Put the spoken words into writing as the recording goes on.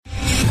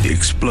The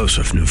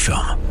explosive new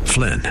film,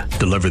 Flynn,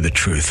 Deliver the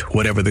Truth,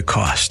 Whatever the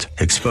Cost,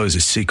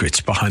 exposes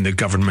secrets behind the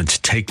government's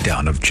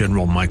takedown of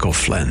General Michael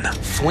Flynn.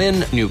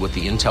 Flynn knew what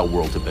the intel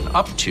world had been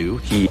up to.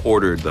 He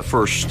ordered the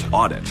first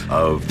audit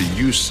of the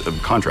use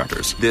of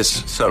contractors.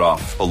 This set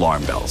off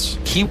alarm bells.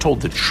 He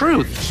told the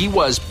truth. He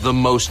was the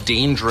most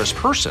dangerous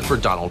person for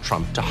Donald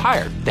Trump to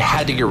hire. They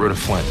had to get rid of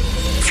Flynn.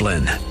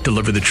 Flynn,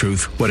 Deliver the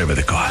Truth, Whatever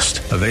the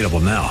Cost. Available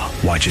now.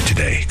 Watch it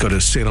today. Go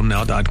to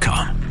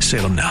salemnow.com.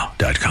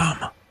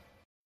 salemnow.com.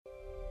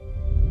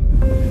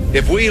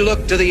 If we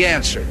look to the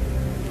answer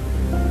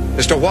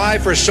as to why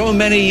for so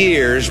many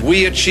years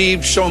we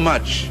achieved so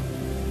much,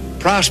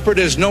 prospered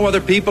as no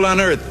other people on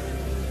earth,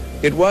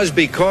 it was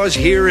because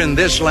here in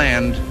this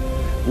land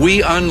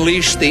we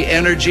unleashed the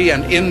energy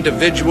and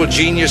individual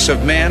genius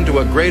of man to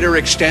a greater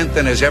extent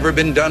than has ever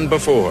been done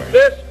before.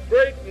 This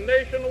great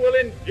nation will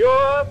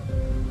endure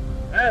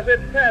as it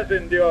has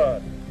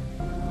endured.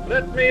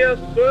 Let me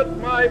assert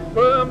my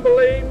firm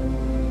belief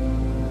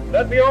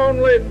that the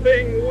only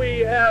thing we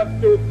have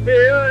to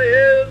fear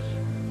is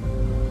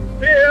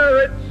fear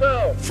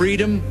itself.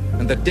 Freedom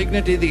and the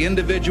dignity of the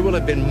individual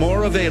have been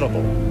more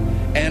available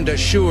and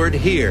assured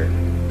here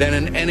than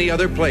in any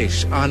other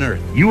place on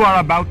earth. You are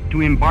about to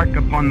embark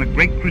upon the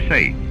great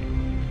crusade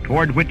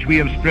toward which we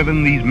have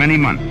striven these many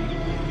months.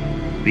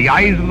 The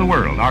eyes of the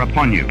world are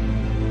upon you.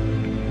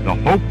 The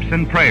hopes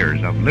and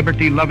prayers of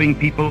liberty-loving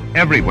people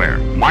everywhere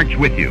march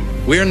with you.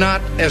 We're not,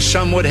 as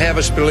some would have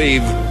us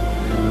believe,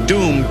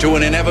 doomed to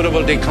an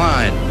inevitable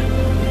decline.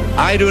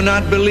 I do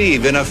not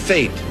believe in a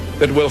fate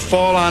that will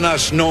fall on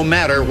us no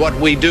matter what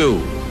we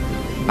do.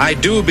 I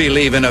do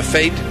believe in a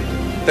fate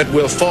that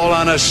will fall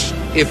on us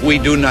if we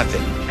do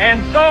nothing.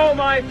 And so,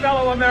 my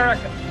fellow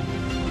Americans,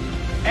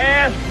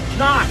 ask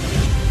not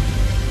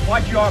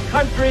what your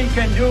country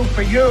can do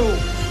for you.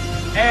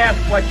 Ask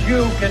what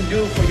you can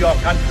do for your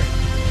country.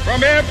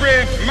 From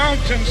every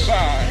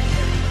mountainside,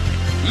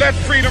 let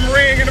freedom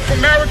ring, and if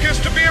America is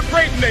to be a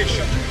great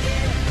nation,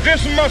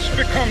 this must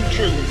become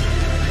true.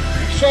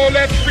 So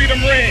let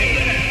freedom ring.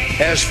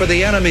 As for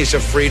the enemies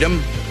of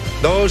freedom,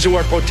 those who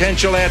are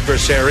potential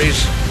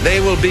adversaries,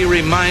 they will be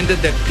reminded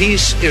that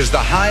peace is the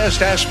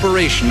highest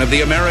aspiration of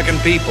the American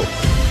people.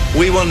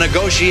 We will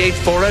negotiate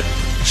for it,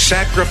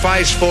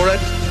 sacrifice for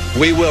it.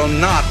 We will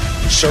not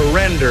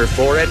surrender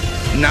for it,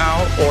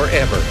 now or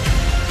ever.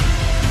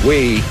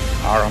 We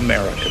are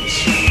Americans.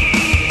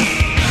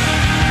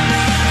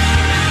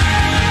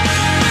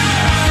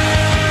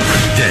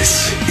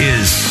 This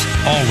is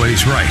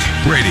Always Right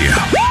Radio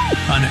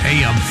on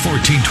AM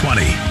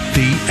 1420.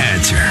 The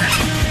Answer.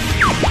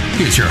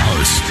 Here's your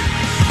host,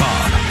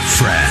 Bob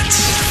Frantz.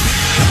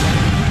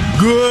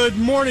 Good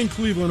morning,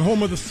 Cleveland,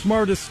 home of the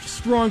smartest,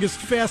 strongest,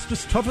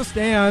 fastest, toughest,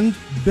 and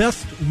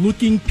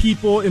best-looking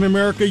people in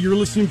America. You're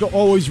listening to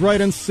Always Right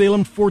on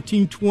Salem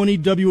 1420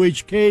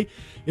 WHK.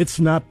 It's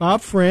not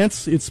Bob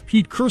Frantz. It's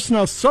Pete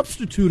KIRSANOW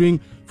substituting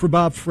for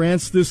Bob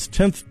Frantz this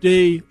 10th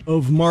day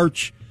of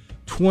March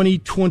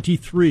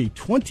 2023.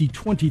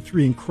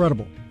 2023,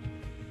 incredible.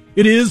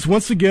 It is,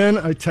 once again,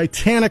 a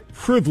titanic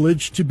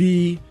privilege to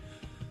be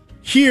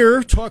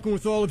here talking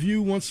with all of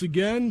you once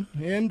again,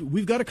 and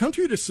we've got a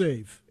country to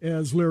save,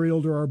 as Larry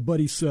Elder, our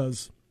buddy,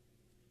 says.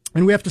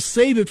 And we have to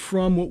save it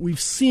from what we've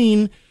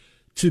seen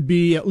to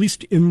be, at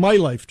least in my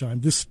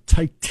lifetime, this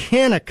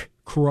titanic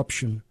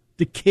corruption,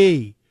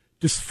 decay,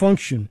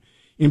 dysfunction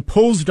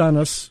imposed on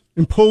us,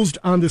 imposed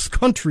on this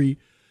country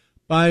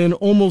by an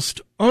almost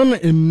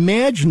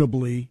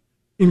unimaginably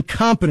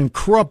incompetent,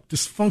 corrupt,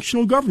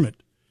 dysfunctional government.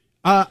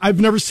 I've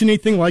never seen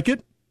anything like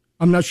it.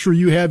 I'm not sure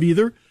you have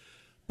either.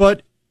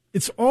 But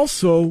it's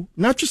also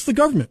not just the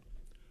government.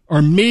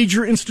 Our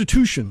major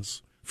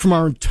institutions, from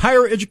our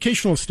entire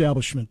educational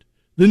establishment,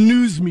 the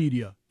news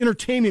media,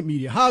 entertainment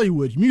media,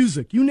 Hollywood,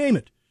 music, you name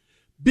it.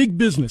 Big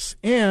business.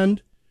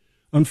 And,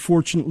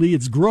 unfortunately,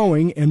 it's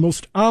growing. And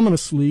most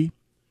ominously,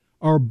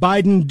 our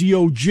Biden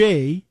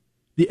DOJ,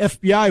 the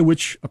FBI,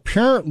 which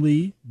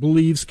apparently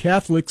believes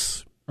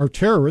Catholics are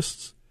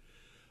terrorists.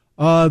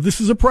 This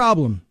is a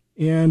problem.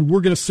 And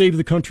we're going to save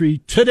the country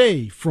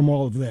today from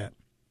all of that.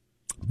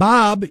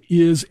 Bob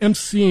is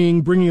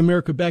emceeing Bringing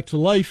America Back to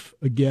Life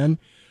again.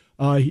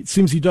 It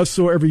seems he does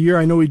so every year.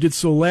 I know he did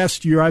so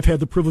last year. I've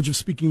had the privilege of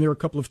speaking there a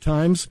couple of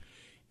times.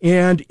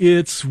 And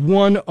it's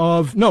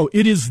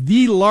it is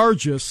the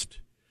largest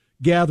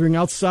gathering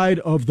outside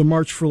of the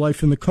March for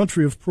Life in the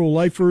country of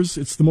pro-lifers.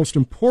 It's the most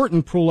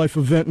important pro-life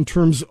event in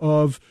terms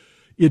of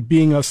it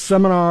being a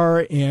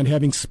seminar and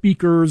having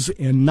speakers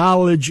and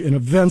knowledge and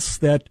events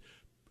that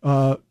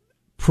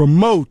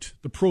promote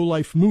the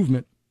pro-life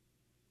movement.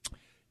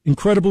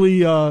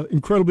 Incredibly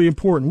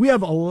important. We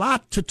have a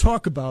lot to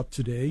talk about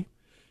today,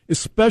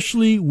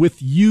 especially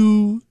with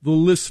you, the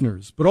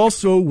listeners, but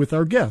also with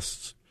our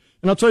guests.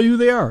 And I'll tell you who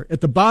they are. At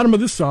the bottom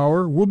of this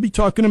hour, we'll be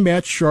talking to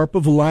Matt Sharpe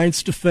of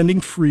Alliance Defending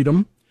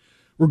Freedom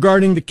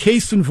regarding the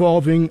case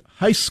involving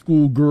high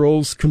school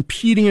girls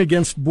competing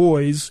against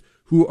boys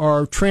who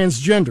are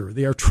transgender.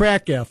 They are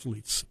track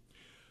athletes.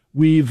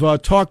 We've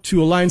talked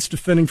to Alliance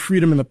Defending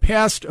Freedom in the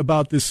past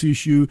about this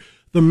issue.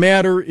 The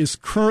matter is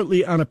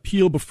currently on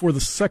appeal before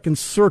the Second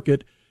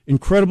Circuit.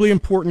 Incredibly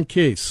important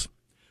case.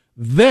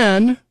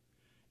 Then,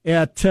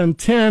 at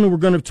 10:10, we're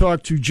going to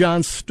talk to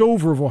John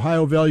Stover of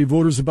Ohio Valley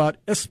Voters about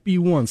SB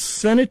 1,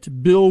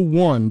 Senate Bill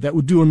 1. That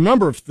would do a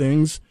number of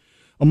things.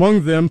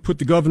 Among them, put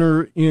the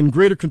governor in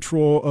greater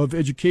control of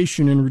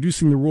education and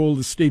reducing the role of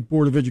the State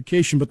Board of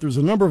Education. But there's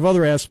a number of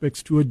other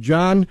aspects to it.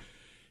 John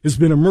has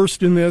been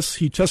immersed in this.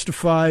 He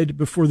testified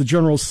before the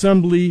General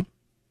Assembly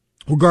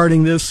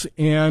regarding this,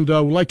 and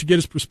would like to get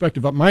his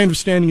perspective. My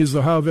understanding is the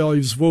Ohio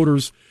Valley's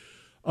voters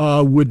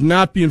would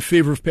not be in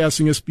favor of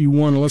passing SB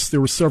 1 unless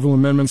there were several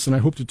amendments, and I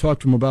hope to talk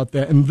to him about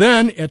that. And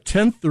then at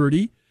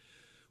 10:30,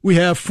 we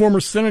have former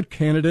Senate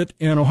candidate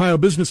and Ohio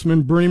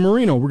businessman Bernie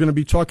Moreno. We're going to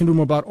be talking to him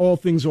about all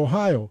things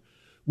Ohio.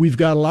 We've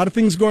got a lot of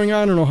things going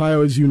on in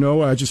Ohio, as you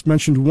know. I just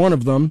mentioned one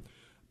of them.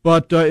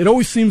 But it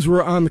always seems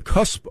we're on the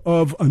cusp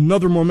of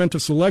another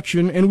momentous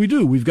election, and we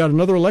do. We've got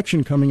another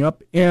election coming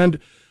up, and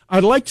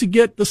I'd like to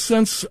get the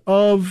sense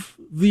of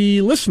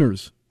the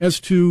listeners as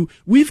to,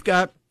 we've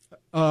got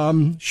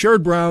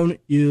Sherrod Brown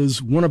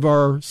is one of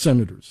our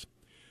senators.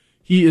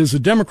 He is a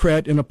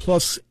Democrat in a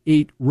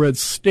 +8 red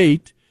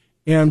state.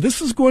 And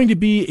this is going to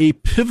be a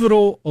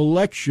pivotal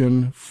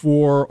election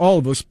for all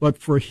of us, but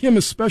for him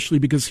especially,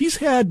 because he's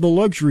had the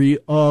luxury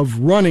of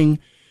running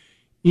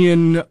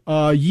in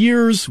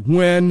years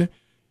when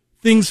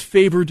things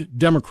favored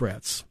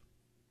Democrats.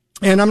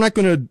 And I'm not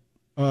going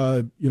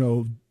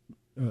to,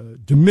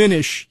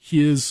 diminish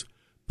his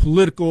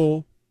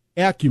political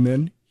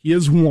acumen. He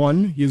has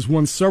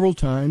won several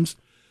times.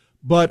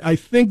 But I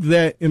think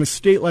that in a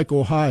state like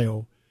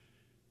Ohio,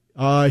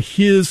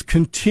 his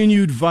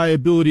continued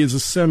viability as a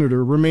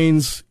senator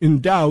remains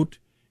in doubt,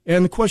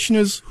 and the question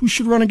is, who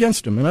should run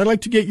against him? And I'd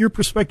like to get your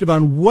perspective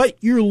on what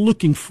you're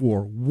looking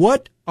for.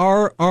 What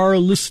are our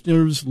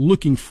listeners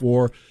looking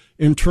for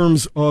in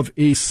terms of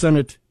a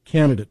Senate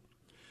candidate?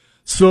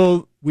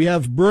 So we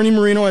have Bernie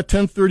Moreno at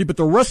 10:30, but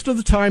the rest of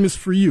the time is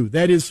for you.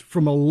 That is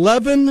from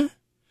 11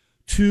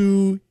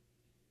 to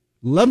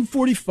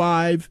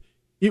 11:45.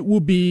 It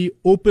will be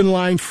Open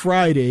Line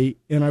Friday,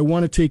 and I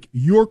want to take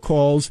your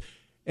calls.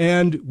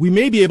 And we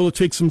may be able to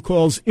take some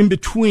calls in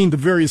between the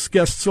various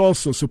guests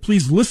also. So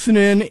please listen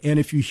in. And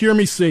if you hear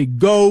me say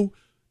go,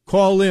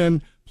 call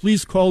in,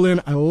 please call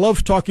in. I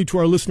love talking to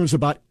our listeners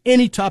about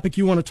any topic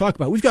you want to talk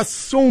about. We've got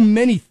so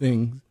many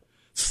things,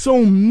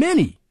 so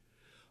many.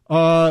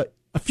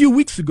 A few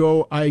weeks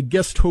ago, I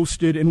guest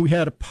hosted and we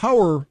had a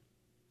power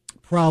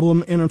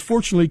problem and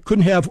unfortunately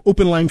couldn't have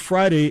Open Line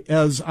Friday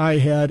as I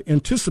had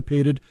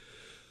anticipated.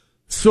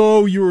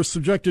 So you were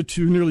subjected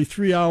to nearly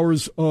 3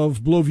 hours of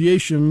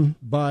bloviation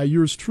by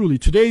yours truly.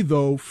 Today,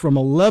 though, from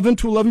 11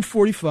 to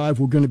 11:45,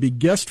 we're going to be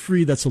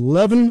guest-free. That's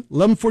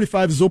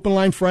 11:45 is Open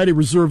Line Friday,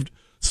 reserved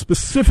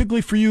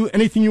specifically for you.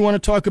 Anything you want to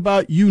talk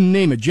about, you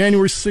name it.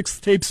 January 6th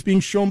tapes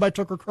being shown by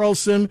Tucker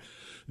Carlson.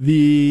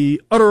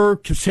 The utter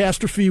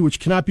catastrophe,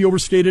 which cannot be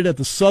overstated, at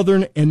the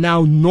southern and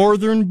now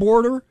northern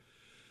border.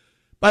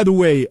 By the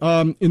way,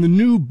 in the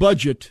new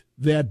budget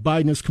that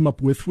Biden has come up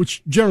with,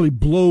 which generally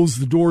blows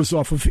the doors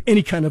off of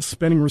any kind of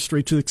spending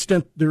restraint to the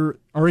extent there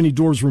are any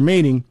doors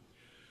remaining,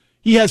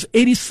 he has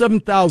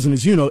 87,000,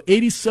 as you know,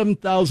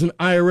 87,000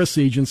 IRS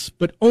agents,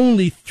 but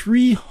only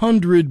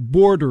 300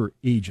 border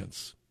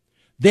agents.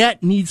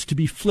 That needs to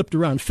be flipped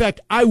around. In fact,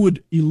 I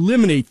would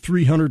eliminate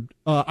 300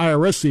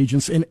 IRS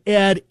agents and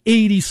add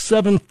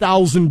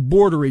 87,000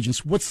 border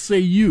agents. What say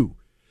you?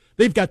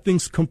 They've got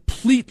things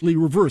completely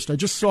reversed. I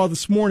just saw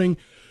this morning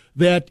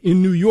that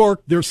in New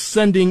York, they're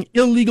sending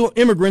illegal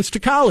immigrants to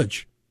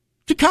college.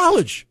 To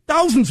college.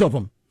 Thousands of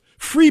them.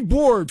 Free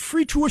board,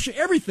 free tuition,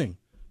 everything.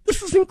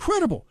 This is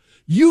incredible.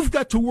 You've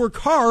got to work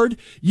hard.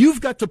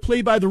 You've got to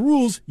play by the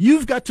rules.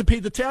 You've got to pay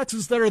the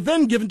taxes that are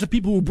then given to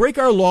people who break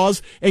our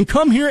laws and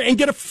come here and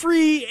get a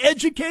free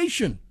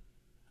education.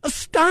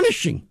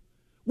 Astonishing.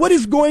 What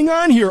is going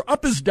on here?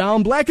 Up is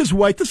down, black is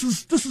white. This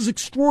is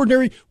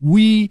extraordinary.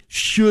 We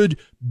should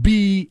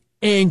be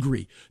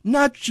angry,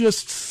 not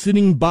just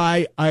sitting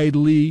by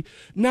idly,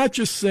 not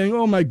just saying,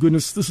 oh my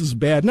goodness, this is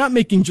bad, not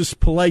making just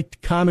polite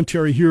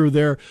commentary here or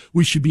there.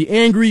 We should be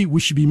angry.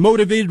 We should be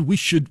motivated. We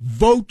should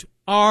vote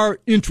our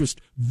interest,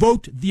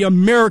 vote the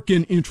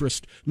American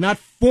interest, not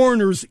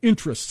foreigners'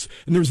 interests.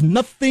 And there's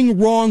nothing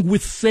wrong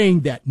with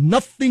saying that,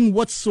 nothing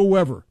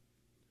whatsoever.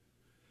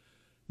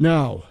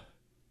 Now,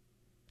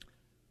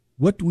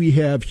 what we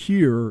have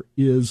here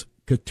is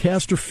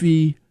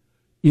catastrophe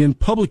in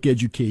public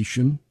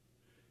education,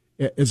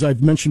 as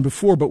I've mentioned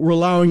before, but we're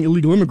allowing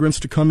illegal immigrants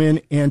to come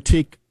in and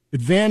take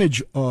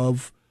advantage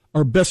of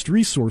our best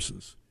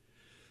resources.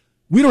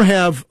 We don't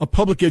have a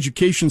public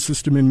education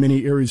system in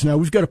many areas now.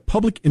 We've got a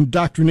public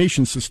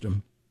indoctrination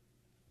system.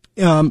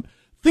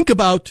 Think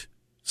about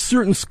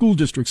certain school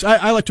districts.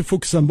 I like to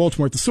focus on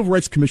Baltimore at the Civil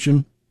Rights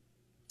Commission.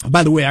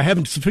 By the way, I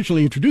haven't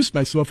sufficiently introduced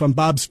myself. I'm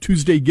Bob's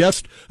Tuesday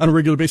guest on a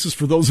regular basis.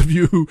 For those of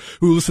you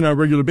who listen on a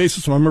regular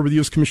basis, I'm a member of the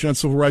U.S. Commission on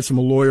Civil Rights. I'm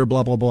a lawyer,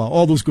 blah, blah, blah,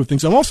 all those good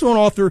things. I'm also an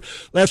author.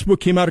 Last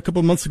book came out a couple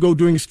of months ago,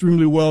 doing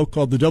extremely well,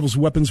 called The Devil's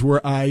Weapons,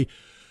 where I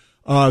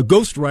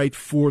ghostwrite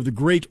for the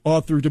great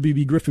author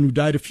W.B. Griffin, who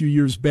died a few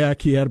years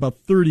back. He had about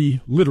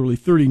 30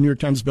 New York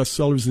Times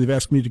bestsellers. They've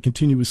asked me to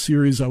continue his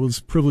series. I was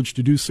privileged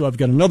to do so. I've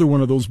got another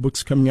one of those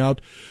books coming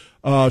out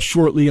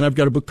shortly, and I've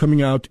got a book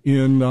coming out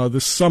in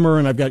this summer,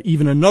 and I've got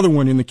even another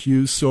one in the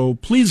queue. So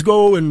please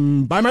go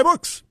and buy my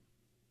books.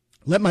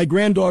 Let my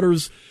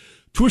granddaughter's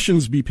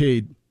tuitions be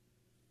paid.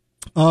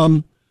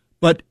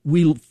 But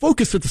we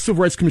focus at the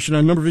Civil Rights Commission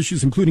on a number of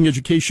issues, including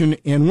education,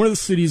 and one of the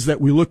cities that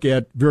we look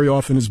at very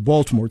often is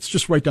Baltimore. It's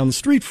just right down the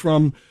street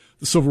from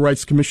the Civil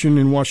Rights Commission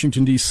in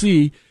Washington,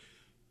 D.C.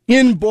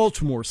 In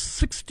Baltimore,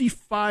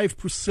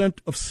 65%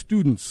 of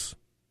students,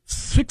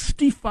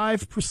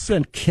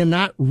 65%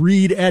 cannot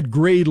read at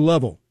grade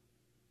level.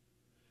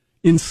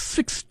 In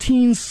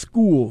 16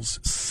 schools,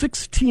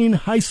 16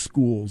 high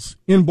schools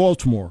in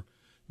Baltimore,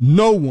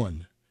 no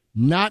one,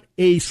 not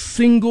a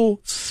single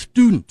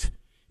student,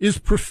 is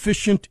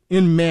proficient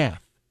in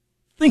math.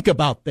 Think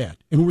about that.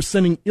 And we're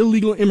sending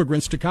illegal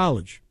immigrants to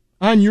college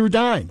on your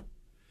dime.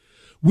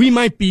 We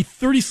might be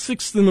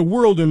 36th in the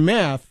world in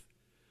math,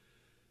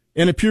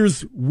 and it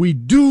appears we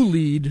do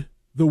lead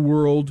the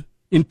world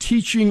in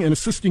teaching and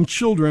assisting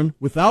children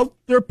without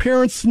their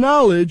parents'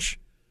 knowledge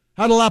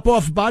how to lop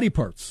off body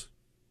parts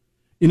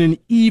in an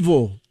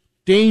evil,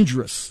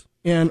 dangerous,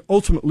 and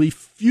ultimately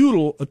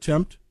futile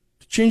attempt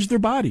to change their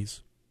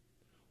bodies.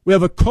 We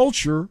have a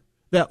culture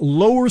that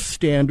lowers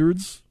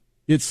standards.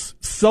 It's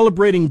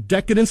celebrating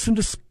decadence and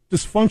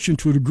dysfunction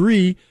to a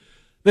degree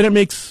that it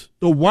makes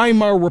the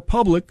Weimar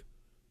Republic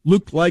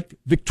look like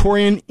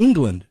Victorian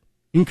England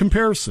in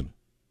comparison.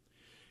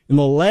 In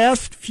the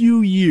last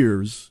few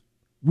years,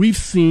 we've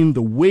seen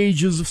the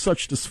wages of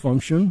such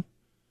dysfunction.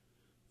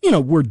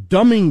 We're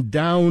dumbing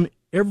down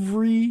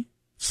every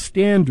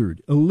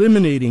standard,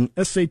 eliminating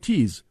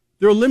SATs.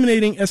 They're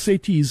eliminating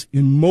SATs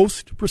in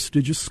most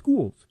prestigious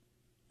schools.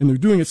 And they're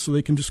doing it so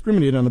they can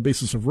discriminate on the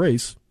basis of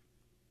race.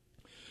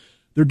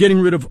 They're getting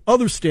rid of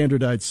other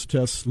standardized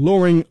tests,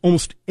 lowering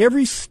almost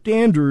every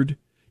standard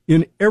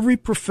in every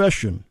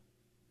profession.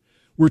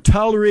 We're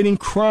tolerating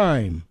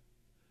crime,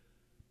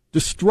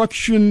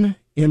 destruction,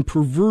 and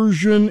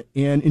perversion,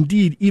 and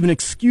indeed even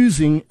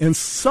excusing and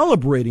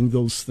celebrating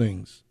those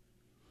things.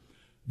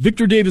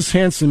 Victor Davis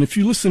Hanson, if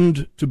you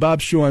listened to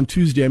Bob's show on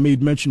Tuesday, I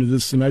made mention of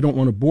this, and I don't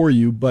want to bore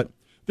you, but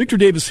Victor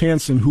Davis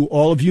Hanson, who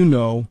all of you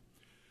know,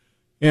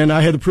 and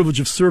I had the privilege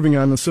of serving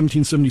on the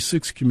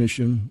 1776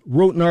 Commission,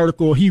 wrote an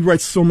article. He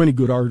writes so many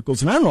good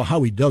articles, and I don't know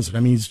how he does it.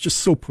 I mean, he's just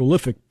so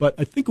prolific. But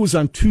I think it was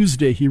on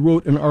Tuesday he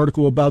wrote an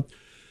article about,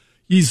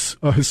 he's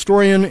a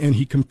historian, and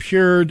he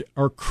compared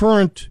our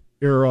current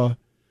era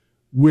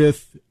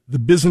with the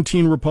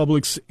Byzantine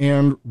republics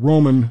and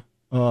Roman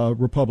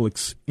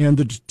republics and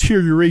the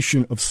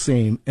deterioration of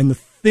same and the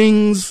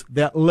things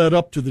that led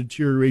up to the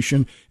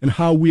deterioration and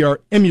how we are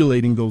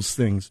emulating those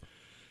things.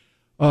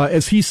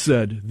 As he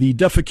said, the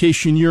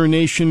defecation,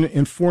 urination,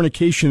 and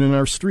fornication in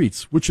our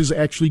streets, which is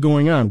actually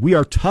going on. We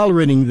are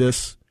tolerating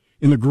this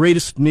in the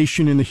greatest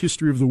nation in the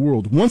history of the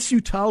world. Once you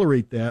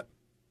tolerate that,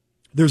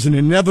 there's an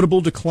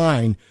inevitable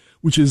decline,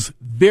 which is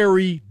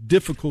very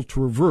difficult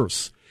to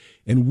reverse.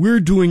 And we're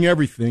doing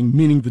everything,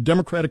 meaning the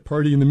Democratic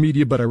Party and the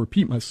media, but I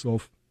repeat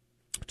myself,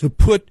 to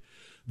put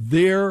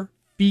their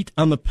feet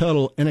on the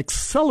pedal and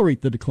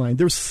accelerate the decline.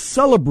 They're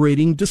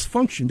celebrating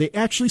dysfunction. They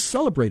actually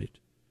celebrate it.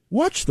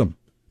 Watch them.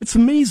 It's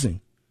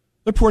amazing.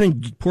 They're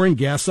pouring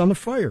gas on the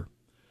fire.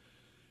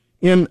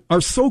 And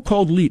our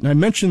so-called elite, and I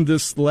mentioned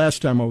this the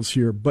last time I was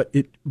here, but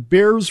it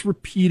bears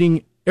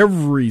repeating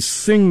every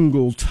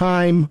single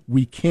time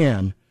we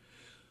can.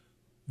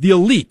 The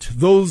elite,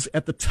 those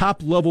at the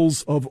top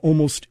levels of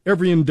almost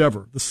every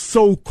endeavor, the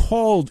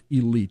so-called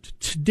elite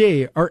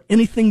today are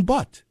anything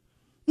but.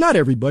 Not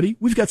everybody.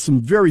 We've got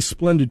some very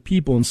splendid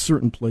people in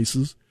certain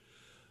places,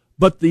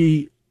 but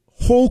the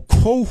whole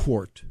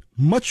cohort,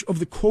 much of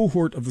the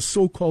cohort of the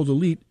so-called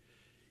elite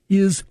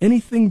is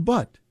anything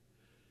but.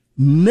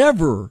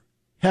 Never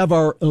have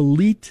our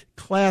elite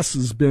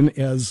classes been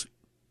as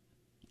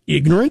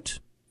ignorant,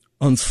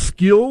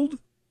 unskilled,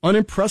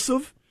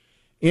 unimpressive,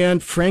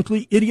 and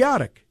frankly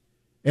idiotic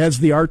as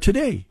they are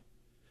today.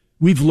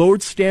 We've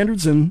lowered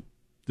standards, and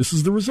this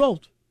is the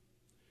result.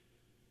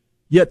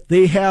 Yet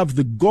they have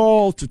the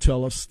gall to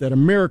tell us that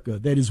America,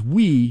 that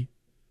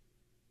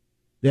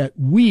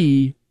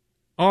we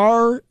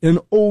are and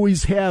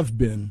always have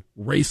been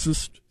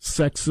racist,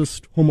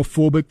 sexist,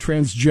 homophobic,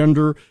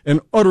 transgender,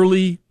 and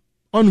utterly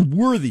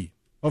unworthy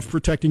of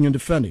protecting and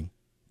defending.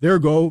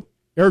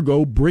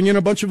 Ergo, bring in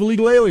a bunch of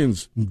illegal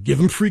aliens and give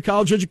them free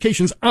college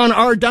educations on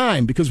our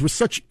dime because we're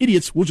such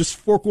idiots, we'll just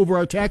fork over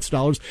our tax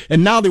dollars,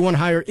 and now they want to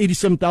hire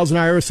 87,000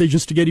 IRS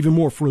agents to get even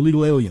more for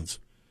illegal aliens.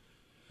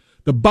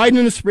 The Biden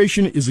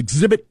administration is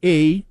Exhibit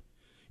A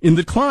in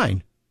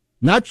decline.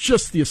 Not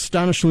just the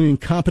astonishingly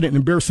incompetent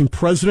and embarrassing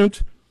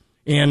president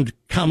and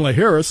Kamala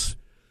Harris,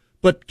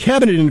 but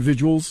cabinet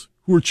individuals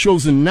who are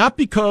chosen not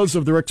because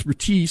of their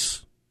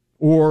expertise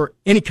or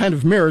any kind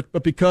of merit,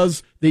 but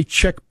because they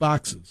check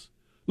boxes.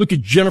 Look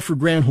at Jennifer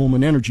Granholm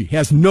in energy,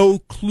 has no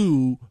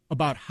clue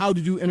about how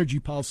to do energy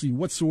policy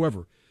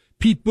whatsoever.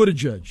 Pete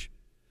Buttigieg.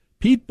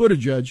 Pete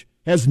Buttigieg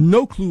has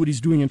no clue what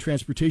he's doing in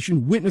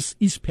transportation. Witness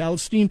East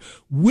Palestine.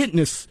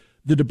 Witness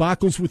the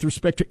debacles with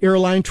respect to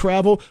airline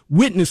travel.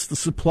 Witness the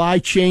supply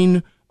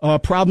chain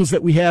problems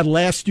that we had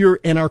last year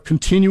and are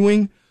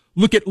continuing.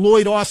 Look at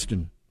Lloyd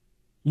Austin.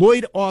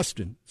 Lloyd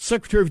Austin,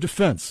 Secretary of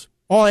Defense.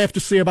 All I have to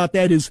say about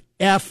that is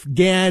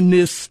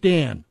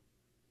Afghanistan.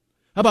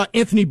 How about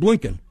Anthony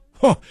Blinken?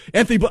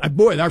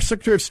 Boy, our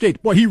Secretary of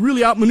State. Boy, he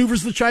really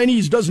outmaneuvers the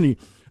Chinese, doesn't he?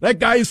 That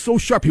guy is so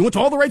sharp. He went to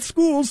all the right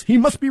schools. He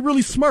must be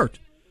really smart.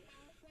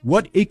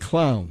 What a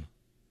clown.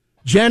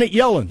 Janet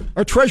Yellen,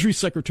 our Treasury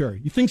Secretary.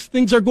 You think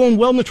things are going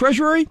well in the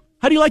Treasury?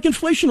 How do you like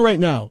inflation right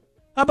now?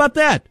 How about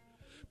that?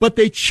 But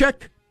they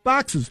check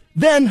boxes.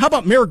 Then, how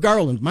about Merrick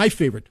Garland, my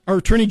favorite, our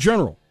Attorney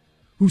General,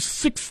 who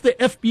sicks the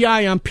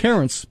FBI on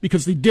parents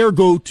because they dare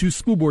go to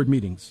school board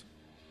meetings.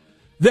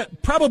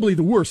 That probably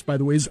the worst, by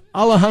the way, is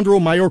Alejandro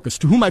Mayorkas,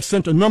 to whom I've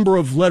sent a number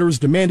of letters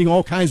demanding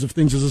all kinds of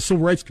things as a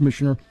civil rights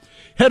commissioner.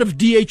 Head of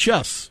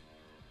DHS.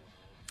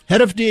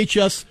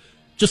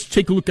 Just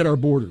take a look at our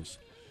borders.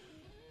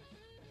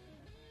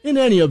 In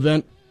any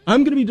event,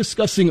 I'm going to be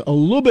discussing a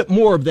little bit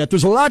more of that.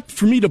 There's a lot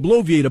for me to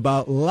bloviate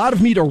about, a lot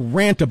of me to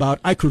rant about.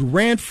 I could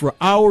rant for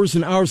hours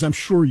and hours. I'm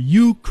sure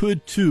you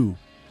could too,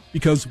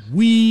 because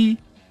we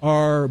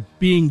are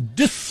being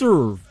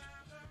disserved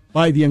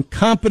by the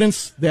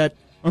incompetence that,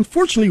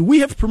 unfortunately, we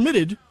have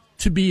permitted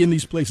to be in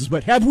these places.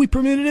 But have we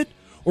permitted it?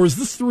 Or is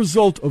this the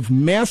result of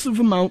massive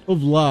amount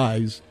of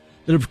lies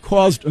that have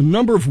caused a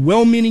number of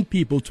well-meaning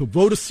people to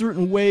vote a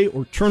certain way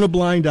or turn a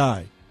blind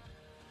eye?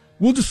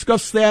 We'll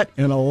discuss that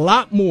and a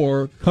lot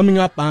more coming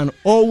up on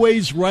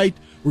Always Right.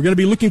 We're going to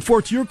be looking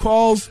forward to your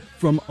calls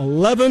from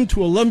 11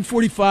 to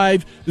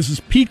 11:45. This is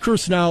Pete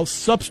KIRSANOW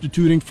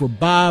substituting for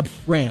Bob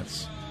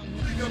France.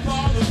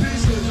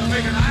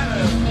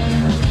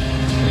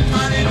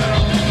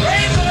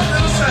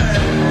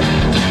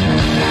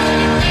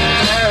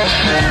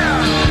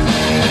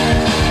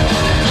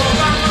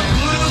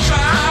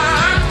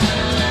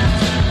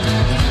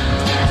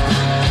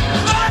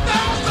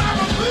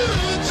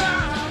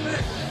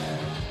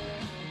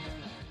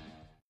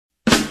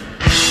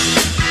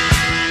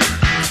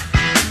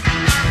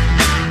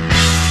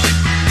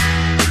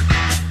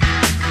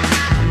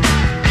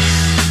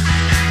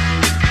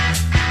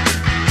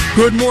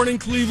 Good morning,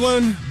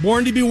 Cleveland.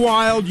 Born to be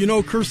wild. You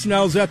know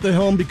KIRSANOW's at the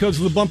helm because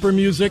of the bumper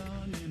music.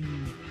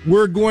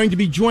 We're going to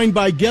be joined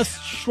by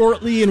guests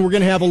shortly, and we're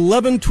going to have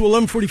 11 to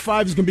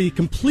 11:45 is going to be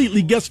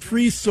completely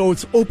guest-free, so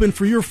it's open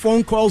for your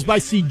phone calls. But I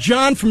see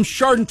John from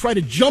Chardon try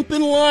to jump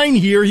in line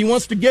here. He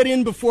wants to get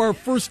in before our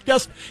first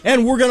guest,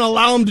 and we're going to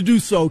allow him to do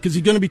so because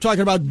he's going to be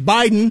talking about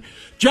Biden.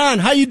 John,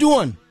 how you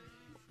doing?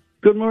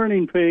 Good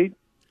morning, Pete.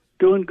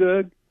 Doing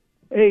good.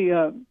 Hey,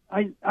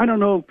 I don't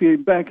know if you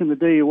back in the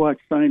day you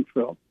watched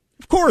Seinfeld.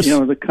 Of course. You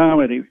know, the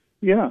comedy.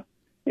 Yeah.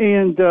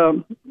 And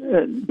Dan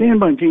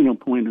Bongino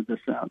pointed this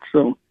out,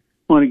 so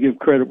I want to give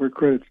credit where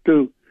credit's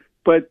due.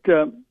 But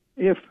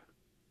if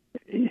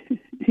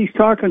he's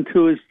talking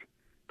to his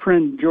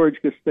friend George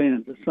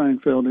Costanza,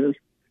 Seinfeld is,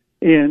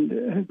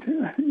 and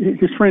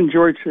his friend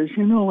George says,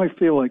 you know, I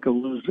feel like a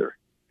loser.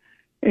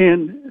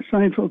 And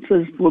Seinfeld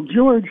says, well,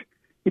 George,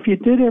 if you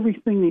did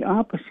everything the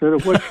opposite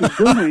of what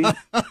you're doing,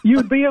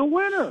 you'd be a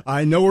winner.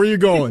 I know where you're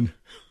going.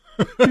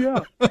 Yeah,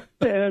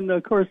 and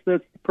of course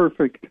that's the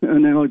perfect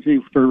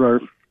analogy for our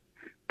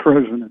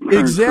president.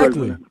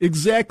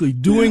 Exactly.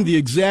 Doing the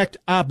exact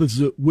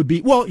opposite would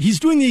be, well, he's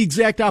doing the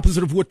exact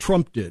opposite of what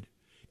Trump did,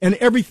 and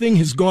everything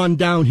has gone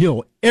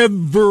downhill.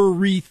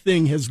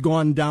 Everything has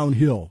gone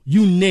downhill.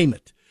 You name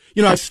it.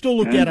 You know, I still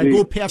look at, I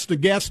go past a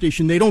gas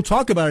station, they don't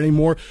talk about it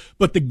anymore,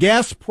 but the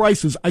gas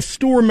prices, I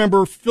still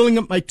remember filling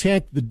up my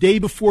tank the day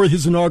before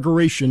his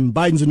inauguration,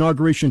 Biden's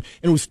inauguration,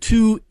 and it was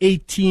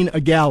 $2.18 a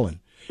gallon.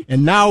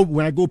 And now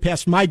when I go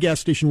past my gas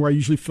station where I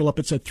usually fill up,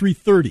 it's at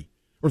 $3.30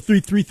 or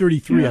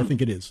 $3.33, I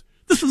think it is.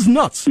 This is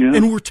nuts. Yeah.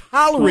 And we're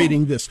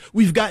tolerating this.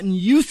 We've gotten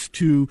used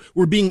to,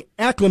 we're being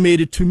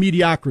acclimated to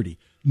mediocrity.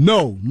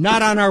 No,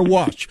 not on our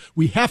watch.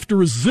 We have to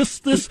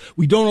resist this.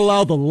 We don't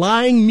allow the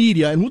lying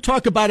media, and we'll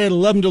talk about it at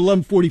 11 to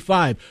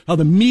 11:45, how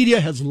the media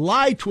has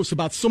lied to us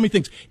about so many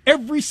things.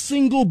 Every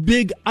single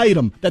big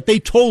item that they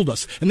told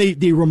us, and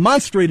they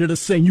remonstrated us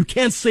saying, you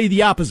can't say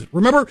the opposite.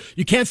 Remember,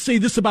 you can't say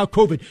this about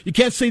COVID. You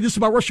can't say this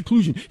about Russia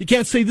collusion. You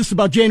can't say this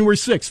about January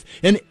 6th.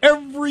 And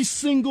every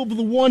single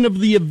one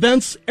of the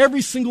events,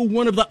 every single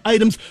one of the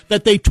items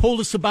that they told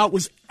us about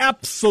was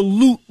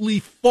absolutely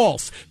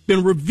false,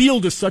 been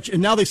revealed as such,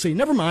 and now they say,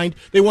 never mind,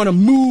 they want to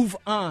move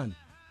on.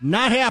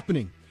 Not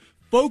happening.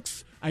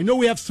 Folks, I know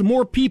we have some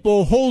more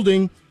people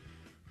holding.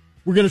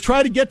 We're going to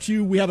try to get to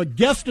you. We have a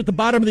guest at the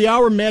bottom of the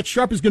hour. Matt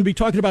Sharpe is going to be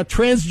talking about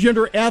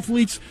transgender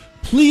athletes.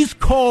 Please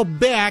call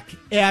back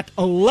at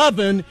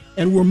 11,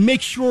 and we'll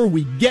make sure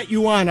we get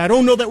you on. I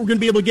don't know that we're going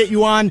to be able to get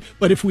you on,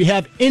 but if we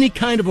have any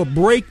kind of a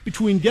break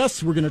between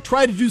guests, we're going to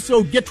try to do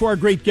so, get to our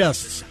great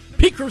guests.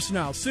 Pete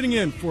KIRSANOW sitting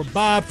in for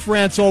Bob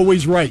France,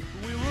 Always Right.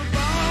 We were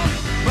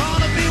born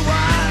to be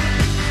wild.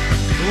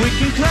 We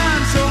can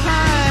climb so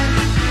high.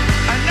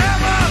 I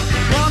never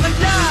want to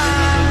die.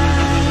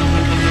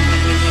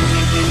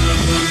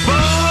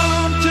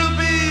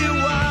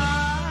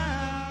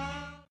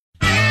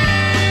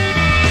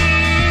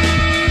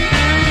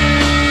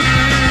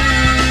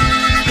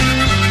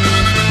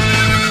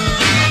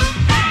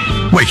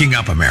 Waking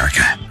up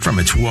America from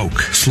its woke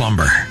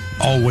slumber.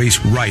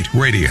 Always Right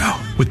Radio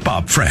with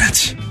Bob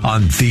France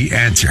on The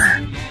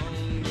Answer.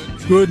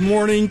 Good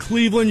morning,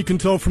 Cleveland. You can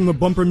tell from the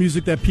bumper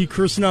music that Pete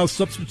KIRSANOW is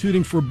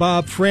substituting for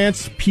Bob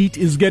France. Pete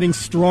is getting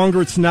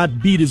stronger. It's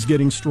not Beat is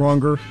getting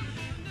stronger.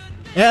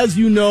 As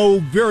you know,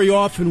 very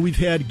often we've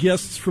had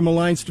guests from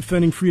Alliance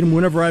Defending Freedom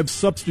whenever I've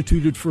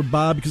substituted for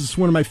Bob, because it's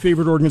one of my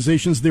favorite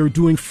organizations. They're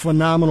doing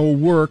phenomenal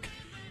work.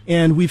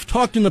 And we've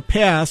talked in the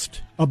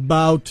past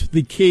about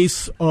the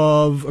case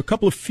of a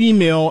couple of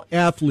female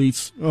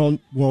athletes. Well,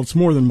 it's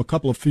more than a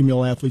couple of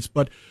female athletes,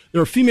 but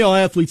there are female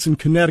athletes in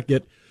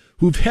Connecticut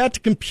who've had to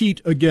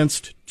compete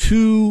against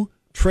two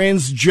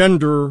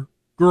transgender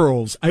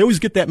girls. I always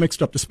get that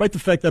mixed up, despite the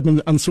fact that I've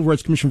been on the Civil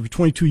Rights Commission for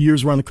 22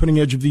 years. We're on the cutting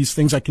edge of these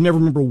things. I can never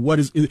remember what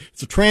is.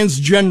 It's a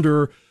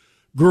transgender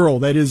girl.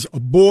 That is a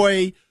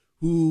boy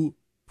who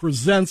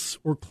presents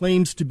or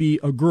claims to be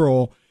a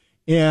girl.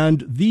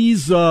 And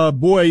these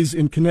boys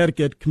in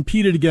Connecticut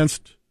competed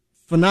against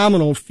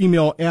phenomenal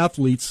female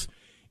athletes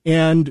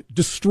and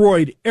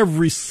destroyed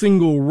every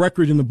single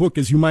record in the book,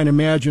 as you might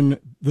imagine.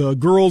 The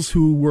girls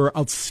who were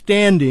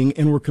outstanding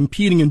and were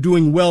competing and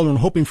doing well and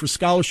hoping for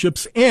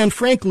scholarships and,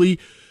 frankly,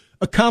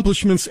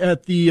 accomplishments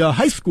at the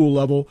high school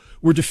level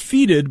were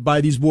defeated by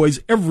these boys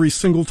every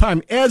single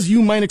time, as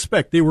you might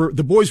expect.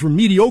 The boys were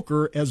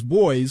mediocre as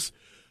boys.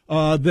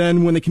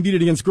 Then when they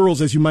competed against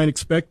girls, as you might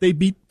expect, they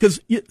beat,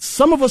 because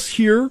some of us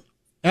here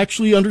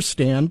actually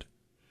understand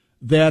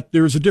that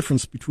there's a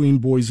difference between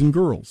boys and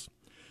girls.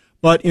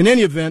 But in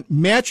any event,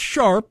 Matt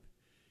Sharpe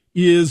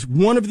is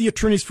one of the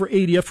attorneys for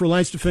ADF, for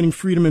Alliance Defending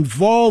Freedom,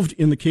 involved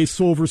in the case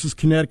Soule versus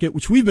Connecticut,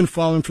 which we've been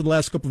following for the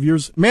last couple of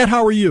years. Matt,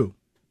 how are you?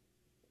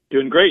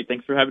 Doing great.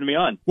 Thanks for having me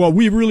on. Well,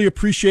 we really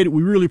appreciate it.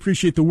 We really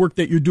appreciate the work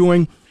that you're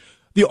doing.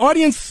 The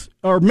audience,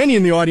 or many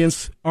in the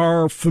audience,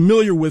 are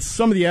familiar with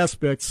some of the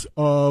aspects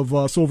of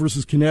Soule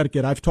versus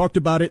Connecticut. I've talked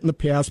about it in the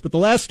past, but the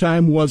last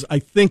time was, I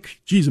think,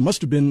 it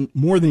must have been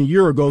more than a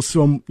year ago,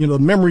 so, the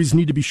memories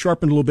need to be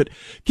sharpened a little bit.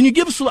 Can you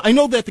give us I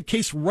know that the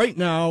case right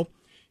now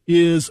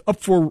is up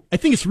for, I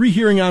think it's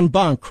rehearing en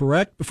banc,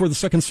 correct? Before the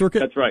Second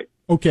Circuit? That's right.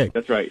 Okay.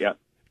 That's right, yeah.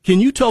 Can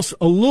you tell us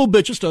a little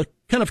bit, just a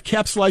kind of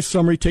capsulized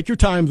summary, take your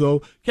time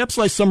though,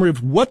 capsulized summary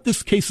of what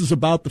this case is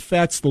about, the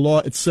facts, the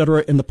law, et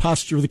cetera, and the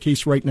posture of the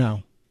case right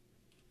now?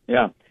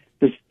 Yeah.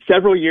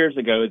 Several years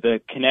ago, the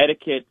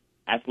Connecticut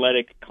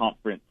Athletic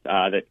Conference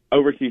that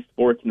oversees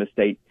sports in the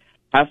state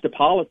passed a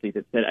policy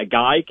that said a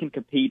guy can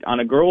compete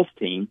on a girls'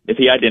 team if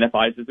he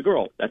identifies as a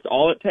girl. That's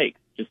all it takes,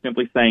 just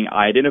simply saying,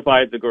 I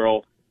identify as a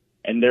girl,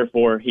 and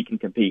therefore he can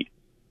compete.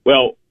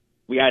 Well,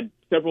 we had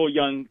several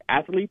young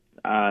athletes,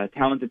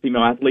 talented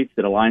female athletes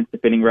that Alliance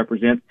Defending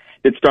represents,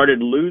 that started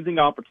losing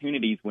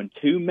opportunities when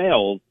two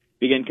males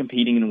began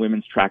competing in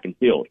women's track and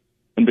field.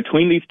 And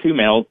between these two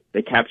males,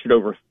 they captured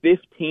over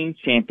 15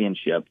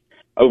 championships,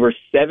 over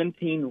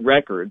 17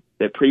 records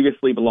that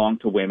previously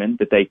belonged to women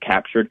that they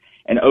captured,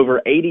 and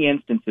over 80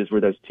 instances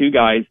where those two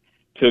guys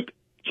took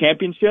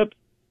championships,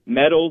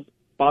 medals,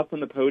 spots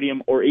on the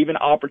podium, or even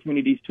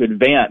opportunities to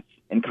advance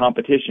in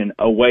competition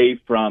away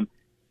from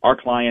our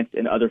clients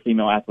and other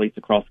female athletes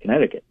across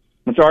Connecticut.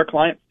 And so our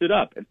clients stood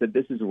up and said,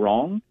 this is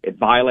wrong. It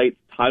violates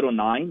Title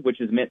IX,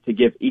 which is meant to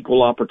give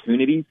equal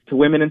opportunities to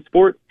women in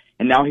sports.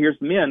 And now here's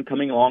men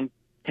coming along,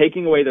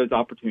 taking away those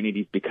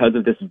opportunities because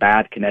of this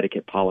bad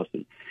Connecticut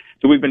policy.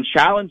 So we've been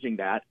challenging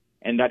that,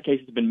 and that case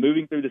has been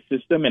moving through the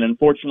system and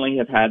unfortunately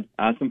have had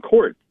some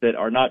courts that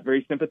are not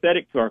very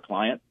sympathetic to our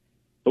clients.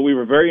 But we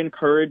were very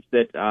encouraged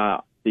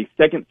that the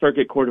Second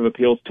Circuit Court of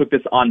Appeals took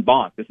this en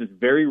banc. This is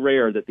very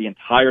rare that the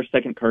entire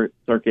Second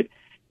Circuit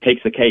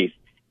takes a case.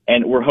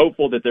 And we're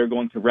hopeful that they're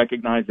going to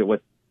recognize that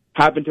what's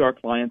happened to our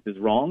clients is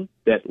wrong,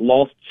 that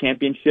lost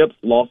championships,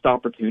 lost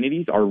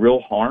opportunities are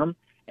real harm,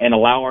 and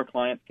allow our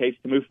client's case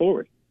to move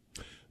forward.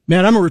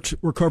 Matt, I'm a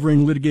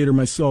recovering litigator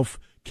myself.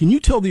 Can you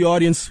tell the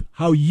audience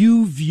how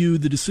you view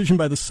the decision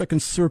by the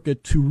Second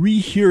Circuit to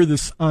rehear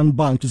this en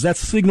banc? Does that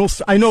signal,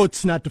 I know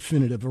it's not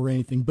definitive or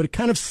anything, but it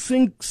kind of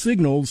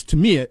signals, to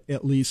me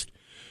at least,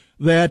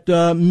 that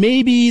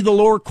maybe the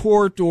lower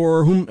court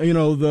or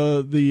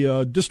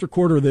the district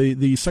court or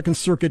the Second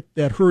Circuit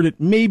that heard it,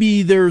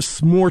 maybe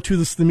there's more to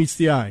this than meets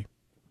the eye?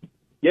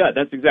 Yeah,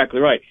 that's exactly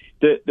right.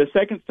 The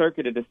Second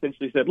Circuit had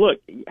essentially said, look,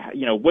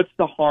 what's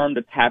the harm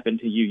that's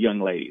happened to you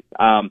young ladies?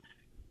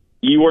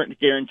 You weren't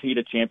guaranteed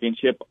a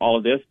championship, all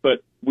of this, but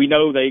we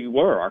know they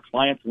were. Our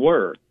clients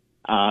were.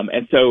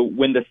 And so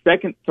when the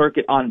Second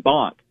Circuit en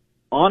banc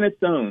on its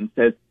own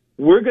says,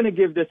 we're going to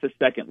give this a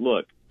second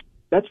look,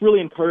 that's really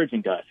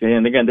encouraging to us.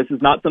 And again, this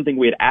is not something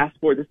we had asked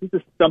for. This is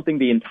just something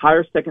the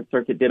entire Second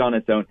Circuit did on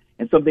its own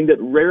and something that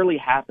rarely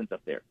happens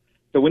up there.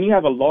 So when you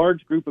have a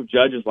large group of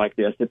judges like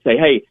this that say,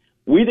 hey,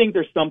 we think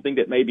there's something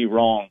that may be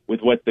wrong with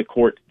what the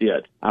court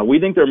did. We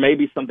think there may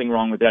be something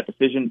wrong with that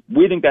decision.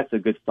 We think that's a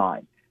good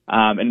sign.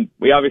 And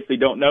we obviously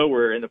don't know.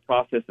 We're in the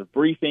process of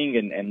briefing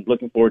and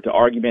looking forward to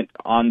argument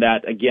on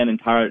that again in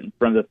front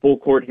of the full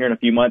court here in a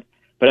few months.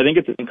 But I think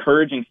it's an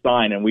encouraging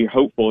sign, and we're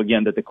hopeful,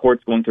 again, that the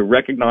court's going to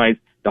recognize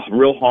the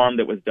real harm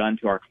that was done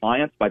to our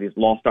clients by these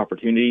lost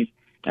opportunities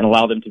and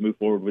allow them to move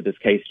forward with this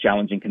case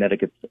challenging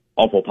Connecticut's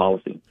awful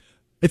policy.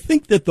 I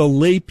think that the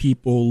lay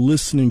people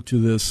listening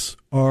to this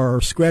are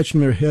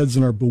scratching their heads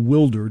and are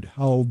bewildered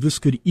how this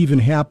could even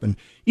happen.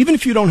 Even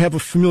if you don't have a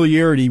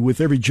familiarity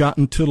with every jot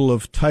and tittle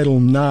of Title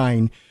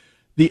IX,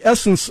 the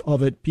essence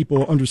of it,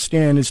 people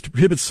understand, is to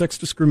prohibit sex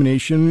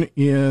discrimination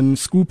in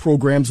school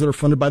programs that are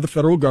funded by the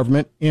federal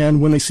government.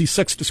 And when they see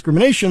sex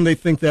discrimination, they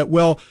think that,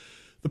 well,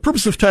 the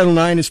purpose of Title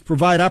IX is to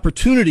provide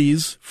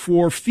opportunities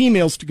for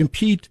females to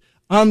compete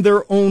on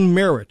their own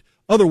merit.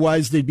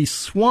 Otherwise, they'd be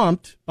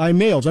swamped by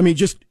males. I mean,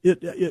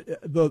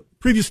 the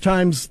previous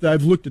times that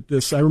I've looked at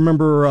this, I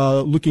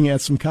remember looking at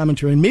some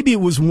commentary, and maybe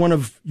it was one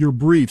of your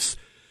briefs,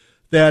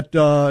 that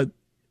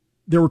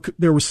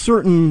there were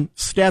certain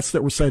stats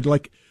that were cited.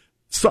 Like,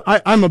 so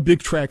I'm a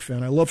big track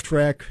fan. I love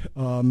track.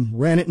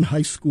 Ran it in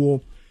high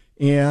school,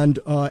 and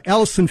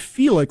Allison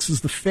Felix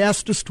is the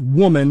fastest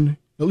woman,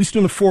 at least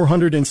in the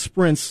 400 and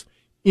sprints,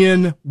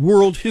 in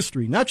world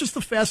history. Not just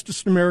the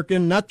fastest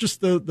American, not just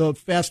the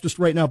fastest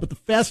right now, but the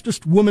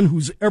fastest woman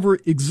who's ever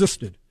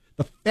existed.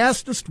 The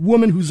fastest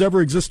woman who's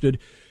ever existed.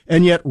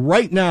 And yet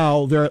right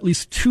now there are at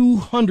least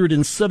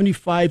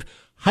 275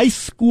 high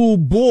school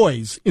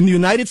boys in the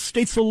United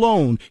States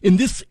alone, in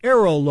this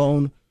era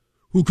alone,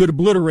 who could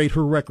obliterate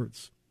her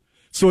records.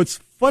 So it's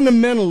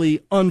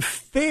fundamentally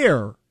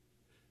unfair,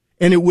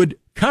 and it would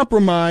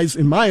compromise,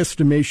 in my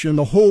estimation,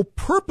 the whole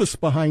purpose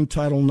behind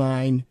Title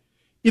IX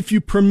if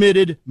you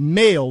permitted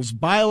males,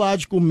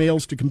 biological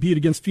males, to compete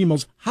against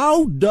females.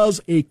 How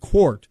does a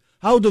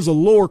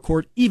lower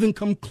court even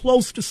come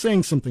close to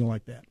saying something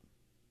like that?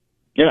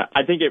 Yeah,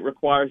 I think it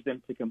requires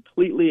them to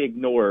completely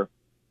ignore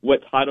what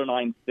Title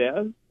IX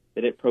says,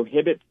 that it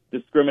prohibits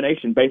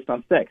discrimination based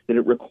on sex, that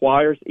it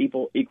requires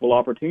equal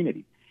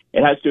opportunity.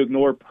 It has to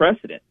ignore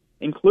precedent,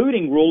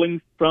 including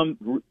rulings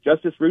from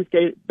Justice Ruth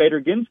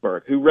Bader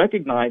Ginsburg, who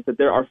recognized that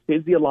there are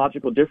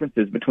physiological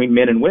differences between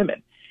men and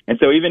women. And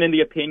so even in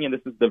the opinion,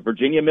 this is the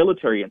Virginia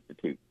Military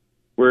Institute,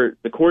 where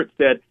the court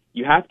said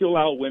you have to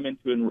allow women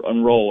to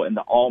enroll in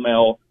the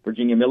all-male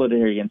Virginia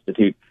Military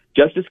Institute.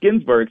 Justice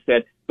Ginsburg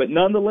said, but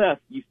nonetheless,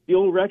 you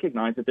still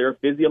recognize that there are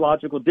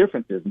physiological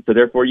differences, and so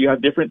therefore you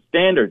have different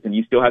standards, and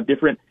you still have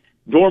different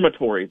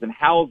dormitories and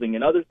housing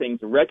and other things,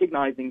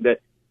 recognizing that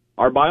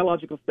our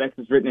biological sex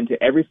is written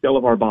into every cell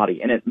of our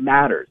body, and it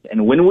matters.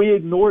 And when we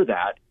ignore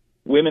that,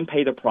 women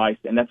pay the price,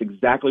 and that's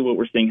exactly what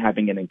we're seeing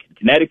happening in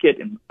Connecticut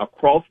and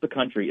across the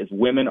country, as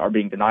women are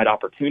being denied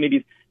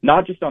opportunities,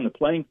 not just on the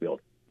playing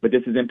field, but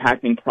this is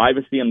impacting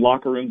privacy in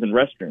locker rooms and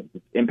restrooms.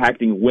 It's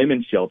impacting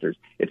women's shelters.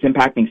 It's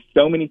impacting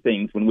so many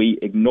things when we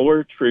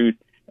ignore truth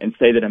and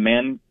say that a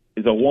man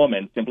is a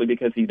woman simply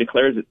because he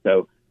declares it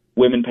so.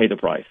 Women pay the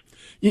price.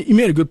 You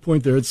made a good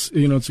point there. It's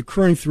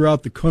occurring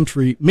throughout the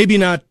country, maybe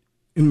not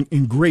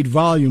in great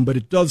volume, but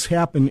it does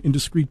happen in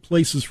discrete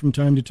places from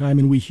time to time,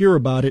 and we hear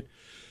about it.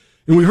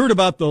 And we heard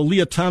about the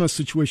Leah Thomas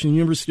situation at the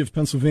University of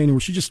Pennsylvania,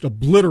 where she just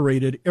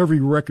obliterated every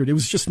record. It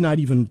was just not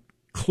even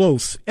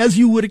close, as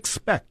you would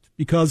expect,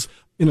 because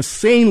in a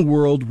sane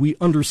world, we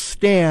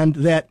understand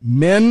that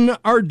men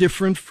are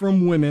different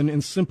from women,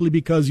 and simply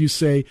because you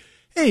say,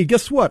 hey,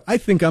 guess what? I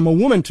think I'm a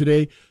woman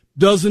today,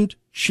 doesn't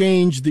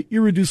change the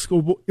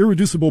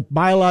irreducible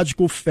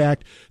biological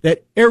fact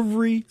that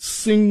every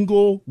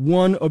single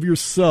one of your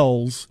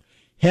cells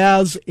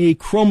has a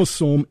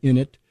chromosome in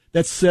it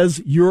that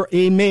says you're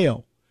a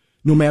male.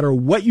 No matter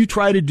what you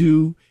try to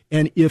do,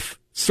 and if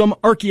some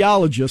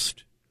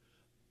archaeologist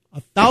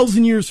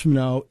 1,000 years from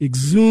now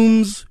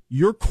exhumes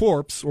your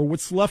corpse or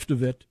what's left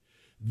of it,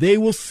 they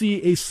will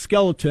see a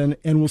skeleton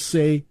and will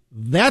say,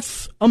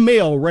 that's a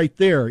male right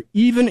there,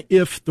 even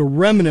if the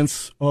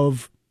remnants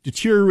of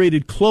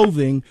deteriorated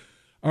clothing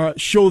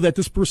show that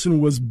this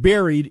person was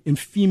buried in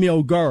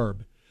female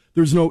garb.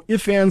 There's no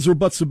ifs, ands, or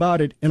buts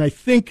about it. And I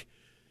think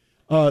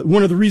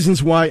one of the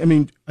reasons why,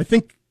 I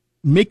think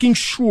making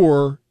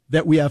sure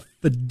that we have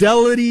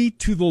fidelity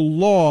to the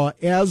law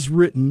as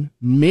written,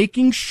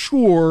 making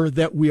sure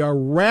that we are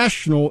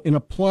rational in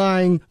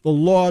applying the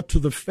law to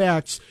the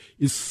facts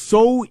is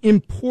so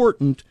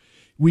important.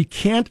 We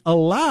can't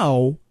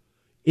allow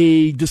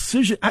a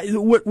decision.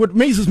 What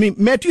amazes me,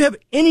 Matt, do you have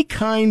any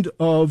kind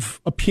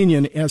of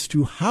opinion as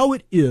to how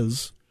it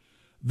is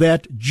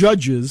that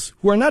judges,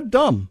 who are not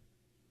dumb,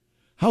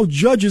 how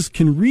judges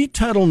can read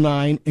Title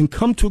IX and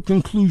come to a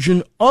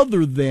conclusion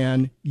other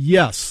than,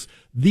 yes,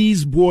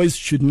 these boys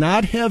should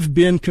not have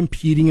been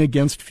competing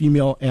against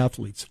female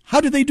athletes?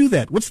 How do they do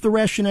that? What's the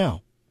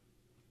rationale?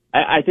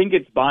 I think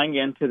it's buying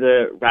into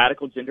the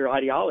radical gender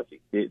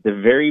ideology, the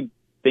very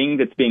thing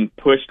that's being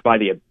pushed by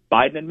the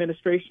Biden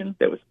administration,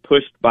 that was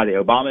pushed by the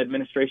Obama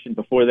administration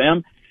before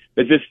them,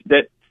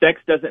 that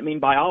sex doesn't mean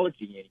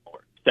biology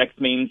anymore. Sex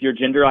means your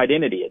gender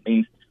identity. It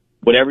means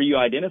whatever you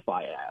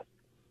identify it as.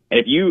 And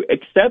if you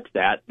accept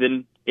that,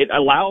 then it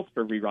allows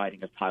for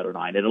rewriting of Title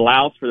IX. It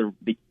allows for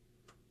the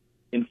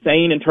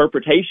insane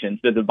interpretations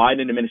that the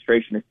Biden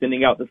administration is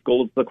sending out to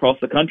schools across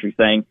the country,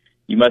 saying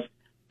you must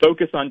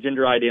focus on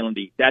gender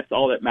identity. That's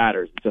all that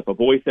matters. So if a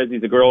boy says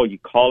he's a girl, you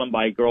call him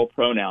by girl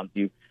pronouns.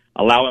 You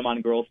allow him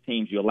on girls'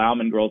 teams. You allow him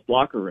in girls'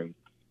 locker rooms.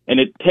 And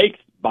it takes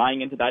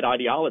buying into that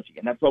ideology.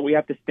 And that's why we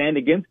have to stand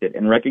against it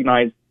and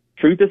recognize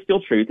truth is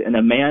still truth, and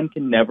a man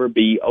can never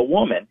be a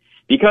woman.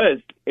 Because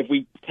if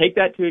we take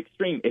that to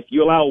extreme, if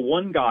you allow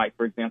one guy,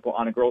 for example,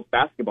 on a girls'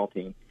 basketball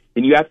team,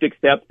 then you have to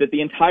accept that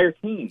the entire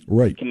team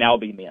can now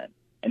be men.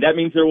 And that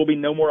means there will be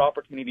no more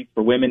opportunities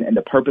for women, and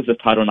the purpose of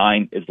Title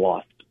IX is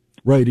lost.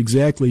 Right,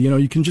 exactly. You know,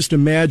 you can just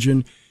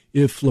imagine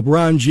if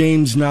LeBron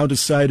James now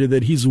decided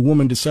that he's a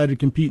woman, decided to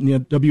compete in the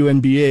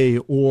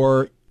WNBA,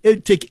 or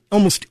take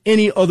almost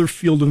any other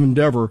field of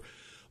endeavor.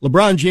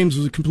 LeBron James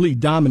would completely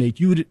dominate.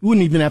 You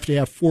wouldn't even have to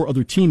have 4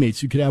 other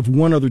teammates. You could have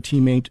one other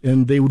teammate,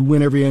 and they would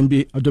win every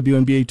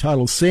WNBA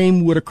title.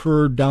 Same would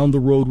occur down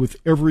the road with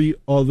every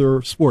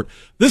other sport.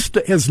 This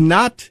has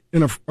not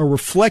been a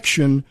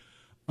reflection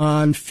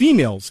on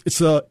females.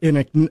 It's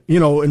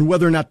and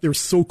whether or not they're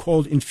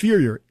so-called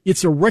inferior.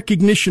 It's a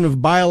recognition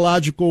of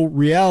biological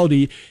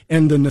reality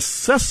and the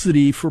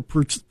necessity for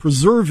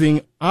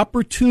preserving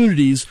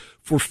opportunities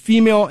for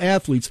female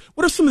athletes.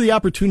 What are some of the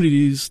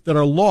opportunities that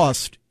are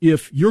lost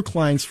if your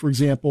clients, for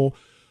example,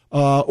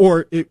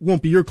 or it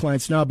won't be your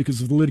clients now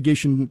because of the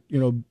litigation,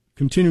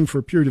 continuing for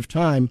a period of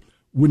time,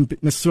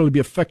 wouldn't necessarily be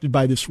affected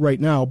by this right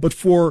now, but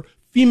for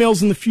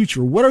females in the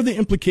future, what are the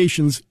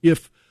implications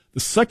if the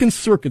Second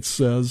Circuit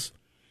says,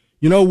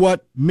 you know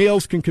what,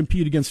 males can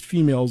compete against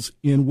females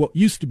in what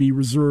used to be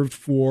reserved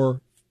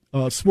for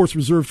sports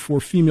reserved for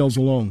females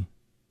alone?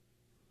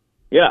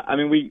 Yeah, I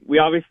mean, we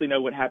obviously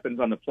know what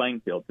happens on the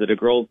playing field, that a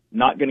girl's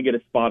not going to get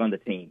a spot on the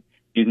team.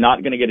 She's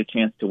not going to get a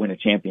chance to win a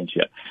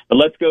championship. But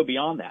let's go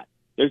beyond that.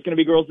 There's going to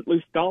be girls that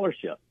lose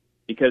scholarships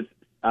because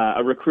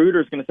a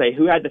recruiter is going to say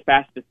who had the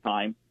fastest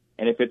time,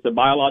 and if it's a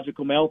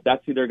biological male,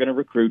 that's who they're going to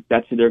recruit.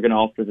 That's who they're going to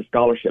offer the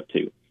scholarship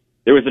to.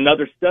 There was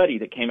another study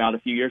that came out a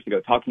few years ago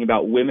talking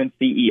about women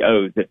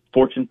CEOs at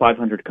Fortune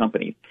 500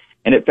 companies,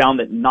 and it found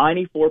that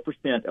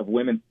 94% of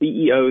women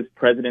CEOs,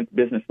 presidents,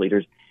 business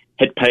leaders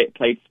had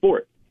played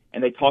sports.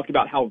 And they talked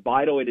about how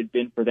vital it had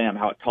been for them,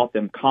 how it taught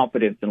them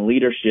confidence and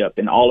leadership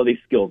and all of these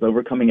skills,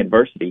 overcoming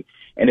adversity.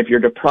 And if you're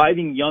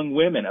depriving young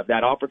women of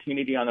that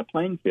opportunity on the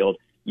playing field,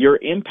 you're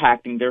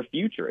impacting their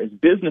future as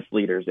business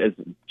leaders, as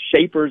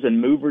shapers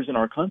and movers in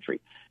our country.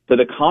 So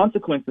the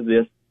consequences of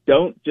this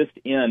don't just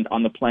end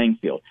on the playing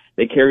field.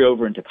 They carry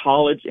over into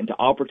college, into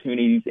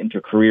opportunities,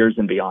 into careers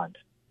and beyond.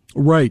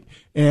 Right.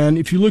 And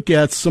if you look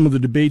at some of the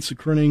debates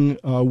occurring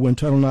when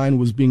Title IX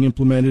was being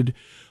implemented,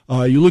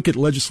 you look at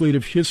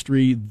legislative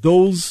history,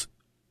 those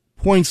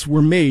points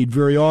were made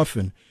very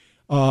often.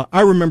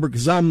 I remember,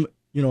 because I'm,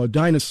 a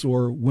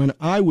dinosaur, when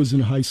I was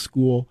in high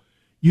school,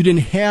 you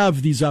didn't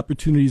have these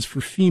opportunities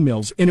for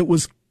females. And it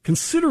was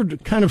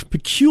considered kind of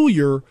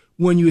peculiar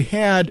when you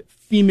had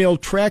female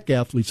track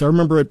athletes. I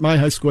remember at my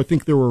high school, I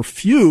think there were a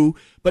few,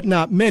 but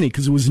not many,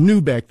 because it was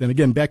new back then,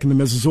 again, back in the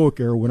Mesozoic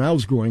era when I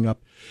was growing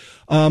up.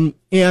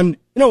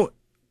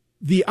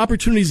 The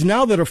opportunities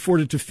now that are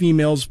afforded to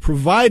females,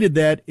 provided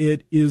that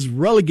it is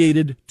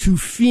relegated to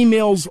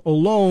females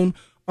alone,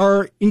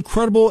 are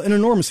incredible and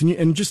enormous.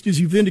 And just as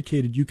you've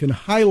indicated, you can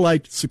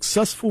highlight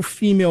successful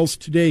females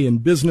today in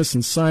business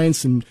and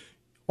science and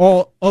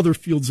all other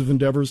fields of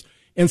endeavors.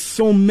 And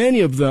so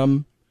many of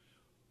them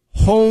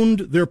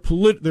honed their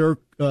competitive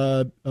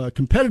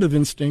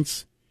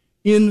instincts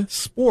in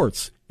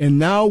sports. And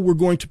now we're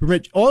going to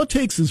permit, all it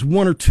takes is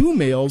 1 or 2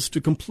 males to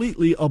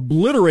completely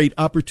obliterate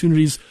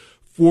opportunities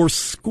for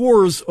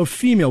scores of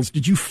females.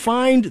 Did you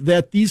find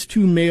that these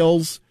 2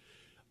 males,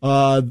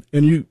 and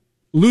you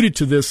alluded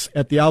to this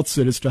at the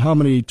outset as to how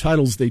many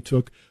titles they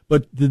took,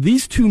 but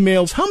these 2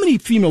 males, how many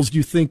females do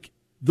you think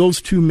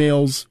those 2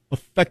 males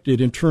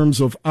affected in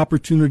terms of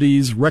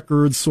opportunities,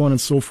 records, so on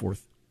and so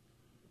forth?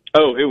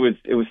 Oh, it was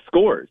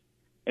scores.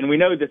 And we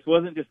know this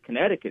wasn't just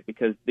Connecticut,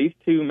 because these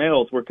 2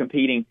 males were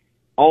competing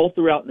all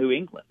throughout New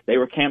England. They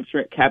were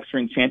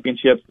capturing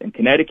championships in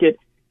Connecticut,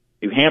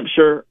 New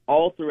Hampshire,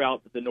 all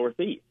throughout the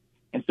Northeast.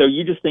 And so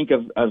you just think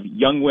of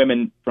young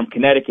women from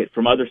Connecticut,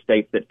 from other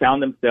states, that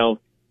found themselves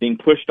being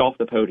pushed off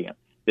the podium,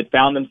 that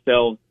found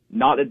themselves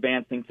not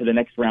advancing to the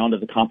next round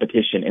of the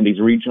competition in these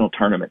regional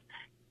tournaments.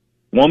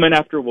 Woman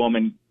after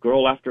woman,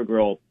 girl after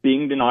girl,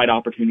 being denied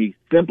opportunities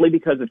simply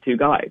because of 2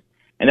 guys.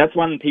 And that's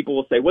when people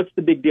will say, what's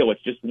the big deal?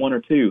 It's just 1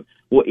 or 2.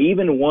 Well,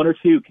 even 1 or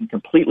 2 can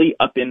completely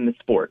upend the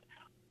sport.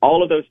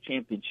 All of those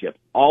championships,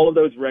 all of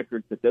those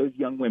records that those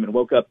young women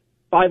woke up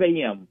 5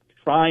 a.m.,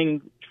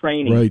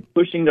 training,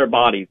 pushing their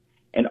bodies,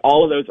 and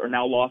all of those are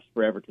now lost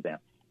forever to them.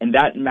 And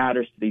that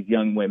matters to these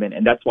young women,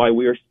 and that's why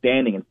we are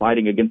standing and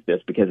fighting against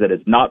this, because it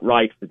is not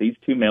right for these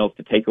 2 males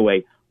to take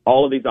away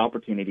all of these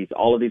opportunities,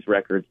 all of these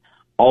records,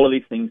 all of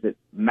these things that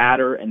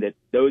matter and that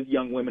those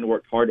young women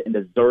worked hard and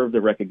deserve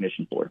the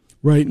recognition for.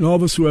 Right, and all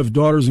of us who have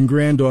daughters and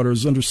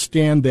granddaughters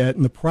understand that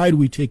and the pride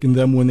we take in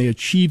them when they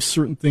achieve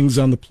certain things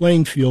on the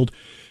playing field,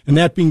 and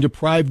that being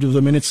deprived of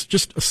them. And it's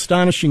just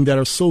astonishing that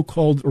our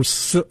so-called, or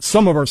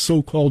some of our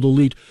so-called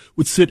elite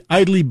would sit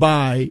idly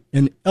by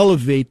and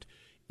elevate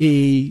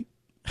a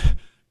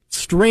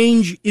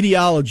strange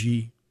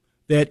ideology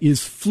that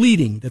is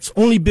fleeting, that's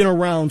only been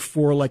around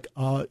for like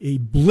a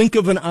blink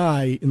of an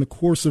eye in the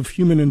course of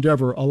human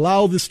endeavor,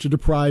 allow this to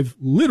deprive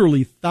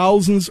literally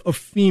thousands of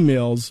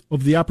females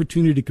of the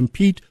opportunity to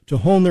compete, to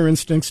hone their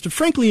instincts, to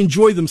frankly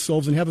enjoy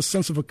themselves and have a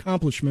sense of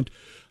accomplishment.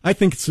 I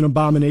think it's an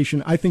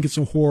abomination. I think it's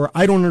a horror.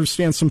 I don't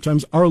understand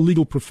sometimes our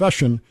legal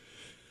profession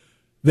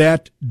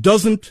that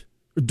doesn't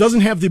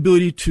have the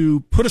ability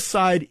to put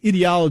aside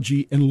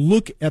ideology and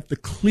look at the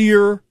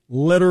clear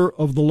letter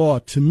of the law.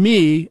 To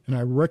me, and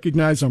I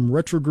recognize I'm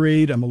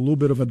retrograde, I'm a little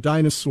bit of a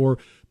dinosaur,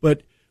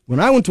 but when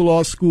I went to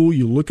law school,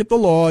 you look at the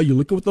law, you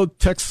look at what the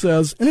text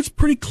says, and it's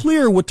pretty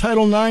clear what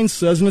Title IX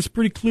says, and it's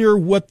pretty clear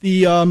what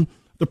the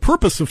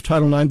purpose of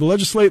Title IX,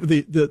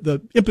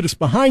 the impetus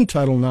behind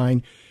Title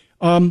IX.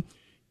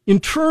 In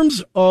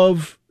terms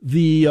of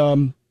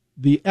the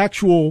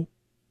actual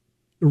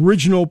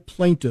original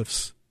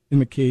plaintiffs in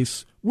the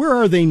case, where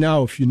are they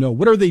now, if you know?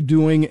 What are they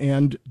doing,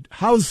 and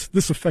how's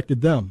this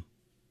affected them?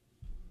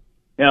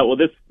 Yeah, well,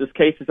 this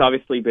case has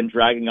obviously been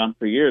dragging on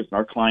for years, and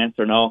our clients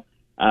are now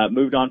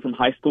moved on from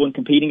high school and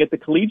competing at the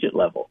collegiate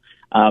level.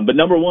 But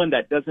number one,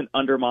 that doesn't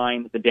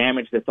undermine the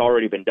damage that's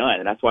already been done,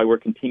 and that's why we're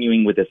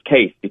continuing with this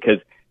case, because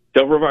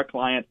several of our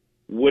clients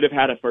would have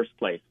had a first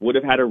place, would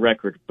have had a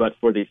record, but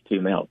for these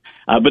two males.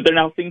 But they're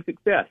now seeing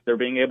success. They're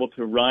being able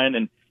to run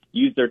and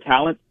use their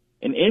talents,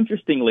 and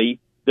interestingly,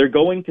 they're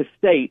going to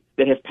states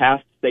that have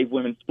passed Save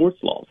Women's Sports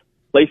laws,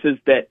 places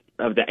that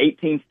of the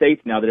 18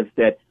 states now that have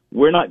said,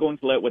 we're not going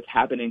to let what's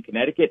happened in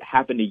Connecticut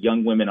happen to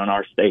young women on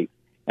our state.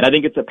 And I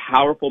think it's a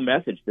powerful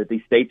message that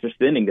these states are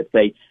sending that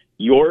say,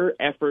 your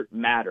effort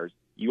matters,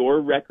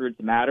 your records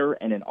matter,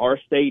 and in our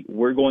state,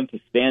 we're going to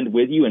stand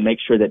with you and make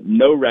sure that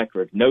no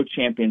record, no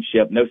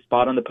championship, no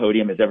spot on the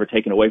podium is ever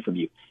taken away from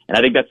you. And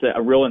I think that's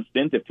a real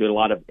incentive to a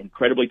lot of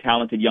incredibly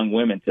talented young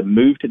women to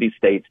move to these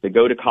states, to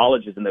go to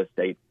colleges in those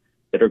states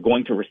that are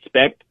going to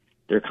respect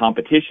their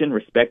competition,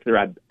 respect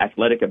their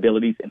athletic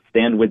abilities, and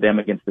stand with them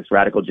against this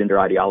radical gender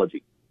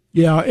ideology.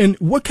 Yeah, and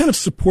what kind of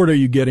support are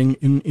you getting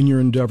in your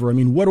endeavor? I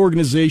mean, what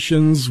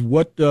organizations,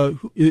 are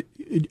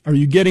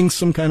you getting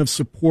some kind of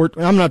support?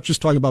 I'm not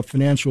just talking about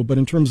financial, but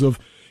in terms of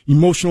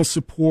emotional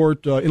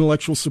support,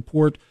 intellectual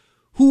support.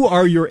 Who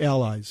are your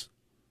allies?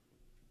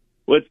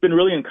 Well, it's been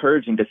really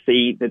encouraging to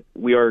see that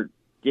we are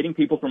getting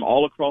people from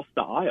all across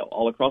the aisle,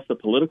 all across the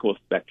political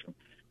spectrum.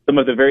 Some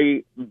of the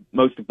very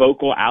most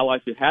vocal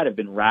allies we've had have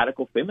been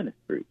radical feminist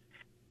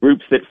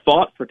groups that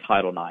fought for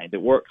Title IX, that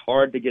worked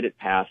hard to get it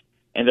passed,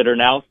 and that are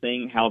now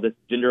seeing how this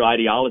gender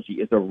ideology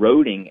is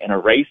eroding and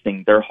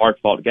erasing their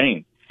hard-fought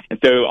gains. And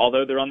so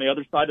although they're on the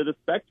other side of the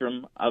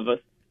spectrum of us,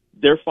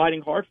 they're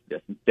fighting hard for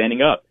this and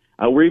standing up.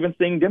 We're even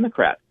seeing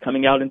Democrats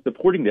coming out and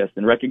supporting this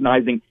and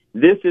recognizing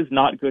this is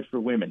not good for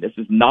women. This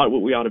is not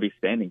what we ought to be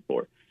standing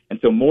for. And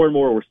so more and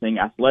more we're seeing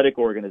athletic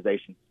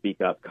organizations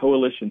speak up,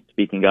 coalitions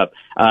speaking up,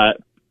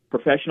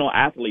 professional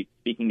athletes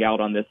speaking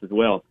out on this as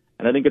well.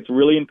 And I think it's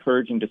really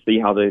encouraging to see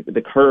how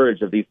the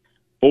courage of these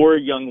 4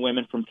 young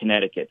women from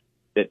Connecticut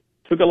that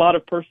took a lot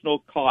of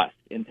personal cost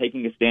in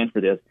taking a stand for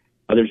this.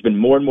 There's been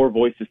more and more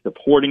voices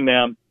supporting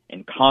them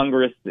in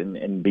Congress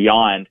and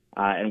beyond.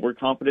 And we're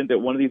confident that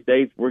one of these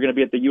days we're going to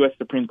be at the U.S.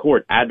 Supreme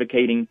Court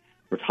advocating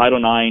for Title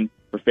IX,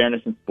 for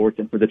fairness in sports,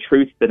 and for the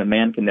truth that a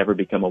man can never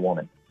become a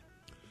woman.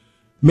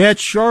 Matt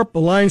Sharpe,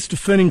 Alliance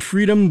Defending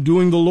Freedom,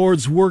 doing the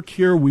Lord's work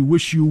here. We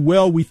wish you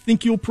well. We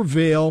think you'll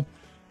prevail.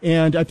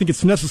 And I think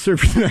it's necessary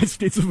for the United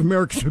States of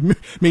America to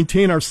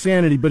maintain our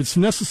sanity, but it's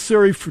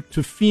necessary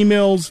to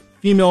females,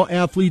 female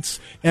athletes,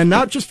 and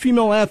not just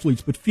female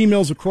athletes, but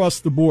females across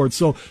the board.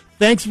 So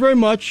thanks very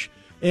much,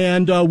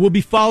 and we'll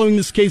be following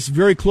this case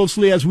very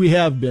closely as we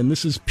have been.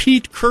 This is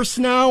Pete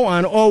KIRSANOW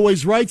on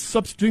Always Right,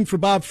 substituting for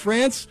Bob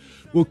France.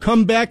 We'll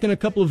come back in a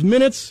couple of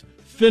minutes,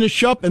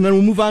 finish up, and then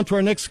we'll move on to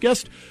our next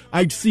guest.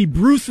 I see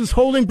Bruce is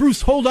holding.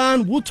 Bruce, hold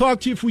on. We'll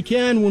talk to you if we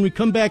can when we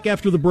come back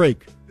after the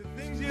break.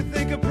 Things you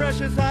think are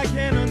precious, I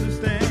can't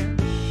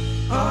understand.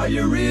 Are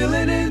you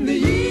reeling in the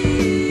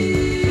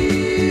years?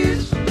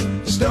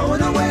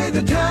 Stowing away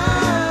the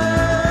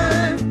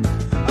time?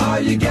 Are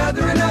you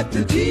gathering at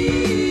the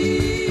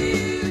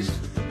tears?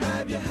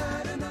 Have you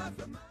had enough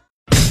of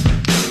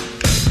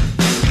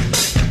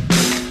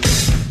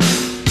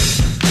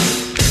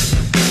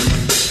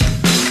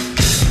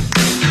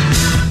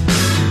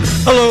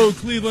Hello,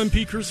 Cleveland.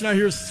 Pete KIRSANOW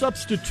here,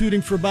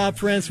 substituting for Bob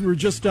France. We were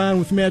just on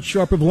with Matt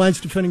Sharpe of Alliance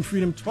Defending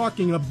Freedom,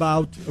 talking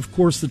about, of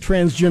course, the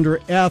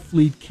transgender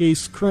athlete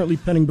case currently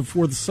pending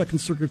before the Second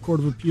Circuit Court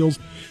of Appeals.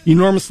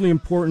 Enormously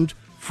important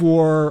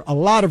for a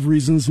lot of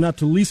reasons, not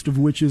the least of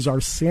which is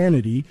our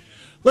sanity.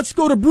 Let's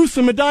go to Bruce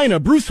in Medina.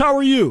 Bruce, how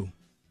are you?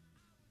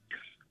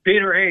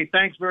 Peter, hey,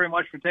 thanks very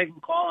much for taking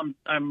the call.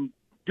 I'm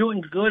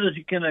doing good as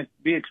you can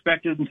be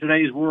expected in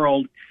today's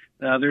world.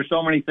 There's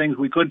so many things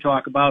we could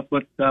talk about,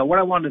 but what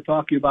I wanted to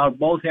talk to you about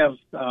both have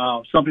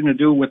something to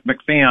do with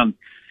McFan.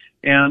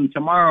 And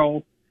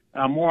tomorrow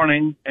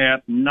morning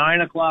at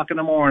 9 o'clock in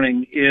the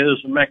morning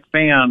is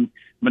McFan,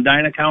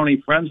 Medina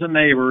County Friends and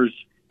Neighbors,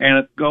 and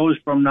it goes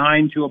from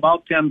 9 to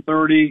about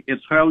 10:30.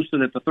 It's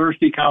hosted at the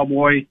Thirsty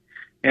Cowboy.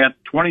 at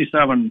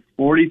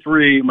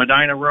 2743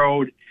 Medina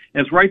Road.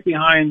 It's right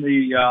behind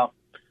the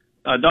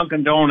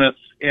Dunkin' Donuts.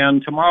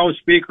 And tomorrow's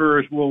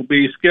speakers will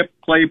be Skip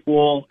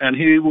Claypool, and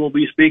he will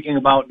be speaking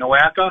about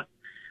NOACA.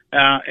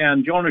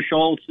 And Jonah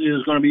Schultz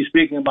is going to be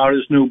speaking about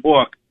his new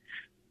book.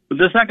 But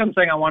the second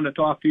thing I wanted to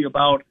talk to you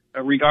about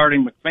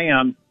regarding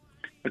McFan,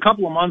 a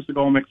couple of months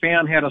ago,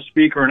 McFan had a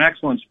speaker, an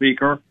excellent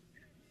speaker,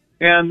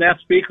 and that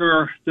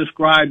speaker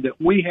described that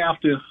we have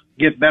to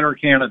get better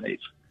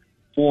candidates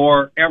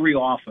for every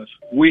office.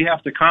 We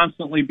have to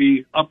constantly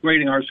be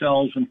upgrading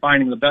ourselves and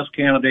finding the best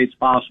candidates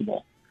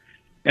possible.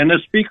 And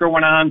this speaker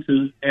went on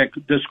to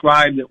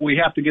describe that we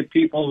have to get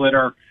people that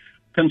are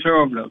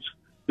conservatives,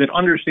 that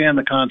understand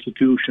the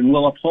Constitution,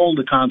 will uphold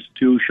the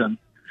Constitution.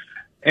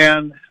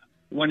 And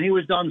when he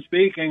was done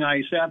speaking,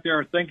 I sat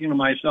there thinking to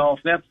myself,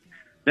 that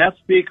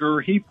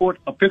speaker, he put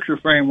a picture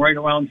frame right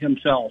around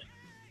himself.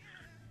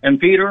 And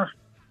Peter,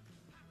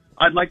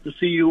 I'd like to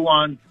see you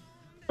on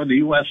for the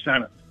U.S.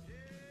 Senate.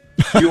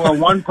 You are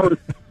one person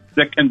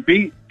that can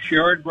beat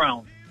Sherrod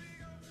Brown.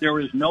 There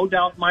is no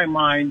doubt in my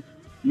mind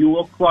you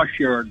will crush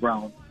Sherrod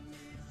Brown.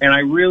 And I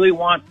really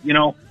want,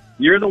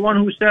 you're the one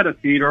who said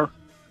it, Peter,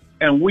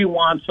 and we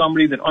want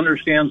somebody that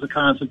understands the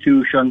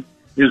Constitution,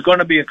 is going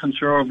to be a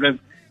conservative,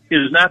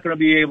 is not going to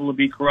be able to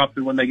be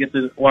corrupted when they get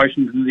to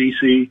Washington,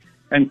 D.C.,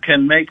 and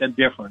can make a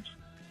difference.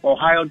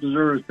 Ohio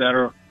deserves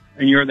better,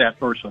 and you're that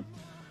person.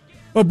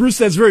 Well, Bruce,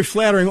 that's very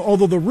flattering,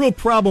 although the real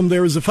problem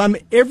there is if I'm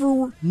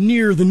ever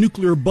near the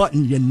nuclear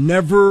button, you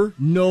never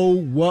know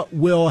what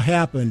will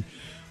happen.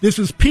 This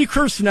is P.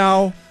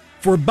 KIRSANOW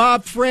for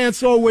Bob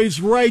France, always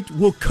right.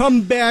 We'll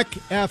come back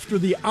after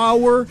the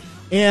hour,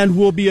 and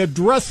we'll be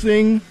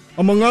addressing,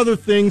 among other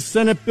things,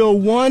 Senate Bill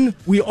 1.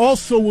 We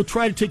also will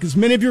try to take as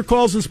many of your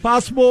calls as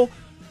possible.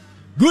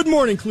 Good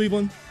morning,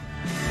 Cleveland.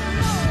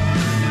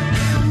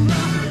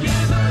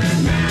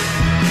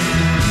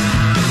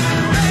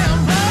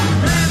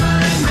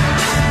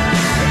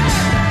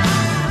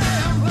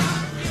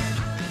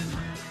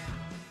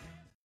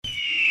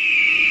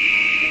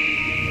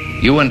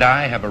 You and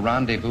I have a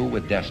rendezvous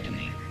with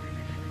destiny.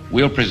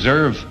 We'll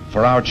preserve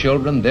for our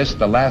children this,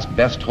 the last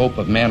best hope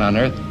of man on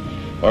earth,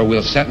 or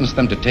we'll sentence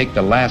them to take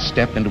the last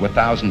step into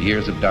 1,000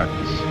 years of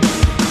darkness.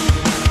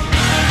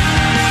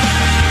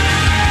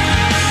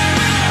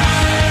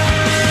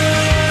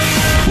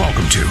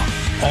 Welcome to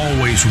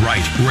Always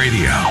Right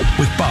Radio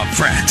with Bob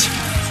France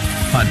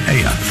on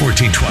AM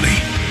 1420.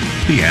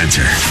 The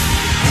Answer.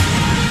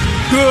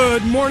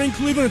 Good morning,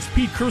 Cleveland. It's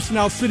Pete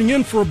KIRSANOW sitting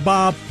in for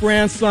Bob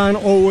France on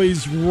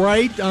Always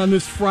Right on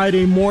this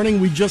Friday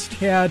morning. We just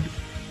had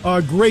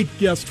a great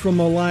guest from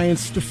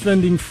Alliance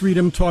Defending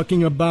Freedom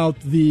talking about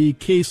the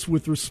case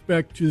with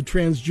respect to the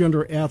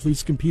transgender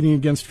athletes competing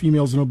against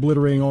females and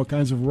obliterating all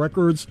kinds of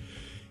records.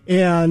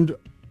 And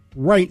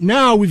right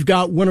now we've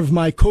got one of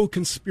my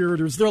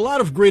co-conspirators. There are a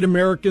lot of great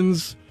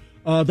Americans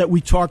that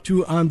we talk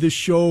to on this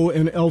show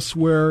and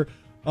elsewhere.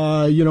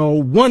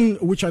 One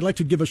which I'd like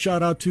to give a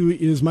shout out to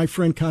is my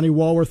friend Connie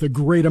Walworth, a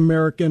great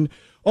American.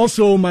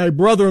 Also, my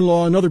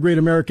brother-in-law, another great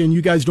American.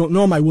 You guys don't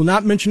know him. I will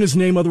not mention his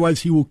name,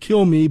 otherwise he will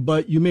kill me,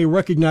 but you may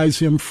recognize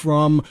him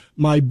from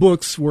my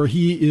books where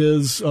he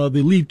is, the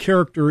lead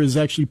character is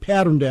actually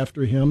patterned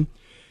after him.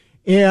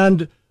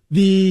 And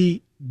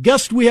the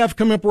guest we have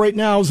coming up right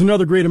now is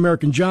another great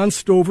American, John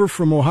Stover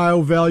from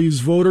Ohio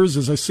Values Voters.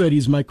 As I said,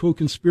 he's my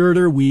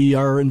co-conspirator. We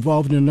are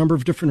involved in a number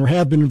of different, or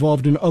have been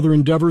involved in other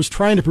endeavors,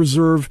 trying to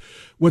preserve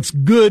what's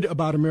good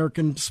about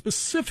American,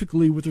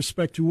 specifically with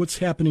respect to what's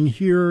happening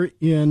here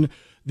in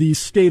the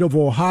state of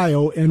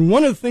Ohio. And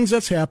one of the things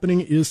that's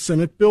happening is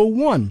Senate Bill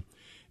 1.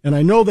 And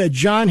I know that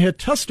John had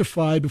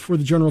testified before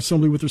the General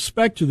Assembly with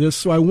respect to this,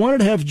 so I wanted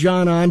to have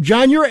John on.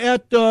 John, you're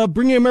at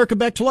Bringing America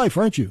Back to Life,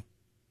 aren't you?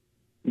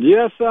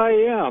 Yes, I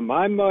am.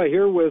 I'm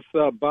here with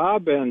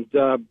Bob, and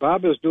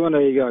Bob is doing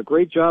a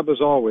great job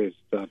as always,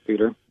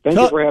 Peter. Thank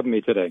you for having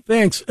me today.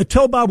 Thanks.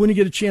 Tell Bob when you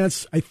get a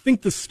chance. I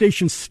think the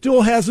station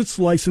still has its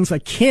license. I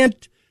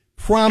can't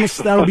promise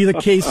that'll be the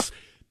case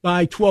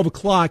by 12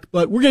 o'clock,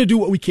 but we're going to do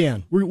what we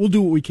can. We'll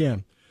do what we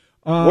can.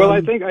 Well,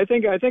 I think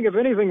if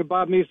anything that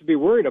Bob needs to be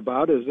worried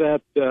about is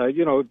that,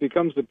 it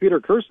becomes the Peter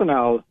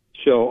KIRSANOW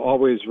show,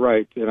 always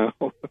right,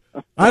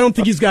 I don't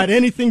think he's got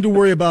anything to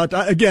worry about.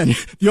 Again,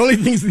 the only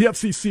thing is the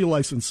FCC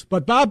license.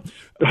 But Bob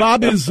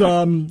is,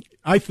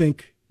 I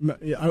think,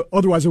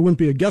 otherwise I wouldn't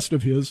be a guest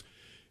of his.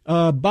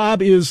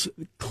 Bob is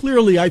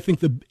clearly, I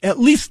think, at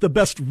least the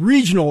best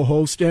regional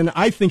host, and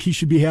I think he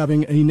should be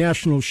having a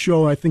national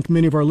show. I think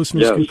many of our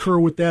listeners concur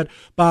with that.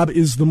 Bob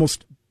is the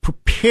most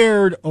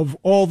prepared of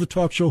all the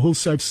talk show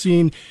hosts I've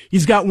seen.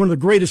 He's got one of the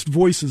greatest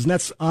voices, and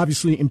that's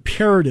obviously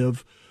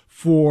imperative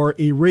for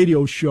a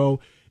radio show.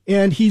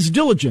 And he's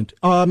diligent.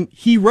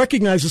 He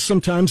recognizes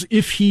sometimes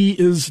if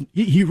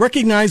he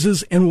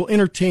recognizes and will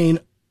entertain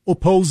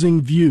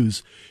opposing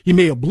views. He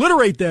may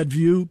obliterate that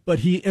view, but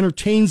he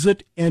entertains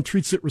it and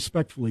treats it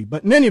respectfully.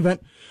 But in any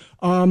event,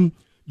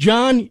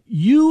 John,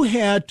 you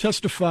had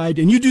testified,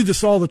 and you do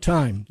this all the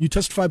time. You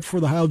testify before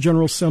the Ohio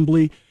General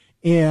Assembly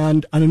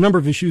and on a number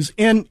of issues,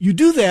 and you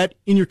do that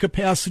in your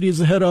capacity as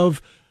the head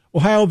of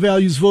Ohio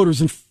Values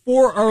Voters. And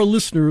for our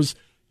listeners,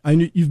 I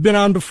know you've been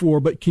on before,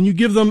 but can you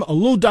give them a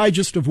little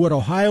digest of what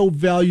Ohio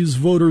Values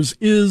Voters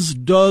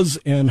does,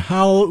 and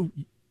how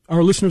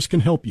our listeners can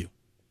help you?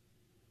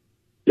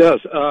 Yes.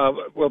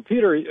 Well,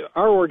 Peter,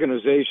 our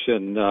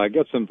organization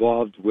gets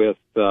involved with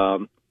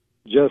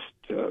just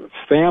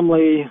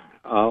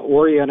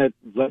family-oriented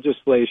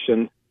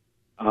legislation.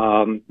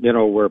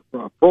 We're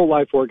a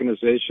pro-life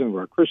organization.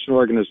 We're a Christian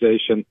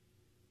organization.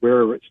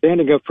 We're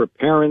standing up for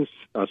parents,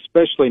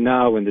 especially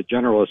now in the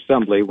General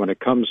Assembly when it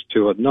comes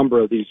to a number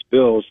of these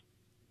bills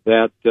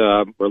that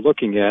we're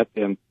looking at.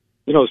 And,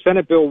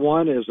 Senate Bill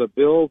 1 is a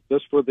bill,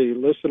 just for the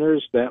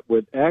listeners, that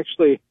would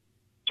actually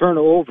turn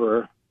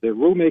over the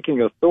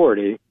rulemaking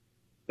authority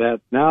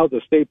that now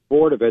the State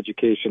Board of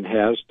Education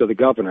has to the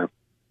governor.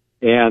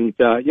 And,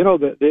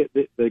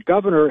 the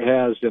governor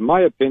has, in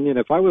my opinion,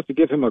 if I was to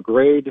give him a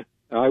grade,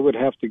 I would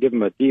have to give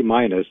him a D-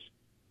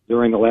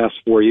 during the last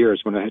 4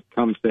 years when it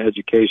comes to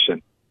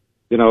education.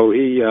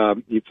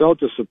 He failed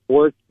to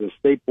support the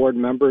State Board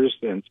members,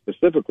 and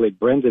specifically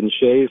Brendan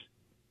Shea's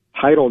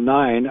Title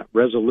IX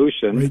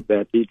resolution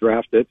that he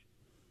drafted.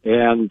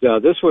 And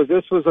this was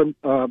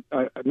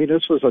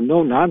a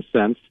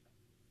no-nonsense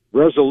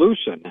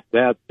resolution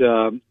that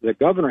the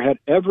governor had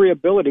every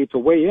ability to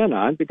weigh in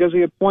on, because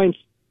he appoints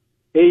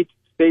 8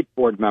 State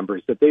Board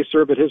members that they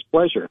serve at his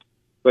pleasure,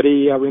 but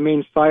he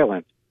remains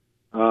silent.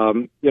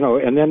 And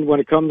then when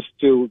it comes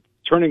to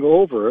turning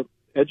over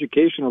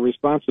educational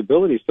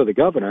responsibilities to the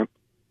governor,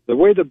 the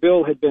way the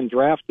bill had been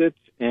drafted,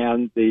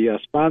 and the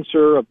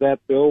sponsor of that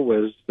bill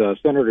was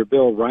Senator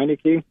Bill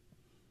Reineke.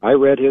 I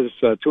read his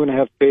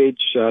 2.5-page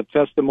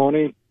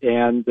testimony,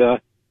 and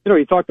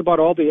he talked about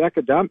all the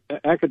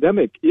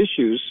academic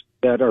issues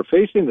that are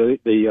facing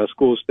the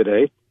schools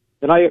today,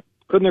 and I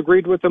couldn't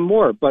agree with him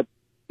more. But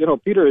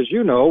Peter, as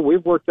you know,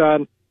 we've worked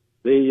on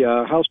the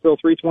House Bill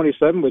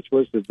 327, which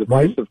was the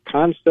divisive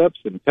concepts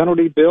and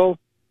penalty bill.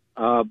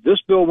 This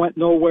bill went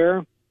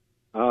nowhere.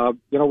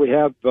 We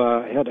have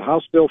had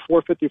House Bill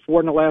 454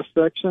 in the last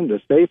section,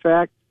 the SAFE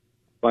Act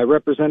by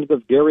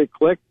Representative Gary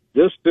Click.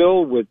 This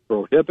bill would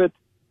prohibit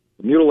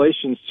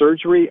mutilation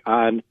surgery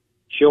on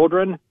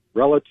children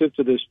relative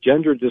to this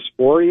gender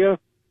dysphoria,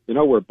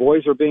 where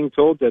boys are being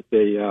told that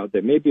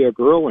they may be a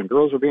girl and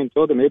girls are being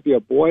told they may be a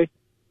boy.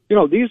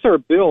 These are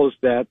bills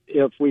that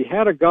if we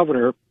had a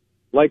governor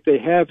like they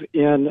have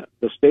in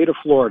the state of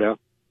Florida,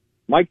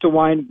 Mike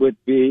DeWine would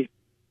be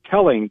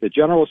telling the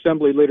General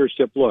Assembly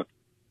leadership, look,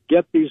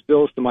 get these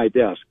bills to my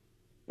desk.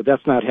 But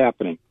that's not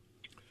happening.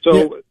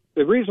 So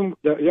the reason,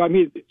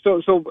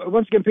 so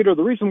once again, Peter,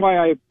 the reason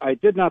why I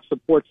did not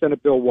support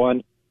Senate Bill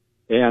 1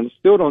 and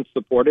still don't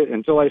support it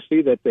until I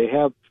see that they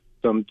have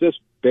some just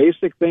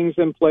basic things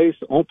in place,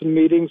 open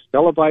meetings,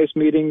 televised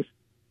meetings.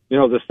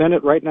 The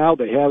Senate right now,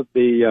 they have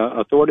the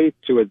authority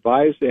to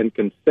advise and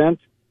consent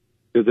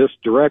to this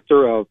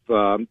director of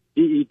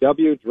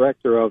DEW,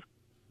 director of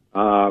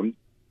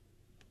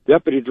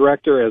deputy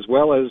director, as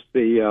well as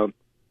the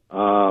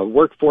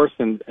workforce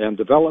and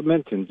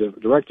development, and the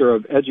director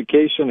of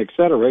education, et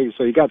cetera.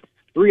 So you got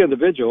 3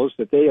 individuals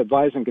that they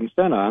advise and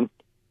consent on.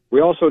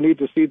 We also need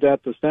to see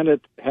that the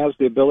Senate has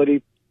the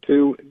ability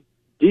to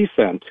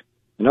descent.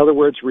 In other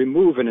words,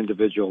 remove an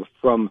individual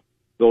from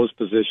those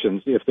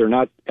positions if they're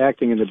not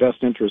acting in the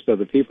best interest of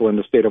the people in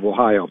the state of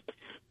Ohio.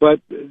 But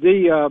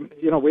we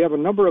have a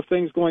number of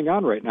things going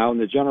on right now in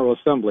the General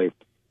Assembly,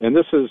 and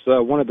this is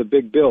one of the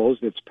big bills.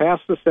 It's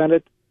passed the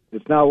Senate.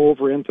 It's now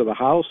over into the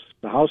House.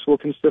 The House will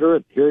consider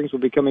it. Hearings will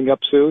be coming up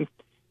soon,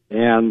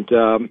 and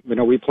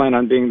we plan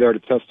on being there to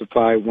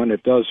testify when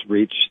it does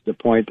reach the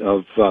point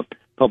of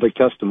public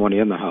testimony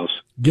in the House.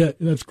 Yeah,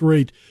 that's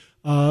great.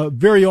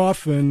 Very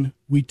often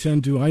we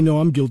tend to, I know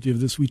I'm guilty of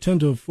this, we tend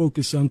to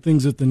focus on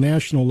things at the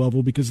national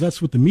level because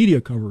that's what the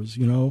media covers,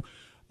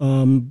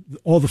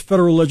 all the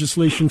federal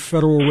legislation,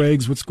 federal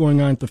regs, what's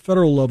going on at the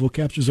federal level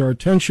captures our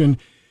attention.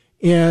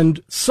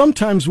 And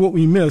sometimes what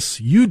we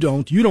miss, you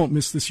don't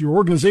miss this, your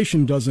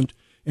organization doesn't,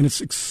 and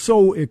it's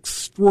so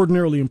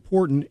extraordinarily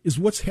important, is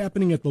what's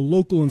happening at the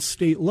local and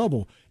state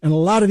level. And a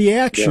lot of the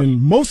action,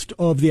 most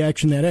of the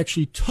action that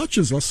actually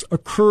touches us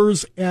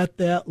occurs at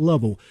that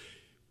level.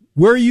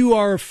 Where you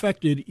are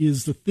affected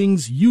is the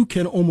things you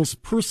can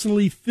almost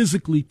personally,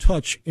 physically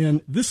touch,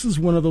 and this is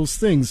one of those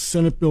things.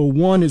 Senate Bill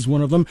 1 is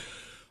one of them.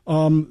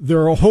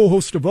 There are a whole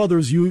host of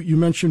others. You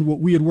mentioned what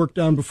we had worked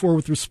on before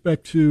with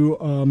respect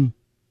to,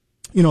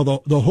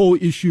 the whole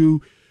issue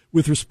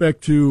with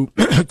respect to,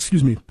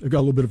 excuse me, I got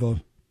a little bit of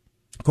a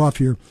cough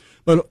here,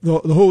 but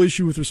the whole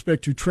issue with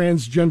respect to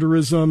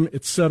transgenderism,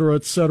 et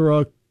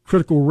cetera,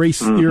 critical race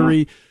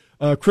theory.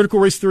 Critical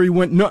race theory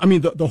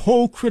the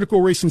whole critical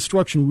race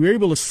instruction, we were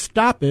able to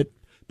stop it,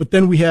 but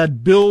then we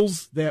had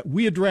bills that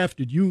we had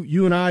drafted.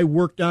 You and I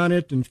worked on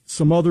it and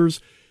some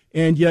others,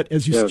 and yet,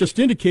 as you just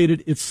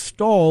indicated, it's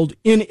stalled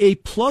in a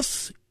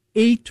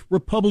 +8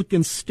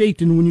 Republican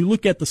state. And when you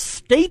look at the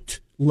state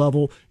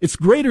level, it's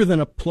greater than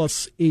a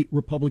 +8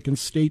 Republican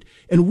state,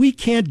 and we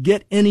can't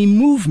get any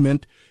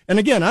movement. And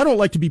again, I don't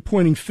like to be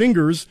pointing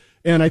fingers,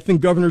 and I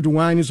think Governor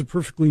DeWine is a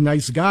perfectly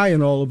nice guy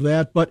and all of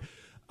that, but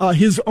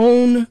his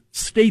own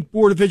State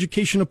Board of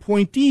Education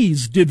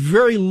appointees did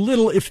very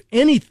little, if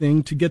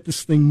anything, to get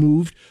this thing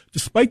moved,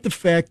 despite the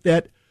fact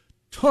that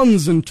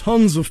tons and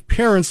tons of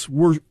parents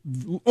were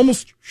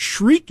almost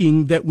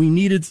shrieking that we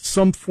needed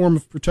some form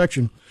of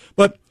protection.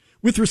 But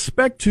with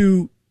respect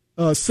to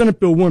Senate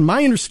Bill 1,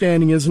 my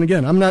understanding is, and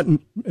again, I'm not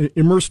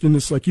immersed in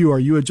this like you are.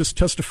 You had just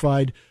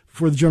testified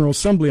before the General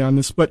Assembly on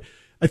this, but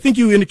I think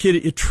you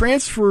indicated it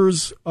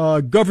transfers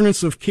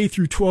governance of K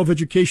through 12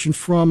 education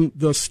from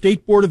the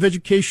State Board of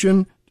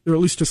Education, or at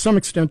least to some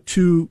extent,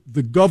 to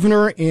the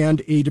governor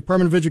and a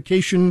Department of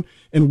Education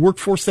and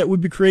workforce that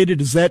would be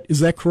created. Is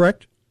that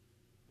correct?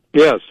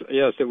 Yes.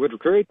 It would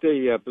create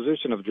the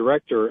position of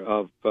director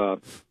of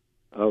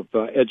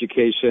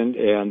education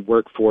and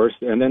workforce,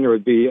 and then there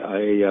would be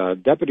a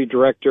deputy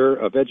director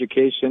of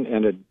education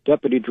and a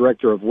deputy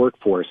director of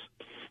workforce,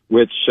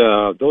 which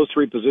those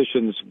three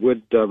positions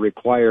would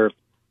require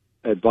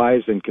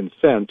advise and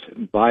consent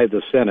by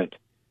the Senate.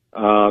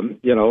 The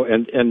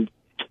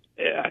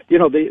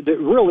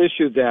real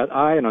issue that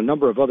I and a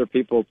number of other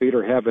people,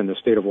 Peter, have in the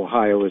state of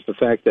Ohio is the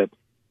fact that,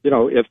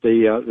 if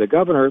the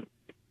governor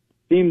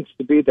seems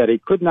to be that he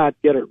could not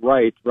get it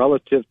right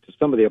relative to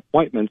some of the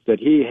appointments that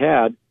he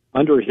had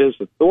under his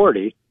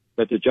authority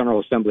that the General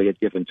Assembly had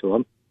given to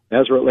him,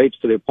 as it relates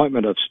to the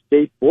appointment of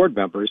state board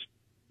members,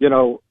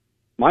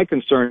 my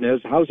concern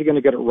is, how is he going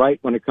to get it right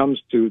when it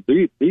comes to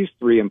these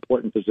three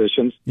important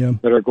positions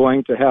that are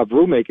going to have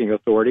rulemaking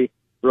authority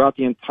throughout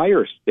the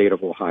entire state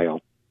of Ohio?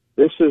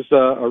 This is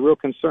a real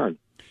concern.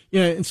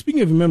 Yeah, and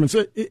speaking of amendments,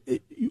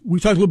 we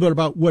talked a little bit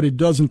about what it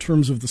does in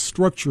terms of the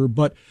structure,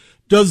 but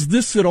does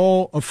this at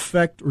all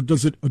affect or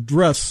does it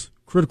address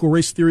critical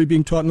race theory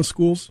being taught in the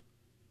schools?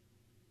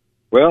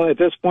 Well, at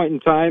this point in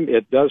time,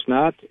 it does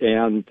not,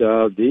 and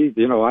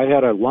I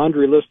had a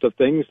laundry list of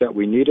things that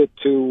we needed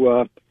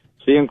to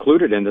see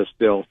included in this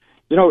bill.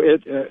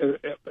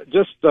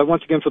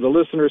 Once again for the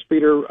listeners,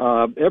 Peter,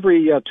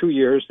 every 2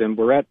 years, and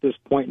we're at this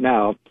point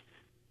now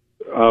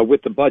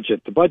with the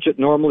budget. The budget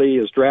normally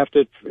is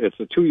drafted. It's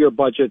a 2-year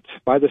budget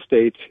by the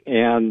state,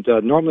 and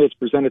normally it's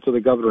presented to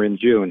the governor in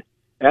June.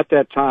 At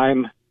that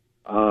time,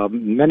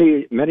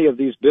 many of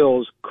these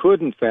bills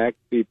could, in fact,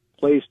 be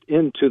placed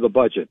into the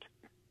budget.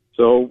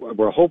 So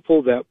we're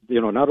hopeful that,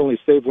 not only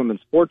Save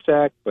Women's Sports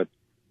Act, but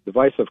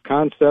Divisive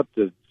Concept,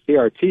 the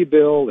CRT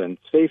bill and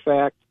SAFE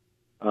Act,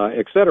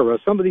 et cetera,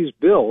 some of these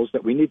bills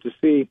that we need to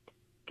see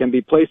can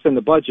be placed in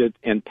the budget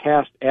and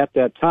passed at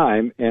that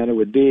time, and it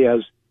would be as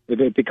if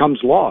it becomes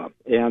law.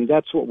 And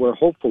that's what we're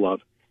hopeful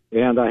of.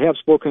 And I have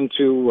spoken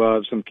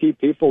to some key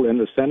people in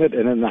the Senate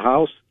and in the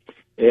House,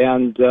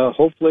 and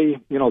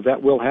hopefully,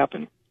 that will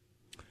happen.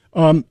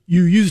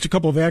 You used a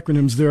couple of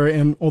acronyms there,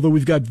 and although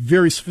we've got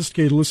very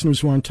sophisticated listeners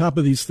who are on top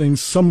of these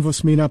things, some of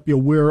us may not be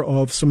aware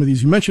of some of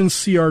these. You mentioned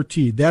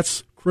CRT.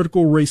 That's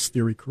critical race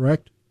theory,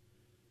 correct?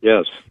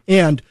 Yes.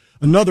 And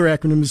another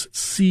acronym is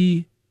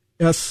CSE,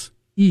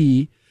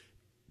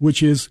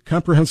 which is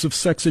Comprehensive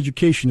Sex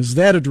Education. Is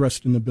that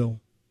addressed in the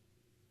bill?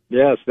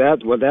 Yes,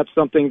 that's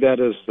something that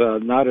is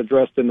not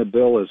addressed in the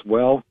bill as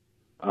well.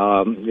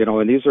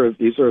 And these are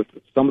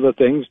some of the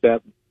things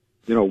that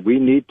we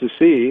need to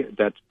see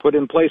that's put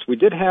in place. We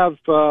did have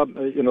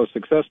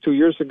success 2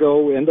 years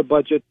ago in the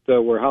budget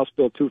where House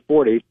Bill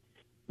 240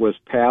 was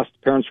passed,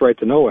 Parents' Right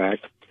to Know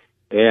Act,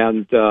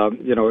 and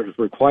it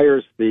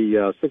requires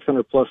the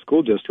 600 plus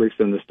school districts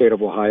in the state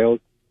of Ohio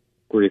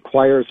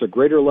requires a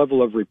greater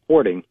level of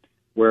reporting,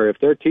 where if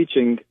they're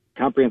teaching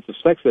comprehensive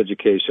sex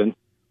education,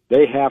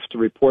 they have to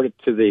report it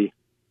to the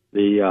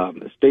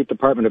State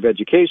Department of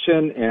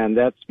Education, and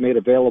that's made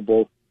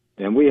available.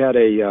 And we had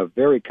a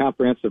very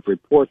comprehensive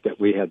report that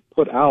we had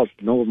put out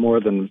no more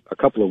than a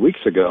couple of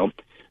weeks ago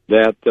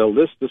that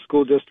lists the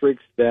school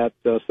districts that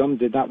some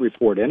did not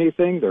report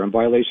anything. They're in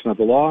violation of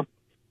the law.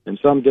 And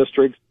some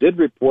districts did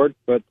report,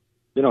 but,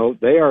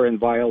 they are in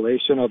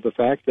violation of the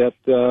fact that,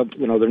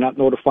 they're not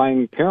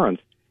notifying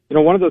parents.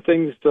 One of the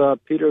things,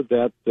 Peter,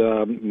 that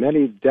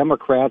many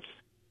Democrats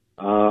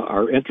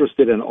are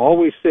interested in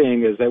always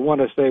seeing is they want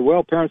to say,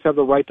 well, parents have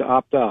the right to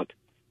opt out.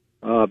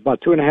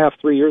 About 2.5,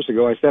 3 years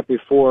ago, I sat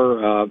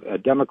before a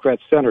Democrat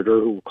senator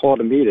who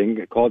called a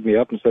meeting, called me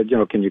up and said,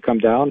 can you come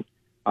down?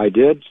 I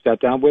did, sat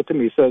down with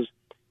him. I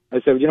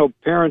said,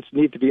 parents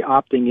need to be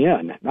opting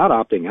in, not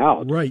opting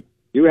out. Right.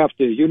 The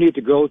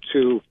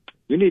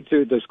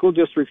school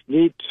districts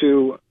need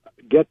to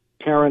get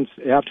parents,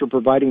 after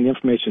providing the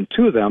information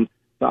to them,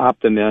 to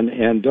opt them in.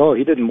 And,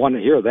 he didn't want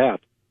to hear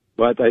that.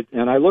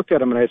 I looked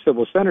at him and I said,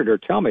 well, Senator,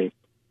 tell me,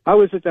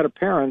 how is it that a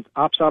parent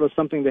opts out of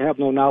something they have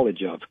no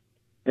knowledge of?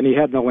 And he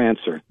had no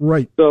answer.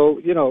 Right. So,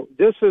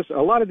 this is,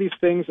 a lot of these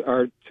things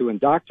are to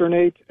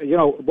indoctrinate.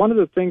 One of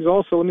the things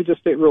also, let me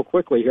just state real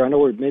quickly here. I know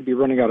we're maybe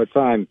running out of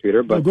time,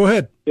 Peter, but go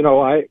ahead.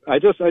 I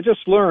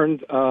just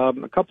learned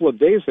a couple of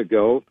days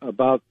ago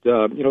about,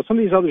 some of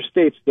these other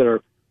states that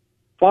are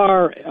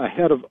far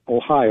ahead of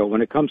Ohio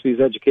when it comes to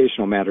these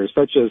educational matters,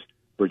 such as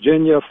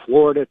Virginia,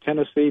 Florida,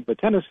 Tennessee. But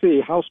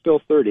Tennessee, House Bill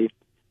 30,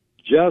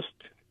 just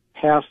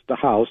passed the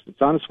House.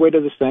 It's on its way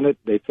to the Senate.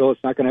 They feel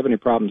it's not going to have any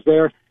problems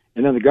there.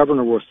 and then the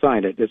governor will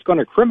sign it. It's going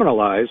to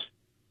criminalize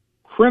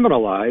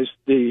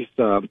these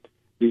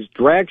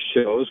drag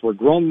shows where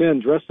grown men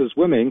dressed as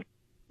women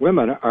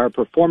are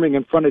performing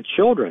in front of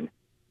children.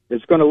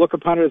 It's going to look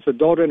upon it as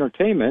adult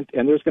entertainment,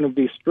 and there's going to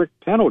be strict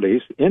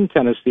penalties in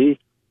Tennessee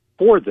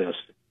for this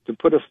to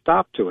put a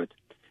stop to it.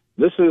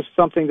 This is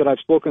something that I've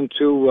spoken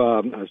to.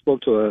 I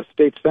spoke to a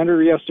state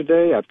senator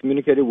yesterday. I've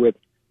communicated with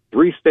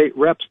 3 state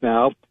reps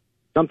now,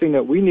 something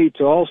that we need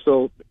to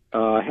also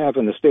have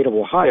in the state of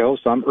Ohio.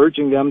 So I'm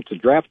urging them to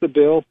draft the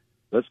bill.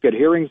 Let's get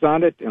hearings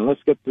on it, and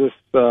let's get this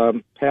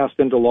passed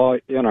into law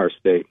in our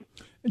state.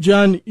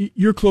 John,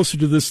 you're closer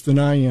to this than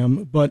I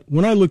am, but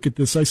when I look at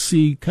this, I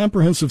see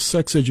comprehensive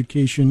sex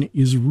education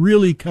is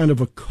really kind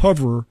of a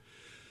cover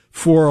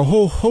for a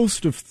whole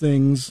host of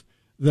things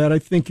that I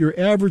think your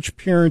average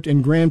parent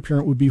and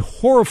grandparent would be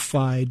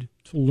horrified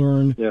to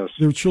learn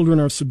their children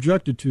are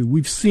subjected to.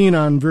 We've seen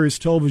on various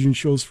television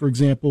shows, for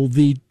example,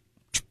 the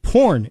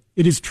porn.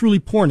 It is truly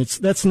porn.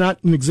 That's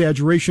not an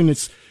exaggeration.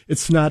 It's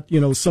not,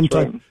 some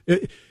type.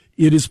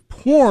 It is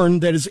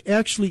porn that is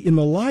actually in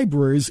the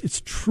libraries.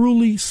 It's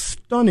truly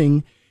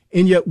stunning,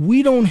 and yet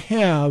we don't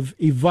have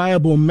a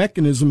viable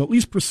mechanism, at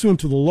least pursuant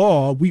to the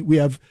law. We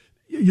have.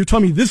 You're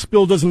telling me this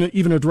bill doesn't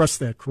even address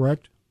that,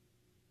 correct?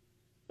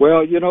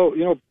 Well,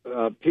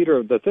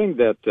 Peter, the thing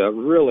that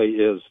really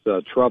is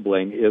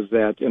troubling is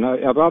that,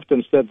 I've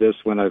often said this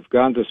when I've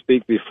gone to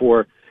speak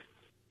before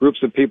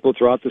groups of people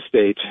throughout the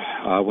state,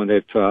 when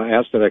they've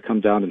asked that I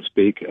come down and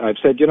speak. I've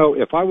said,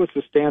 if I was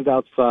to stand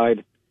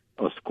outside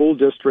a school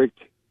district,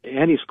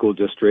 any school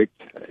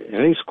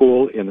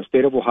in the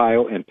state of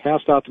Ohio, and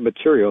pass out the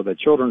material that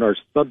children are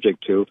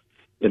subject to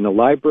in the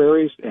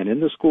libraries and in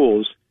the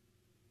schools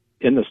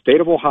in the state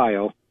of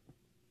Ohio,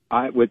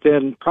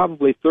 within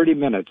probably 30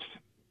 minutes,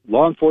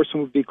 law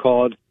enforcement would be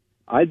called,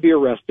 I'd be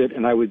arrested,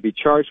 and I would be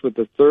charged with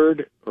the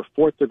 3rd or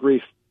 4th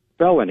degree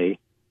felony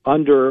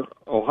under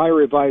Ohio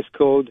Revised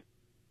Code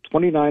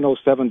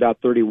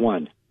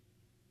 2907.31,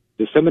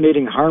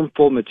 disseminating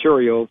harmful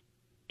material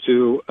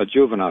to a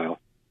juvenile.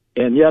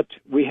 And yet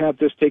we have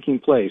this taking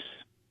place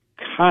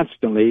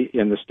constantly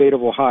in the state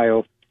of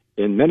Ohio,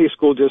 in many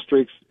school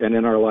districts and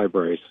in our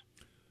libraries.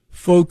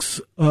 Folks,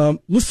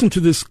 listen to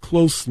this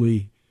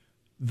closely.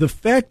 The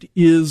fact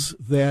is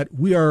that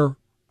we are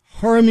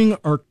harming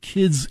our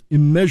kids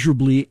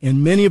immeasurably,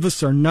 and many of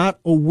us are not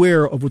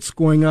aware of what's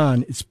going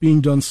on. It's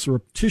being done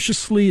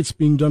surreptitiously. It's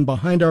being done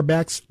behind our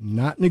backs,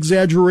 not an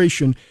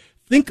exaggeration.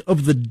 Think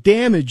of the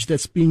damage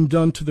that's being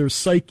done to their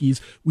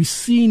psyches. We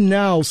see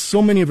now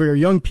so many of our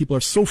young people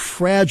are so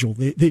fragile.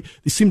 They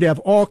seem to have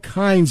all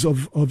kinds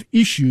of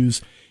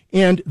issues,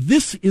 and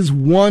this is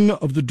one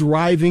of the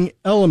driving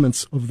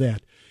elements of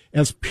that.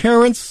 As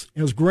parents,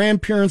 as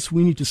grandparents,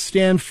 we need to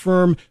stand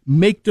firm,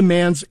 make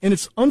demands, and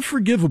it's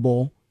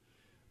unforgivable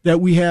that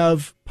we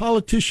have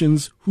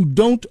politicians who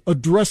don't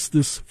address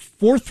this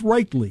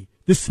forthrightly.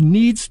 This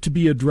needs to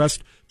be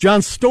addressed.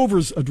 John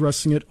Stover's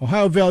addressing it.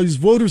 Ohio Values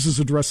Voters is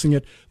addressing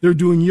it. They're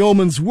doing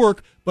yeoman's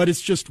work, but it's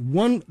just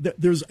one.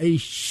 There's a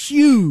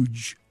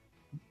huge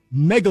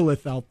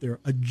megalith out there,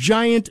 a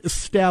giant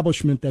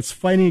establishment that's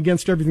fighting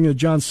against everything that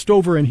John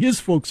Stover and his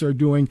folks are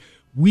doing.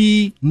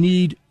 We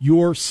need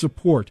your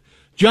support.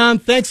 John,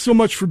 thanks so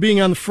much for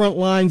being on the front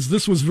lines.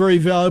 This was very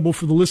valuable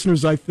for the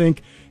listeners, I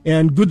think,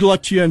 and good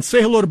luck to you. And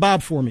say hello to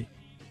Bob for me.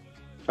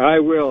 I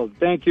will.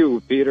 Thank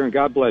you, Peter, and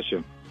God bless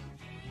you.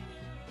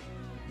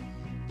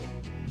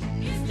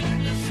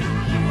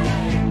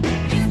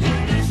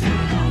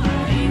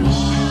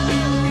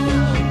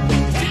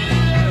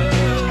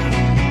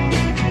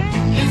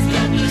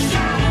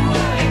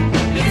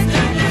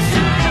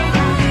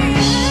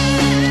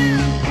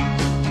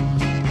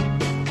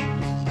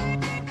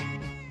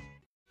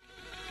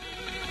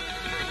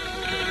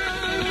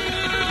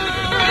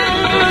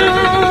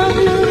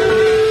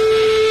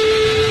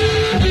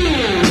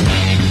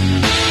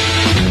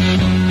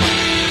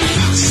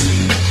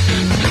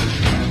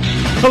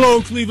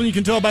 Hello, Cleveland. You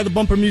can tell by the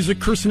bumper music.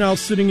 KIRSANOW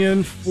sitting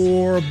in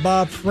for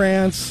Bob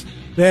France.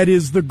 That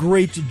is the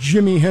great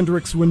Jimi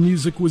Hendrix when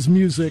music was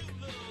music.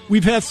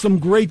 We've had some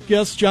great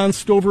guests. John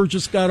Stover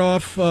just got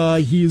off.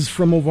 He's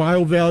from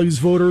Ohio Values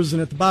Voters.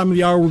 And at the bottom of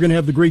the hour, we're going to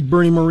have the great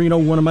Bernie Moreno,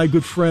 one of my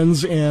good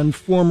friends and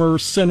former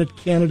Senate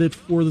candidate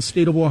for the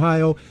state of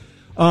Ohio.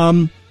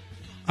 I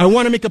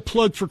want to make a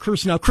plug for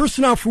KIRSANOW.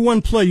 KIRSANOW for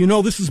one play. You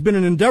know, this has been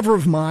an endeavor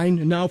of mine,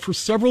 and now for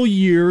several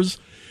years.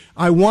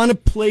 I want to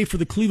play for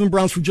the Cleveland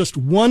Browns for just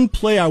one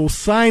play. I will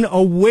sign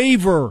a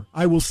waiver.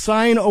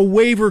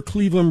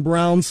 Cleveland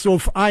Browns. So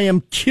if I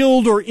am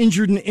killed or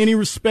injured in any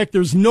respect,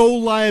 there's no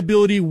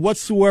liability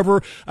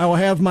whatsoever. I will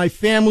have my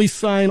family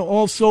sign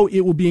also. It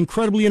will be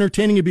incredibly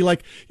entertaining. It'll be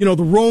like, the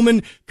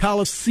Roman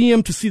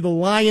Colosseum to see the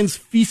lions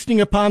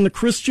feasting upon the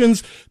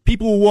Christians.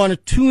 People will want to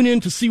tune in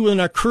to see whether or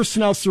not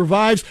KIRSANOW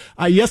survives.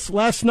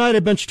 Last night I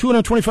benched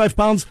 225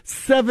 pounds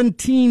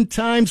 17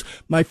 times.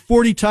 My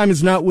 40 time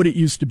is not what it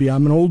used to be.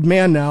 I'm an old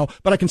man now,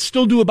 but I can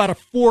still do about a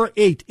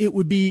 4.8. It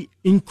would be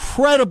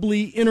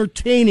incredibly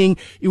entertaining.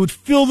 It would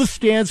fill the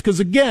stands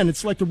because, again,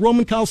 it's like the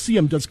Roman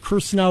Colosseum. Does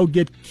KIRSANOW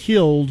get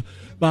killed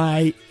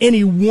by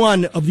any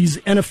one of these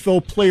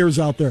NFL players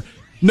out there.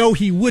 No,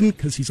 he wouldn't,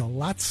 because he's a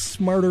lot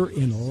smarter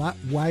and a lot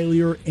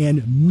wilier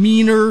and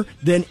meaner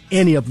than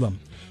any of them.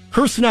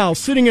 KIRSANOW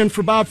sitting in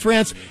for Bob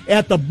France.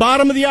 At the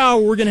bottom of the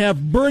hour, we're going to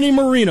have Bernie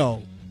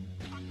Moreno.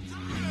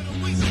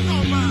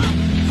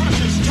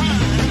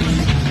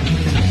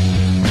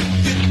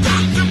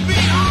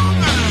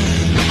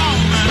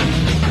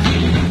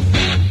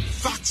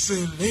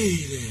 Foxy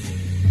lady.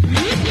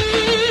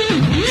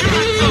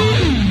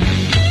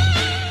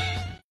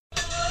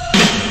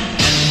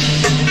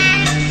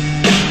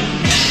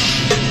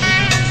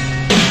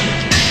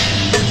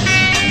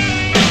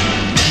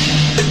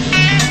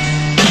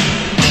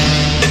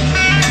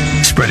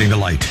 Spreading the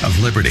light of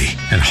liberty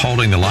and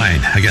holding the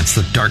line against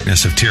the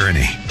darkness of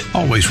tyranny.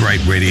 Always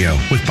Right Radio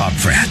with Bob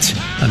France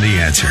on The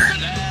Answer.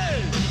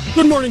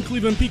 Good morning,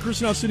 Cleveland. Pete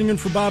KIRSANOW sitting in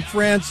for Bob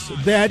France.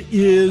 That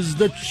is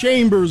the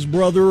Chambers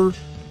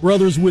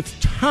brothers with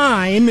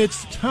time.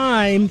 It's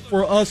time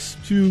for us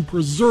to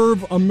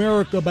preserve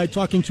America by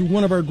talking to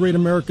one of our great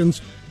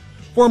Americans,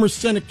 former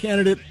Senate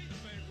candidate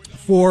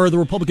for the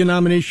Republican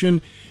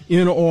nomination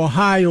in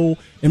Ohio,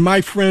 and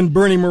my friend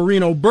Bernie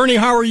Moreno. Bernie,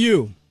 how are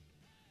you?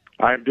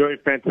 I'm doing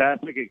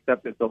fantastic,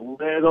 except it's a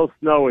little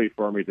snowy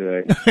for me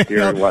today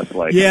here in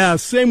Westlake. Yeah,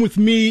 same with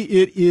me.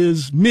 It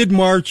is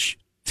mid-March,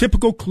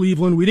 typical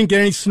Cleveland. We didn't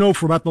get any snow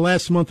for about the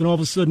last month, and all of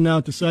a sudden now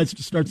it decides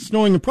to start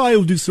snowing, and probably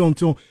will do so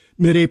until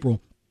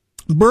mid-April.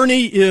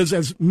 Bernie is,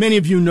 as many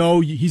of you know,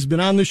 he's been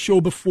on this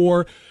show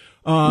before,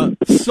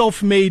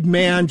 self-made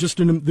man, just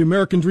in the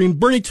American dream.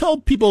 Bernie, tell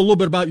people a little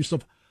bit about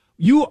yourself.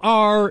 You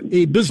are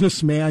a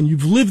businessman.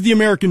 You've lived the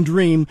American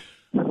dream.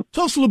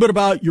 Tell us a little bit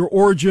about your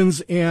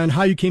origins and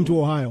how you came to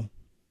Ohio.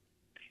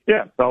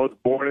 Yeah, so I was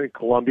born in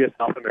Columbia,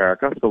 South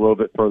America, so a little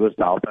bit further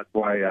south. That's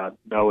why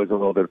snow is a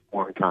little bit of a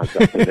foreign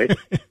concept to me.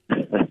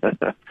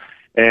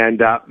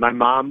 And my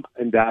mom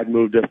and dad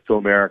moved us to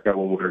America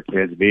when we were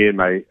kids, me and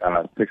my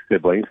 6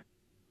 siblings.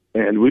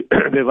 And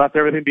they left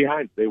everything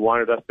behind. They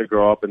wanted us to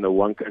grow up in the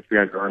one country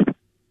on earth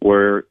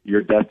where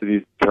your destiny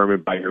is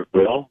determined by your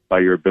will, by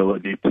your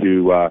ability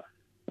to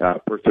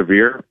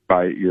persevere,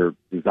 by your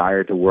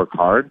desire to work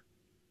hard.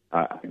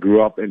 I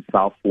grew up in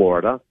South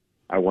Florida.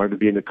 I wanted to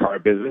be in the car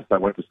business. I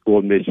went to school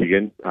in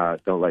Michigan.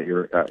 Don't let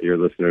your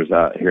listeners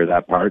hear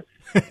that part.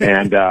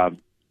 And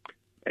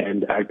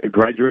I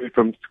graduated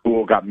from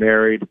school, got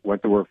married,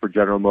 went to work for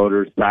General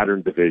Motors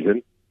Saturn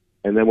division.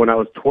 And then when I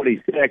was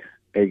 26,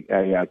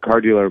 a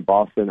car dealer in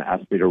Boston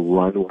asked me to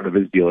run one of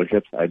his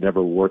dealerships. I'd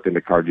never worked in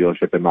a car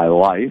dealership in my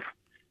life,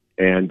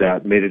 and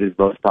made it his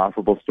most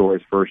profitable store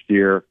his first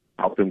year,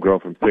 helped him grow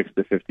from 6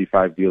 to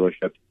 55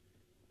 dealerships.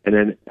 And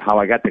then how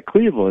I got to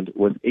Cleveland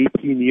was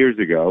 18 years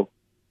ago.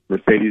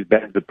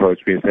 Mercedes-Benz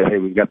approached me and said, hey,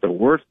 we've got the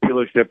worst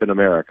dealership in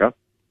America.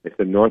 It's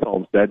in North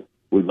Olmsted.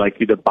 We'd like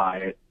you to buy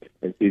it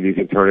and see if you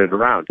can turn it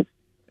around.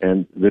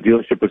 And the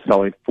dealership was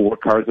selling 4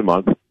 cars a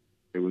month.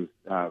 It was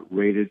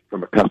rated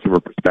from a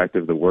customer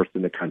perspective the worst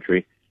in the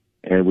country.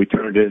 And we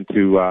turned it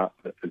into a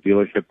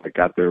dealership that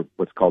got their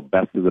what's called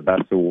Best of the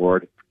Best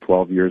award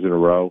 12 years in a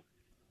row.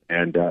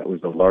 And it was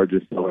the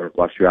largest seller of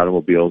luxury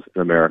automobiles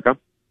in America.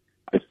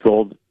 I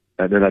sold,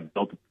 and then I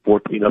built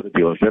 14 other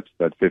dealerships,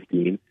 that's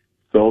 15.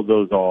 Sold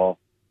those all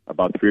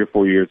about 3 or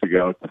 4 years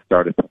ago to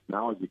start a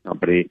technology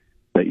company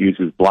that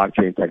uses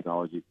blockchain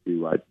technology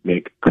to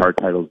make car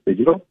titles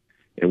digital.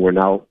 And we're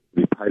now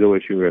the title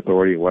issuing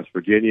authority in West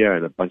Virginia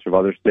and a bunch of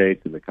other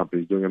states, and the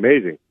company's doing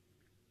amazing.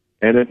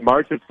 And in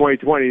March of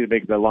 2020, to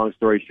make the long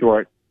story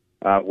short,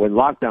 when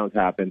lockdowns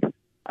happened,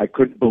 I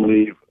couldn't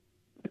believe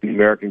that the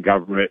American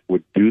government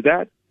would do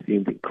that. It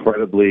seemed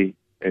incredibly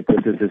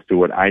antithesis to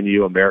what I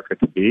knew America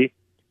to be.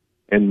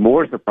 And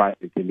more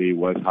surprising to me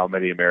was how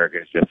many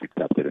Americans just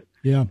accepted it.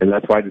 Yeah. And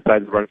that's why I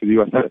decided to run for the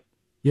U.S. Senate.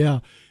 Yeah.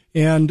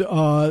 And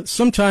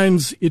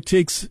sometimes it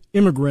takes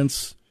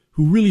immigrants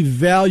who really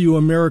value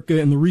America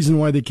and the reason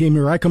why they came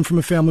here. I come from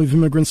a family of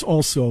immigrants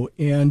also,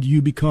 and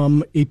you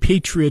become a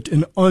patriot,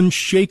 an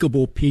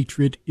unshakable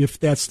patriot, if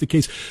that's the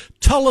case.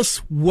 Tell us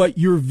what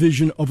your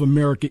vision of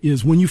America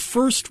is. When you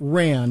first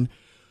ran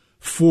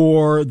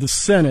for the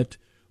Senate,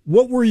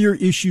 what were your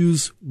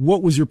issues?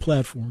 What was your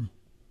platform?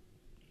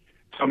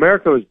 So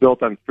America was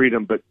built on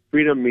freedom, but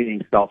freedom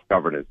meaning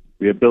self-governance,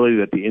 the ability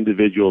that the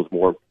individual is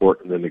more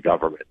important than the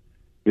government.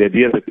 The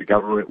idea that the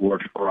government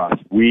works for us.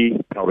 We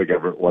tell the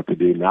government what to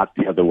do, not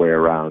the other way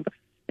around.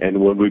 And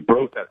when we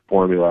broke that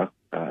formula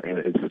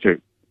in such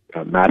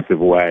a massive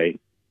way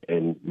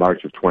in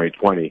March of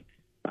 2020,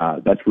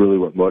 that's really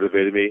what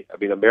motivated me. I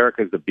mean,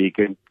 America is the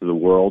beacon to the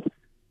world.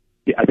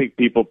 I think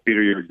people,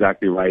 Peter, you're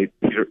exactly right.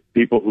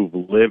 People who've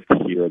lived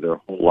here their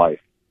whole life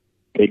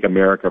take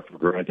America for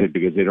granted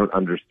because they don't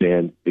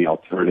understand the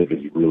alternative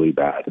is really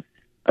bad.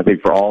 I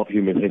think for all of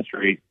human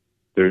history,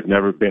 there's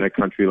never been a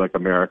country like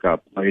America, a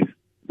place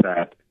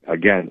that,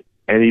 again,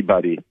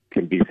 anybody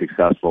can be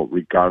successful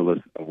regardless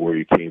of where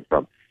you came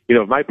from. You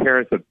know, if my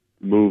parents had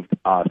moved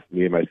us,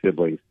 me and my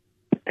siblings,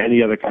 to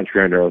any other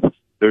country on earth,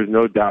 there's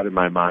no doubt in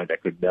my mind I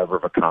could never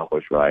have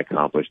accomplished what I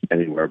accomplished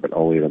anywhere but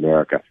only in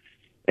America.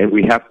 And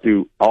we have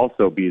to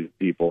also be the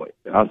people,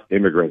 us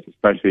immigrants,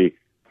 especially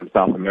from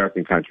South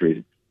American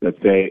countries, that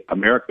say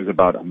America is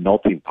about a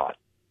melting pot,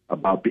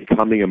 about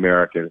becoming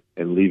American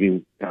and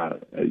leaving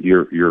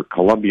your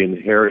Colombian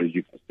heritage.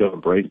 You can still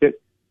embrace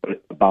it, but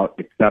it's about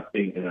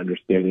accepting and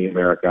understanding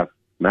America,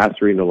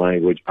 mastering the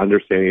language,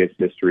 understanding its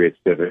history, its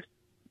civics.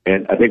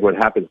 And I think what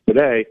happens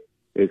today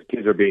is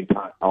kids are being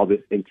taught all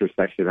this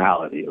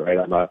intersectionality, right?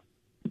 I'm a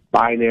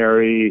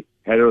binary,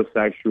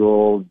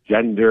 heterosexual,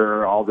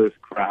 gender, all this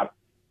crap.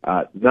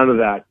 None of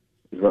that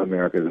is what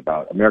America is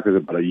about. America is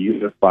about a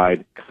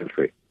unified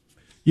country.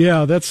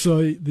 Yeah, that's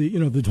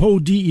the whole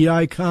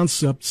DEI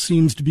concept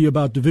seems to be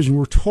about division.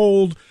 We're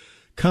told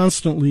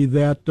constantly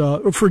that,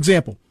 for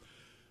example,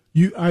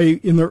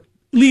 in the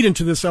lead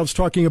into this, I was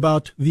talking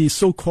about the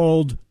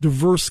so-called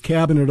diverse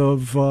cabinet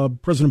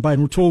of President Biden.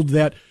 We're told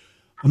that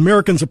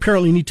Americans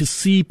apparently need to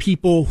see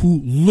people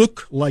who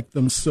look like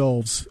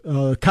themselves,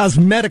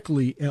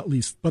 cosmetically at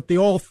least, but they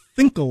all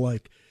think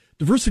alike.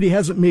 Diversity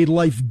hasn't made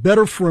life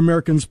better for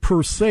Americans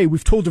per se.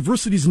 We've told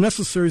diversity is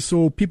necessary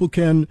so people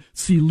can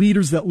see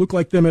leaders that look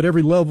like them at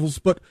every levels.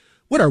 But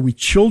what are we,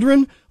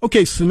 children?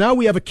 Okay, so now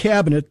we have a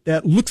cabinet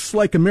that looks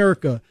like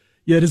America.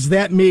 Yet has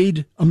that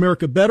made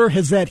America better?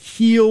 Has that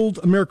healed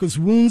America's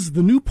wounds?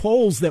 The new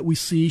polls that we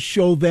see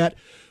show that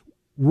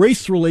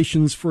race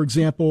relations, for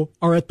example,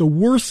 are at the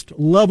worst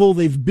level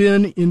they've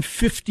been in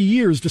 50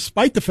 years,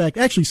 despite the fact,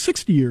 actually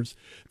 60 years,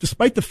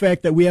 despite the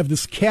fact that we have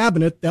this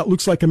cabinet that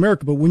looks like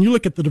America. But when you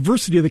look at the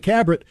diversity of the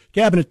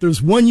cabinet,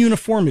 there's one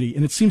uniformity,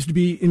 and it seems to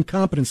be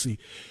incompetency.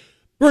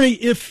 Bernie,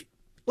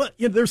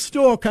 there's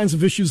still all kinds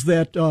of issues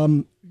that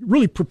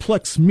really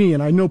perplex me,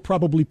 and I know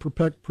probably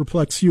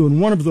perplex you,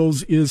 and one of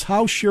those is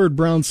how Sherrod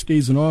Brown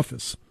stays in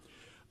office.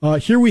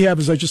 Here we have,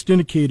 as I just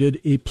indicated,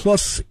 a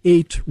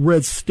 +8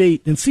 red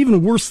state. And it's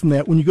even worse than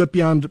that when you get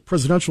beyond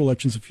presidential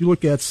elections. If you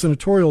look at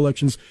senatorial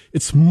elections,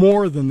 it's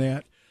more than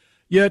that.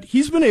 Yet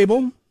he's been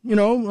able,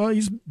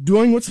 he's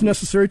doing what's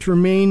necessary to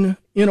remain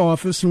in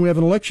office, and we have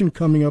an election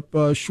coming up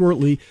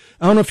shortly.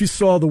 I don't know if you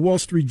saw the Wall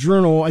Street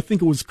Journal. I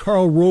think it was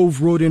Karl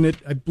Rove wrote in it,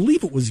 I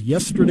believe it was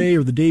yesterday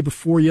or the day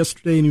before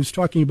yesterday, and he was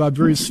talking about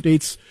various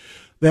states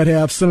that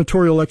have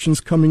senatorial elections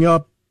coming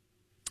up.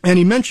 And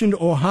he mentioned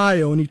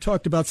Ohio, and he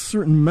talked about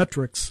certain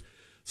metrics,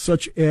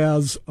 such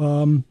as,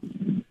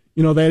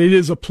 that it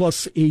is a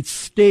 +8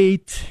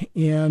 state,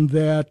 and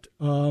that,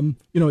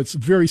 it's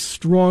very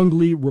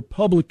strongly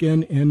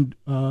Republican, and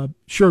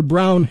Sherrod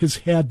Brown has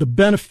had the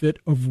benefit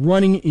of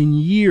running in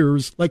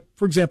years. Like,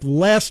 for example,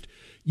 last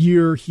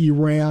year he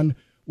ran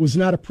was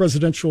not a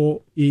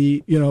presidential,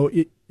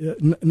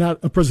 not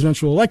a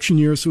presidential election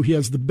year, so he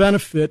has the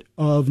benefit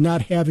of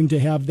not having to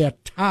have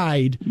that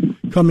tide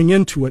coming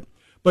into it.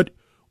 But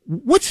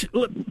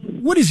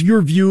what is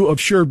your view of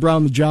Sherrod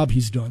Brown, the job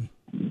he's done?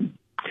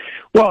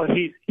 Well,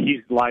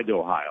 he's lied to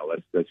Ohio.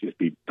 Let's just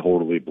be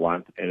totally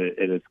blunt, and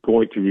it's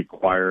going to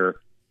require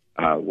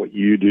what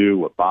you do,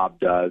 what Bob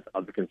does,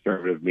 other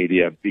conservative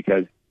media,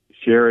 because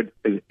Sherrod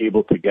is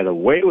able to get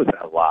away with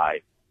that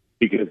lie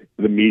because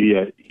the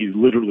media, he's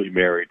literally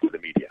married to the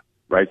media,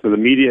 right? So the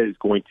media is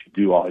going to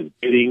do all his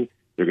bidding.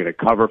 They're going to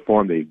cover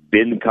for him. They've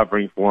been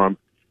covering for him.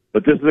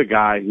 But this is a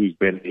guy who's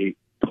been a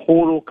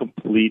total,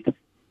 complete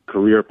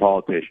career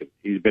politician.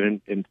 He's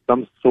been in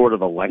some sort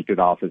of elected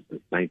office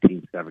since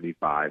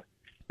 1975.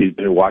 He's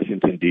been in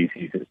Washington,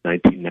 D.C. since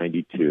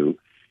 1992.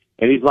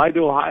 And he's lied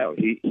to Ohio.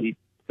 He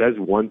says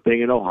one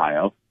thing in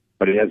Ohio,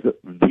 but he has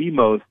the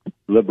most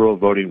liberal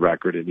voting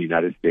record in the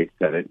United States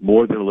Senate,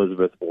 more than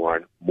Elizabeth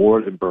Warren,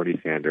 more than Bernie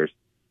Sanders.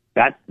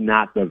 That's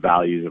not the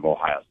values of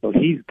Ohio. So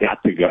he's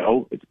got to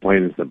go. It's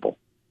plain and simple.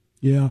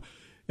 Yeah.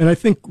 And I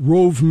think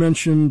Rove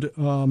mentioned,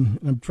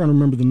 I'm trying to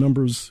remember the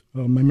numbers.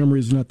 My memory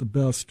is not the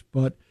best,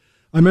 but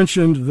I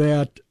mentioned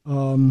that,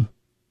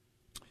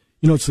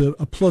 it's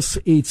a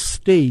 +8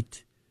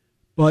 state.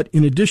 But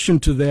in addition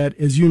to that,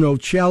 as you know,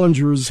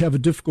 challengers have a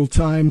difficult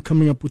time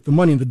coming up with the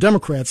money. And the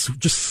Democrats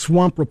just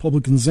swamp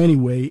Republicans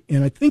anyway.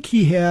 And I think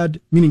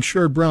meaning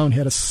Sherrod Brown,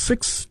 had a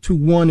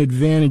 6-1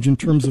 advantage in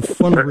terms of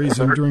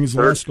fundraising during his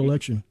last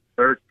election.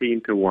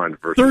 13-1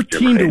 versus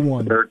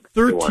 13-1.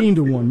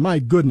 13-1. My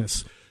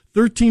goodness.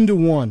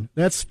 13-1.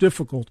 That's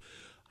difficult.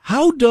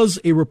 How does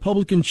a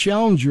Republican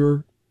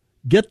challenger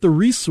get the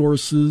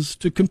resources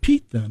to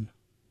compete then?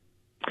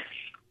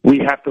 We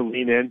have to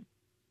lean in.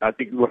 I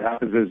think what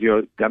happens is,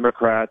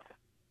 Democrats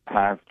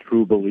have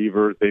true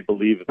believers. They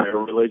believe in their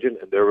religion,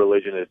 and their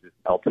religion is this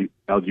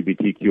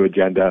LGBTQ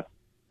agenda,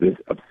 this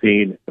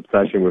obscene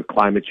obsession with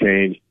climate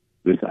change,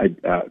 this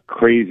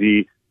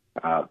crazy,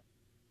 I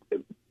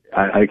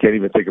can't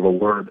even think of a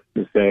word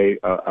to say,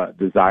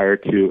 desire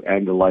to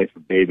end the life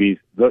of babies.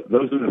 Those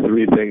are the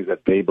three things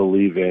that they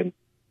believe in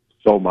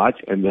so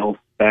much, and they'll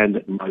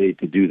spend money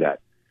to do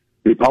that.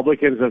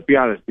 Republicans, let's be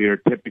honest, they are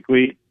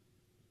typically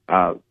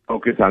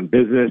focus on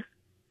business,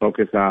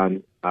 focus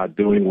on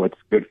doing what's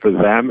good for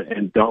them,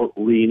 and don't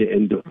lean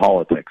into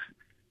politics.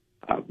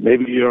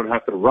 Maybe you don't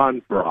have to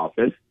run for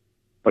office,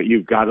 but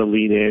you've got to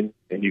lean in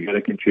and you've got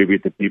to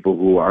contribute to people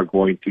who are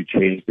going to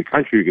change the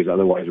country, because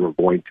otherwise we're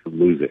going to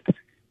lose it.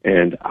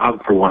 And I'm,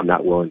 for one,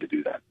 not willing to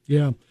do that.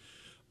 Yeah.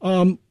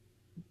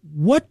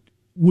 What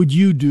would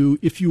you do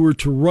if you were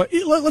to run?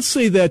 Let's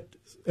say that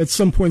at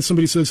some point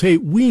somebody says, hey,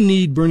 we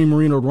need Bernie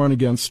Moreno to run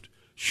against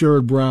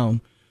Sherrod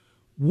Brown.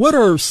 What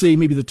are, say,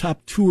 maybe the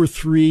top 2 or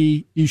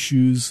 3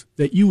 issues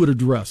that you would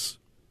address?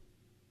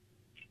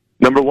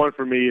 Number one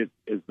for me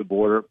is the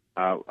border.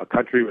 A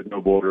country with no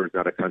border is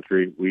not a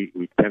country. We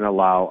can't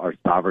allow our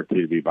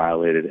sovereignty to be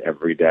violated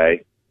every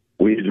day.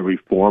 We need to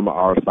reform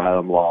our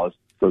asylum laws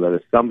so that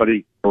if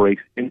somebody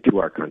breaks into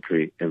our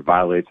country and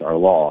violates our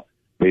law,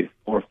 they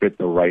forfeit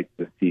the right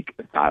to seek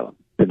asylum.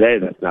 Today,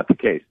 that's not the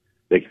case.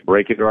 They can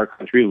break into our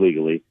country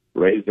legally,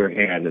 raise their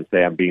hand, and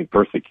say, I'm being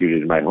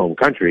persecuted in my home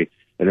country,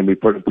 and then we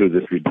put them through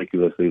this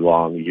ridiculously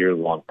long,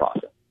 year-long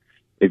process.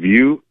 If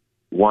you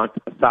want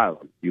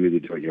asylum, you either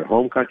do it in your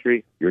home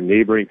country, your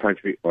neighboring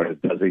country, or a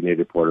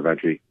designated port of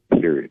entry,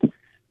 period.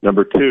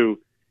 Number 2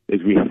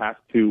 is we have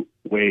to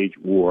wage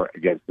war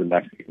against the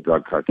Mexican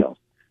drug cartels.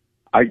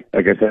 Like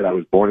I said, I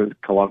was born in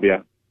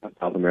Colombia,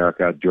 South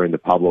America, during the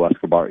Pablo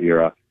Escobar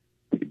era.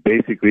 We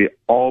basically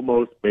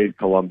almost made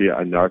Colombia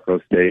a narco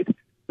state.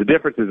 The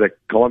difference is that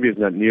Colombia is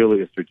not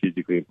nearly as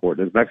strategically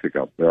important as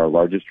Mexico. They're our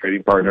largest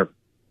trading partner.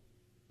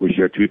 We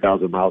share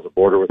 2,000 miles of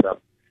border with them.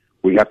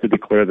 We have to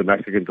declare the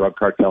Mexican drug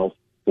cartels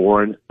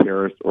foreign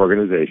terrorist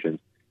organizations.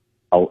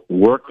 I'll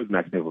work with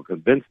Mexico,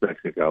 convince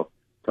Mexico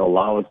to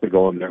allow us to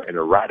go in there and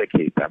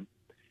eradicate them.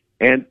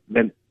 And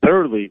then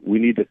thirdly, we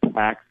need to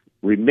tax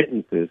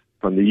remittances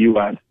from the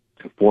U.S.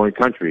 to foreign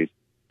countries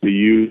to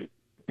use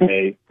to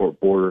pay for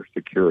border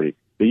security.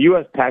 The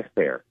U.S.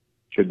 taxpayer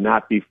should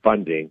not be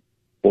funding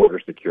border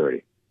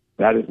security.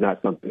 That is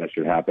not something that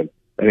should happen.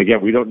 And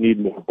again, we don't need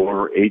more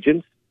border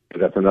agents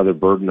because that's another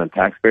burden on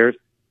taxpayers.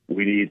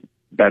 We need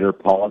better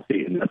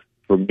policy, and that's,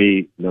 for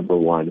me, number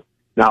one.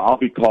 Now, I'll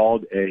be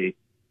called a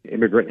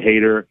immigrant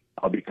hater.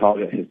 I'll be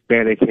called a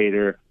Hispanic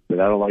hater, but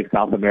I don't like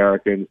South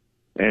Americans.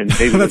 And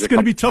maybe that's going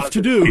to be tough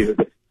to do.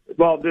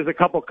 Well, there's a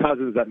couple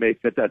cousins that may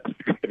fit that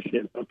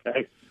description,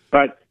 okay?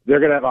 But they're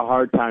going to have a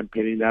hard time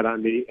pinning that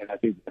on me, and I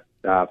think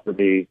for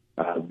me,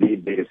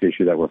 the biggest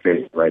issue that we're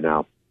facing right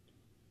now.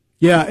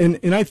 Yeah,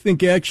 and I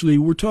think actually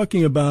we're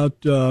talking about,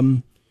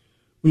 when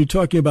you're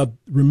talking about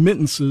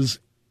remittances,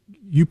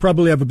 you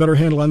probably have a better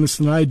handle on this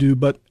than I do,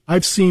 but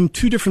I've seen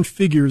 2 different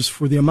figures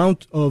for the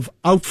amount of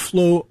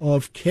outflow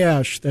of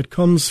cash that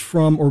comes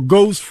from or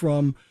goes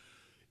from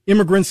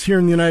immigrants here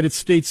in the United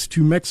States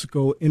to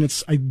Mexico, and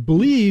it's, I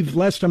believe,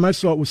 last time I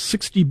saw it was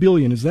 $60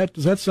 billion. Does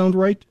that sound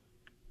right?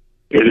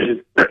 It is.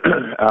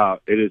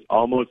 It is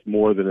almost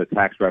more than the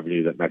tax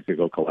revenue that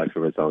Mexico collects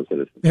from its own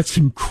citizens. That's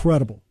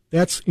incredible.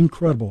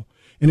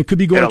 And it could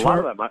be going and a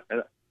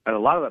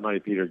lot of that money,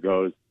 Peter,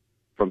 goes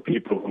from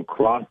people who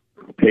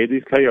pay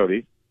these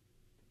coyotes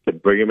to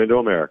bring them into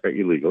America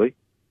illegally,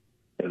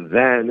 and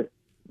then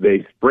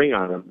they spring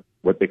on them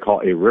what they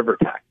call a river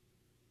tax,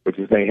 which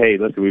is saying, hey,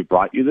 listen, we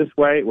brought you this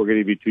way. We're going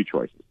to give you 2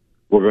 choices.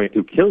 We're going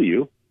to kill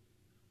you,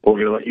 or we're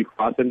going to let you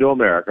cross into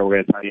America. We're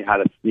going to tell you how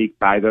to sneak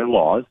by their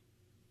laws.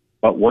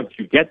 But once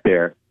you get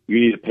there, you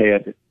need to pay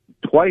us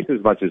twice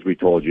as much as we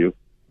told you.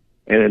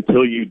 And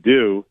until you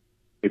do,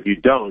 if you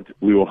don't,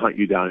 we will hunt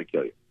you down and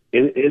kill you.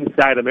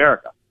 Inside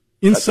America.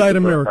 Inside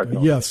America,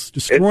 yes.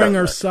 Destroying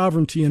our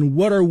sovereignty. And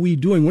what are we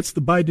doing? What's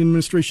the Biden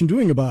administration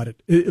doing about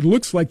it? It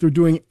looks like they're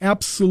doing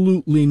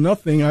absolutely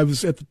nothing. I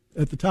was at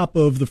the top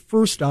of the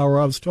first hour,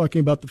 I was talking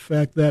about the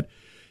fact that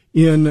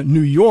in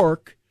New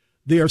York,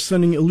 they are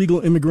sending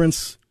illegal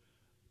immigrants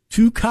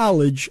to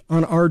college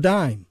on our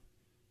dime.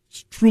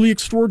 It's truly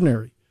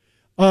extraordinary.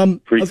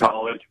 Free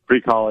college,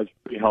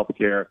 free health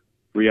care,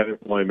 free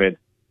unemployment,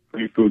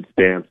 free food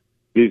stamps,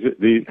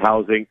 these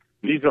housing.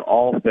 These are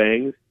all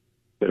things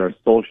that are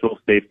social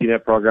safety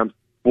net programs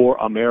for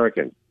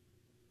Americans,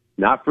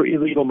 not for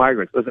illegal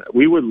migrants. Listen,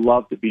 we would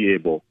love to be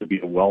able to be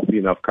a wealthy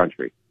enough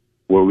country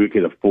where we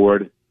could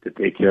afford to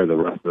take care of the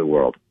rest of the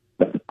world.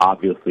 That's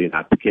obviously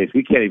not the case.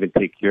 We can't even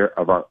take care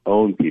of our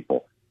own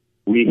people.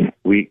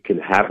 We can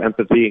have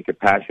empathy and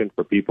compassion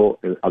for people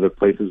in other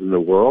places in the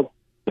world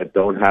that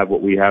don't have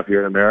what we have here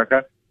in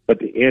America, but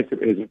the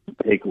answer isn't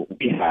to take what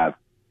we have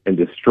and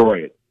destroy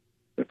it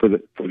for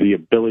the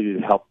ability to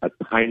help a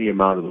tiny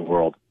amount of the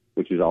world,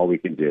 which is all we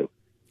can do.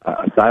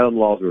 Asylum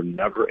laws were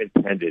never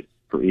intended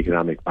for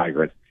economic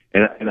migrants.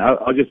 And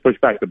I'll just push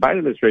back. The Biden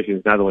administration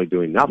is not only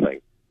doing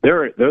nothing,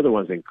 they're the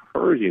ones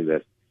encouraging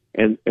this.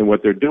 And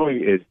what they're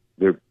doing is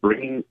they're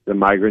bringing the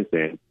migrants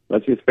in.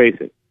 Let's just face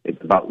it.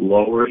 It's about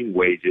lowering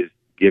wages,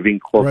 giving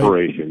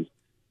corporations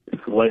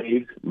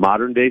slaves,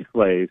 modern-day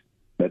slaves,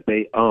 that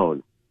they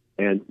own.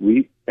 And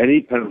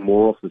any kind of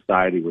moral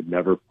society would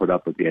never put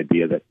up with the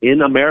idea that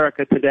in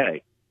America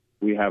today,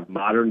 we have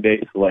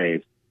modern-day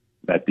slaves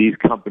that these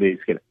companies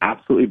can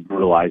absolutely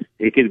brutalize,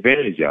 take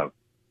advantage of,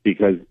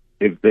 because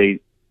if they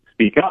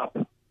speak up,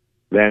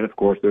 then, of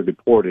course, they're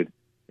deported,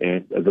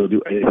 and they'll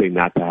do anything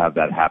not to have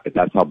that happen.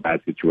 That's how bad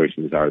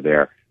situations are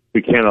there.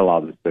 We can't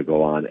allow this to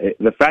go on.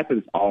 The fact that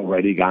it's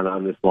already gone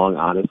on this long,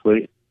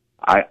 honestly,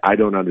 I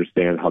don't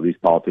understand how these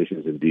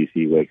politicians in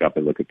D.C. wake up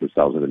and look at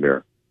themselves in the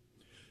mirror.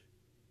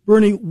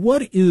 Bernie,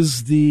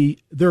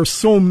 there are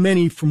so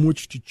many from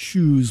which to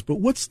choose, but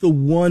what's the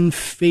one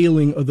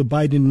failing of the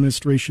Biden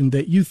administration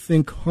that you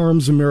think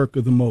harms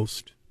America the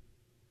most?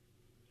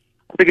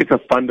 I think it's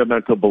a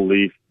fundamental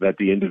belief that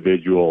the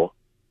individual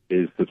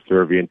is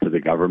subservient to the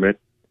government,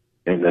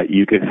 and that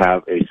you can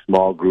have a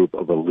small group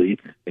of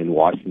elites in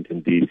Washington,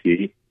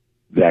 D.C.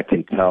 that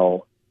can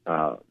tell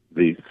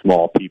the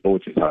small people,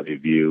 which is how they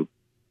view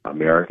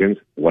Americans,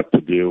 what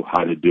to do,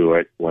 how to do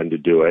it, when to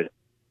do it.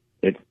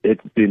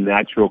 It's the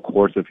natural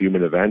course of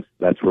human events.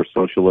 That's where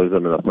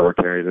socialism and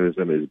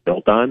authoritarianism is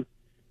built on,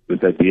 this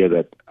idea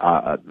that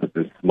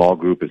this small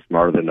group is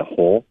smarter than the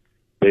whole.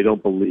 They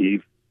don't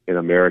believe in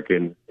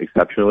American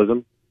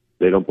exceptionalism.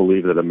 They don't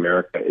believe that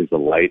America is a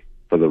light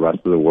for the rest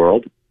of the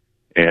world.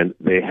 And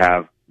they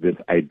have this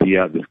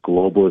idea, this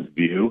globalist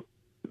view,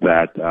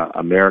 that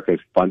America is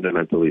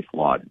fundamentally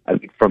flawed. I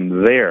think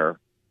from there,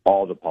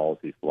 all the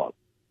policies flow.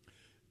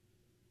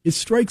 It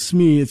strikes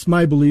me, it's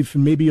my belief,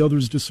 and maybe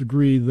others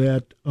disagree,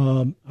 that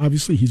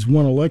obviously he's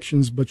won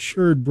elections, but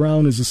Sherrod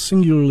Brown is a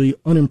singularly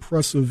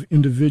unimpressive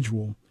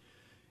individual.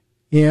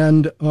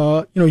 And,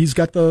 he's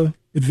got the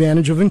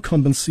advantage of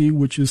incumbency,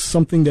 which is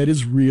something that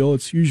is real.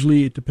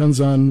 It depends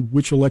on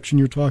which election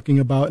you're talking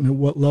about and at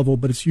what level,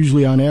 but it's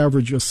usually on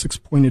average a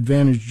 6-point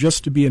advantage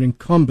just to be an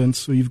incumbent.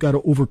 So you've got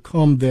to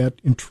overcome that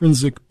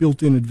intrinsic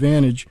built-in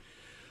advantage.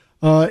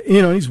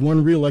 He's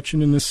won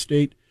re-election in this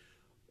state.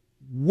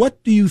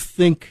 What do you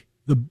think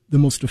the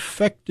most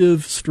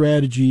effective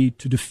strategy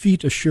to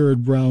defeat a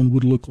Sherrod Brown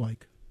would look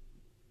like?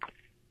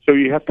 So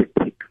you have to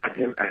cut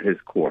him at his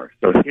core.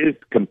 So his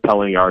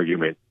compelling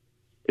argument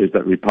is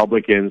that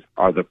Republicans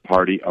are the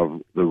party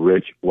of the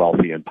rich,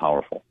 wealthy, and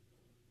powerful,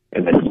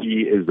 and that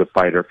he is the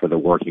fighter for the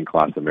working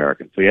class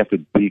American. So you have to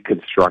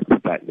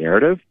deconstruct that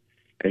narrative,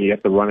 and you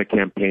have to run a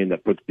campaign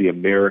that puts the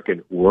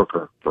American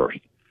worker first.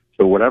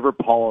 So whatever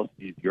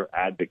policies you're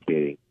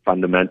advocating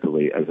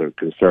fundamentally as a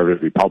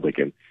conservative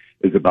Republican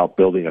is about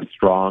building a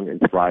strong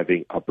and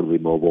thriving, upwardly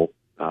mobile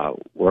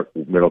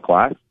middle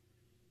class.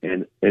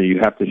 And you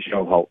have to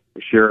show how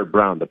Sherrod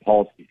Brown, the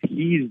policies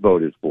he's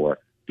voted for,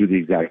 do the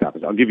exact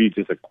opposite. I'll give you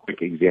just a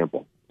quick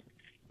example.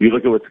 You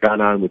look at what's gone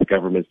on with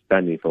government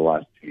spending for the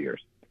last 2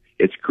 years.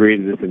 It's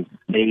created this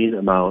insane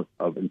amount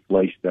of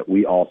inflation that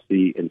we all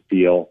see and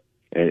feel.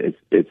 And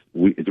it's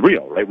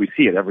real, right? We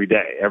see it every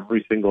day.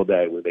 Every single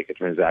day we make a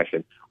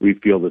transaction, we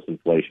feel this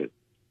inflation.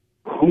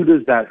 Who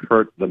does that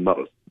hurt the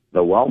most?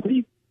 The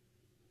wealthy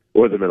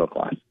or the middle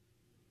class,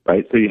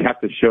 right? So you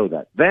have to show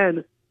that.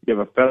 Then you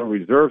have a Federal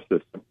Reserve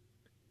System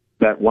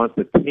that wants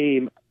to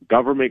tame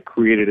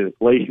government-created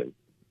inflation.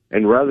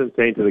 And rather than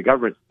saying to the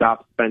government,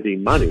 stop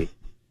spending money,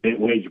 they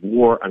wage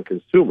war on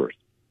consumers.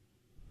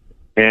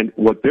 And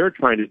what they're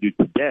trying to do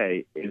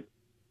today is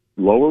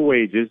lower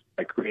wages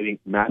by creating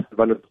massive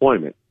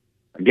unemployment.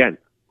 Again,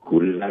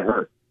 who does that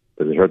hurt?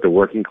 Does it hurt the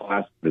working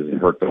class? Does it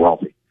hurt the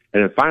wealthy?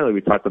 And then finally,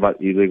 we talked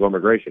about illegal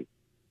immigration.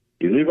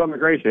 Illegal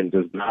immigration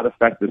does not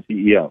affect the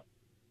CEO.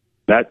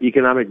 That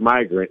economic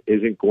migrant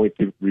isn't going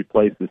to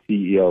replace the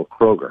CEO of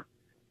Kroger,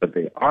 but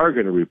they are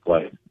going to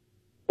replace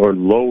or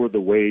lower the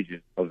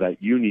wages of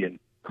that union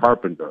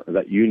carpenter, or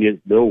that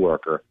union mill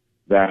worker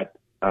that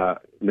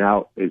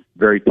now is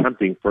very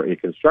tempting for a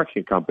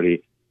construction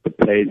company to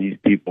pay these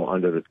people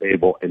under the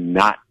table and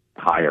not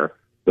hire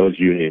those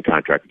union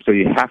contractors. So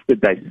you have to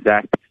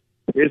dissect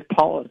his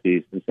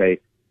policies and say,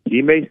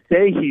 he may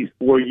say he's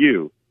for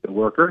you, the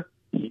worker.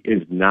 He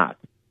is not.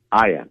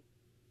 I am.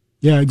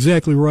 Yeah,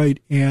 exactly right.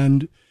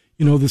 And,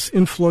 this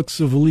influx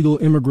of illegal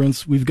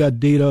immigrants, we've got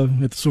data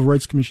at the Civil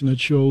Rights Commission that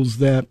shows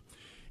that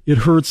it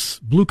hurts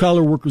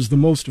blue-collar workers the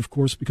most, of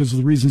course, because of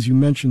the reasons you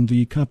mentioned,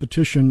 the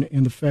competition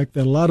and the fact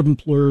that a lot of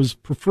employers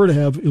prefer to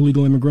have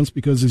illegal immigrants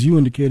because, as you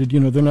indicated,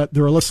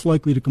 they're less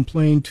likely to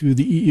complain to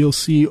the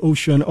EEOC,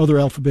 OSHA, and other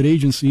alphabet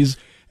agencies,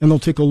 and they'll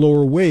take a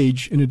lower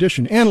wage in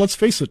addition. And let's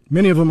face it,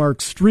 many of them are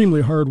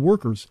extremely hard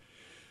workers.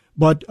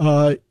 But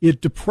it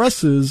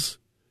depresses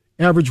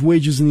average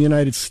wages in the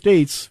United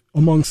States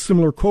among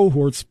similar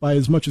cohorts by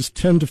as much as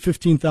 $10,000 to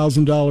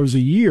 $15,000 a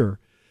year.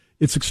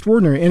 It's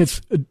extraordinary, and it's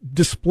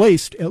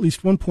displaced at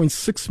least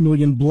 1.6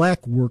 million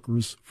black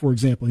workers, for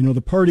example.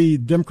 The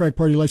Democratic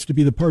Party likes to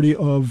be the party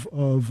of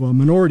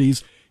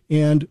minorities,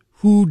 and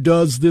who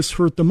does this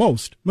hurt the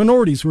most?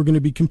 Minorities who are going to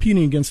be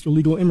competing against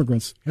illegal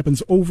immigrants.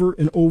 Happens over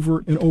and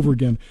over and over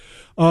again.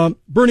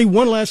 Bernie,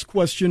 one last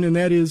question, and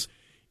that is,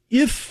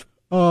 if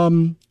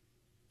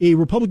a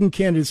Republican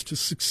candidate is to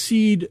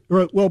succeed,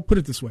 or, well, put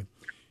it this way,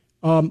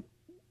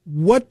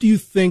 what do you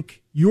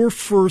think your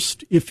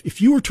first,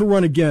 if you were to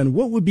run again,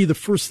 what would be the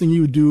first thing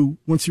you would do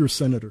once you're a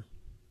senator?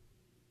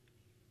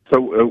 So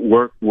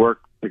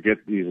work to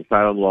get these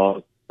asylum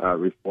laws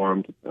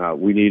reformed.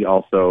 We need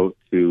also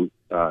to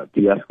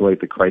de-escalate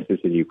the crisis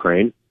in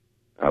Ukraine.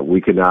 We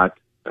cannot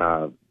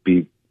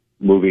be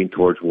moving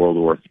towards World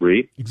War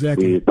III.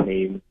 Exactly. We need to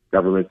tame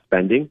government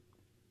spending.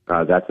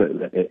 That's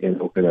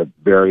in a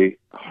very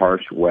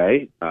harsh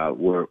way.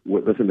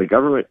 Listen, the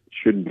government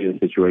shouldn't be in a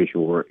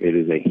situation where it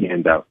is a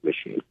handout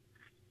machine.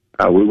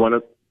 We want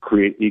to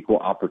create equal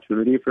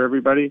opportunity for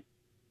everybody,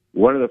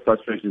 one of the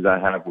frustrations I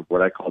have with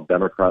what I call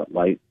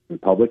Democrat-light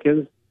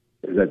Republicans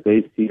is that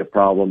they see a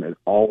problem and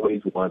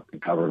always want the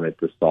government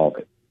to solve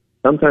it.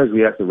 Sometimes we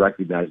have to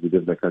recognize we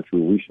live in a country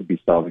where we should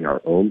be solving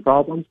our own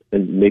problems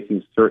and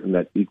making certain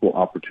that equal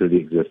opportunity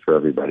exists for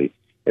everybody.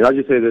 And I'll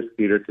just say this,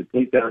 Peter, to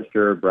take down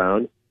Sherrod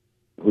Brown,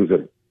 who's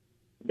a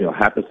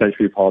half a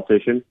century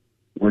politician,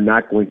 we're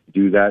not going to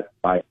do that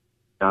by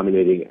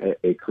nominating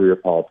a career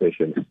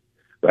politician,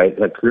 right?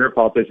 A career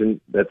politician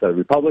that's a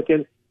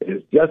Republican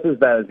is just as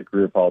bad as a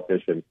career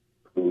politician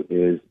who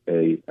is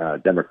a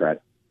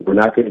Democrat. We're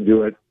not going to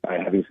do it by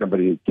having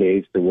somebody who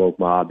caves to woke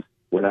mobs.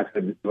 We're not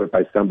going to do it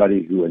by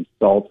somebody who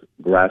insults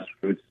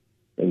grassroots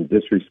and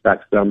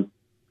disrespects them,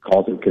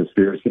 calls them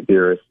conspiracy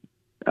theorists.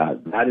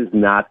 That is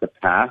not the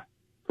path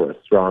for a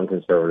strong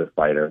conservative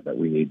fighter that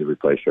we need to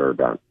replace Sherrod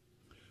Brown.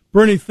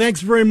 Bernie,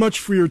 thanks very much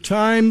for your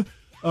time.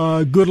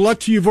 Good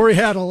luck to you. You've already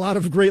had a lot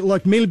of great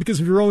luck, mainly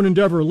because of your own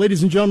endeavor.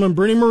 Ladies and gentlemen,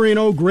 Bernie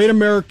Moreno, great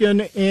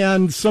American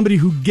and somebody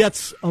who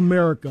gets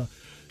America.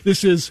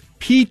 This is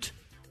Pete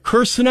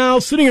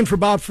KIRSANOW sitting in for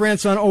Bob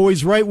France on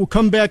Always Right. We'll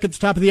come back at the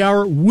top of the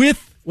hour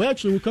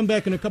we'll come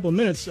back in a couple of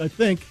minutes, I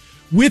think,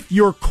 with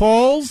your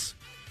calls.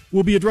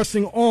 We'll be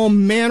addressing all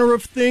manner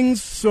of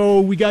things.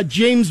 So we got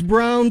James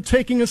Brown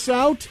taking us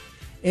out,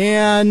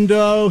 and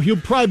he'll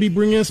probably be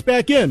bringing us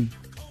back in.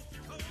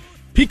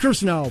 Pete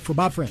KIRSANOW for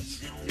Bob France.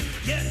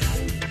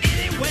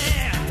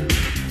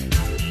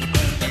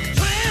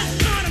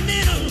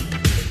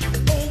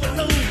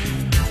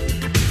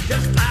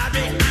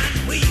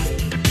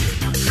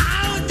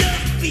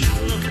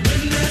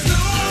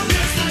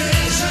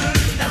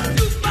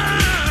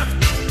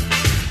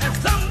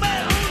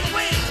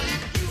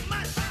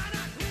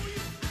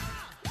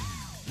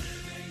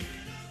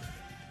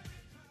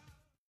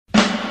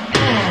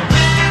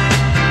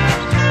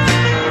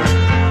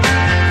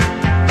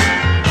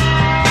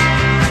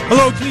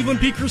 Hello, Cleveland.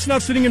 Pete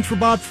KIRSANOW sitting in for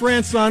Bob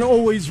France on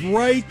Always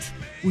Right.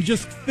 We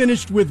just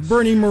finished with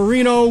Bernie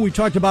Moreno. We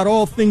talked about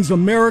all things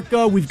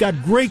America. We've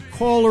got great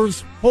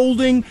callers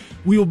holding.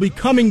 We will be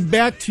coming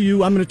back to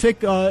you. I'm going to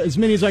take as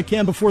many as I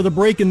can before the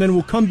break, and then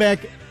we'll come back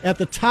at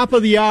the top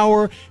of the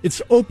hour.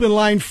 It's Open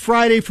Line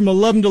Friday from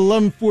 11 to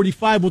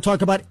 11:45. We'll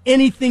talk about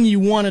anything you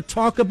want to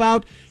talk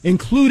about,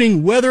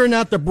 including whether or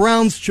not the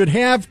Browns should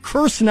have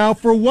KIRSANOW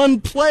for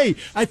one play.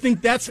 I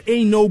think that's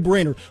a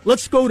no-brainer.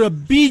 Let's go to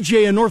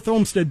BJ in North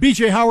Olmsted.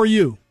 BJ, how are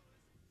you?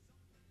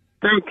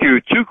 Thank you.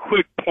 2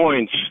 quick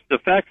points. The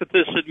fact that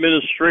this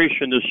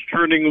administration is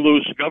turning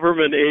loose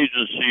government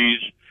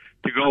agencies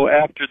to go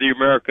after the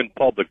American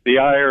public, the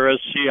IRS,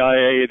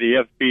 CIA,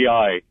 the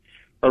FBI,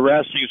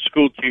 harassing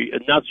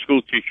not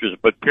school teachers,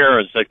 but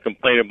parents that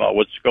complain about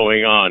what's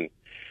going on.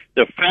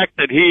 The fact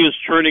that he is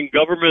turning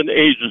government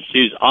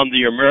agencies on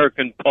the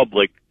American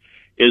public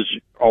is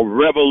a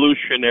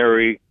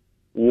revolutionary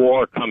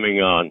war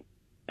coming on.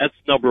 That's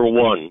number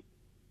one.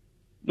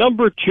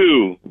 Number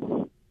two,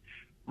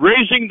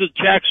 raising the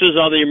taxes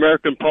on the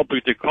American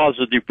public to cause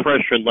a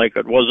depression like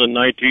it was in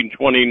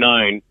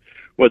 1929,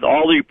 with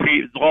all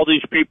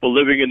these people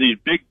living in these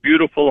big,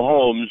 beautiful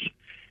homes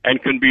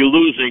and can be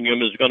losing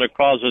them, is going to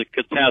cause a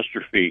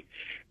catastrophe.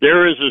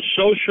 There is a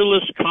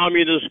socialist,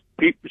 communist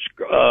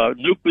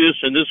nucleus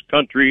in this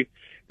country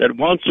that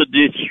wants to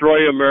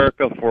destroy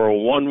America for a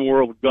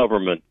one-world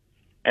government.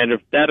 And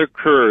if that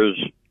occurs,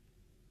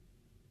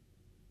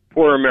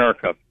 poor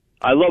America.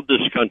 I love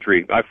this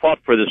country. I fought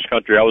for this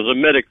country. I was a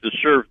medic that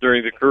served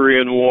during the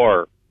Korean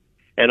War.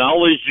 And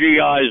all these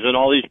GIs and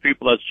all these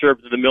people that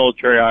served in the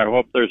military, I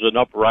hope there's an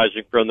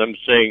uprising from them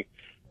saying,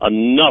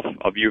 enough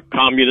of you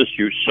communists,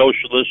 you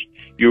socialists,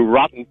 you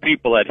rotten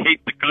people that hate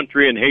the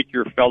country and hate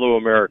your fellow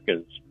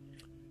Americans.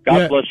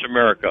 God bless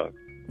America.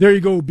 There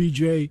you go,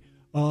 BJ.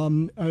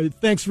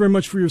 Thanks very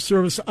much for your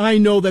service. I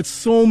know that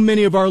so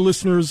many of our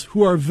listeners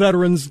who are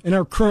veterans and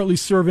are currently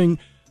serving,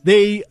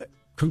 they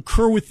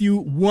concur with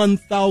you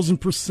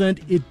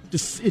 1,000%.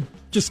 It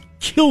just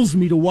kills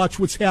me to watch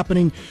what's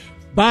happening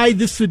by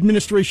this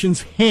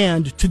administration's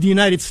hand to the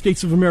United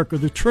States of America.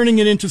 They're turning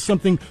it into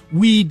something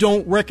we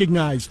don't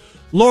recognize.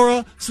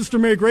 Laura, Sister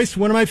Mary Grace,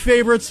 one of my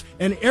favorites,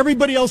 and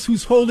everybody else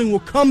who's holding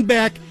will come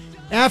back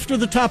after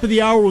the top of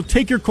the hour. We'll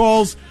take your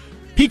calls.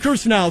 Pete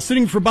KIRSANOW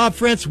sitting for Bob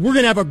France. We're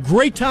going to have a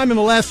great time in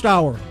the last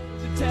hour.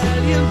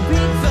 Italian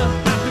pizza.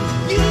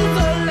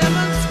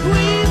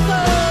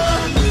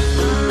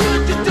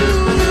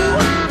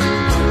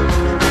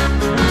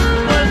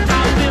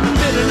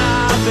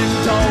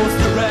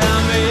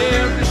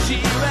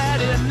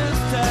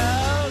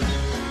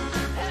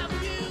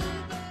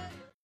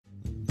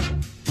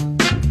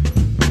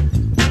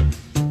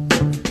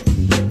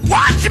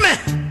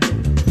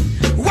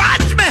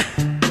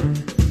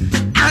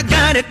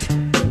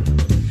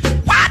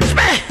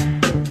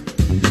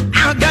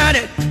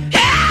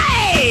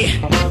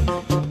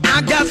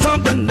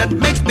 That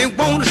makes me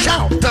want to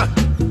shout.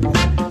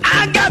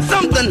 I got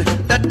something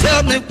that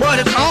tells me what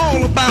it's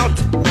all about.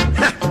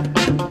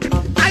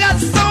 I got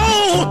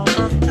soul,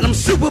 and I'm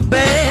super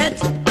bad.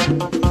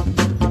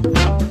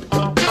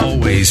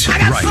 Always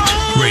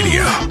Right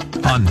Radio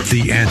on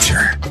The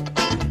Answer.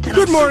 And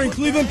Good morning,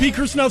 Cleveland. Pete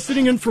KIRSANOW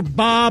sitting in for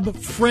Bob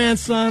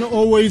France on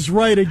Always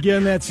Right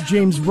Again. That's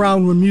James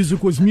Brown when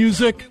music was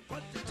music.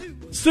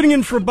 Sitting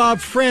in for Bob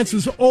France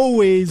is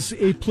always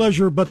a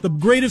pleasure, but the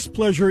greatest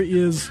pleasure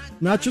is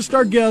not just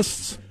our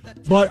guests,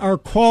 but our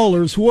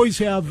callers who always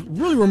have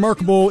really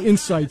remarkable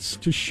insights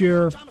to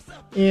share.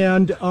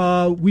 And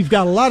we've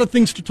got a lot of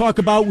things to talk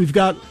about. We've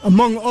got,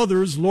 among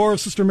others, Laura,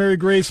 Sister Mary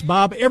Grace,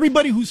 Bob.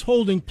 Everybody who's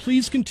holding,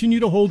 please continue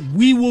to hold.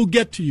 We will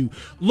get to you.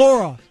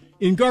 Laura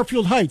in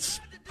Garfield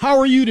Heights, how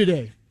are you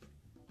today?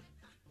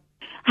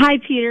 Hi,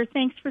 Peter.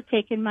 Thanks for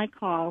taking my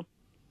call.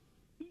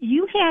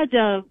 You had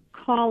a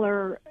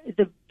caller,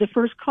 the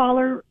first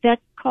caller that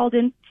called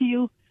in to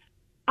you.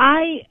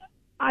 I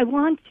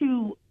want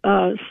to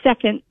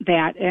second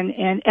that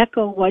and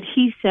echo what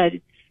he said.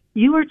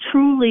 You are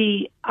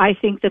truly, I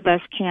think, the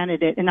best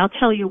candidate, and I'll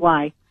tell you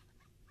why.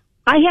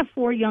 I have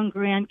 4 young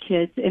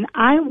grandkids, and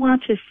I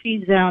want to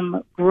see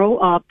them grow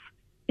up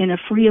in a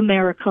free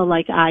America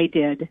like I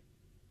did.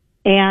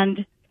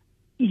 And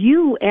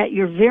you, at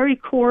your very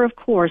core, of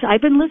course,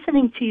 I've been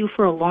listening to you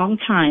for a long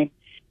time,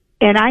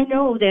 and I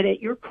know that at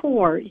your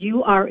core,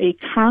 you are a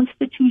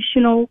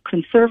constitutional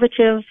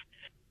conservative.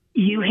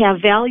 You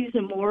have values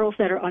and morals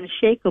that are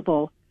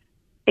unshakable.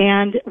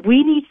 And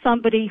we need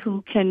somebody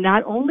who can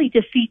not only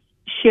defeat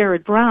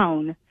Sherrod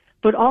Brown,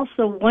 but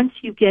also once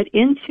you get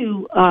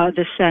into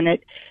the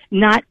Senate,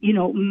 not,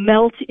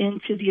 melt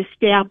into the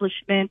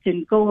establishment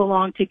and go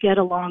along to get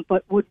along,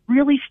 but would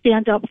really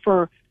stand up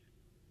for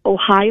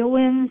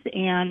Ohioans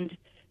and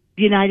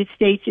the United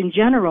States in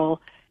general.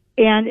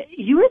 And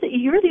you're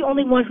the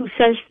only one who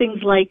says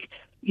things like,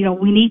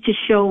 we need to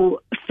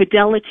show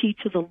fidelity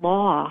to the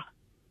law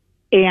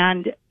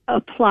and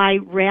apply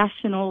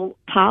rational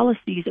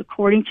policies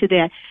according to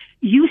that.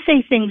 You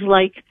say things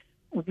like,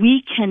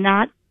 we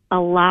cannot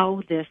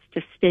allow this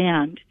to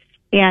stand.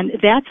 And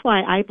that's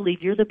why I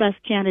believe you're the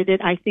best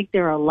candidate. I think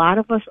there are a lot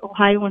of us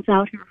Ohioans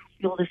out here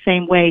who feel the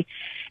same way,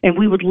 and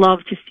we would love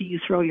to see you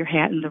throw your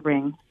hat in the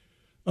ring.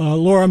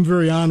 Laura, I'm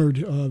very honored.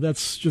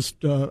 That's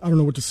just, I don't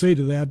know what to say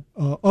to that,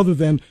 other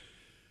than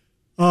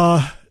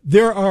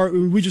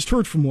we just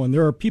heard from one.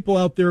 There are people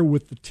out there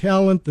with the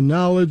talent, the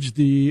knowledge,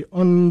 the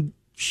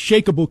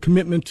unshakable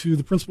commitment to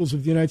the principles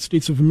of the United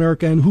States of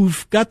America, and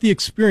who've got the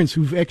experience,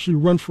 who've actually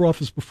run for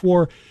office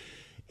before.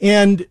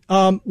 And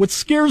what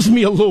scares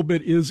me a little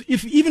bit is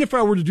even if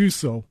I were to do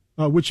so,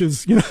 which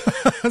is,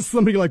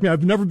 somebody like me,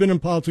 I've never been in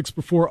politics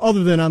before,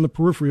 other than on the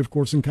periphery, of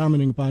course, and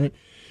commenting upon it,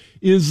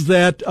 is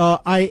that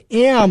I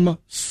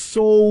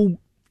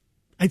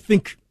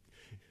think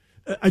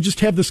I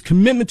just have this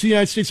commitment to the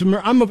United States of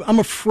America. I'm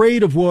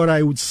afraid of what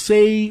I would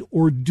say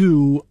or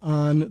do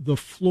on the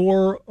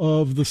floor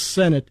of the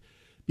Senate,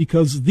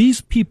 because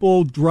these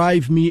people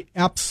drive me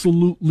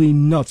absolutely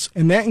nuts.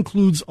 And that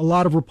includes a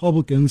lot of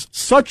Republicans,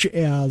 such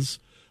as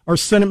our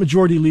Senate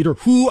Majority Leader,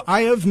 who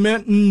I have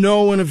met and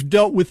know and have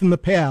dealt with in the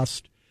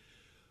past,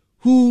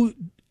 who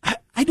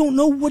I don't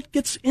know what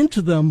gets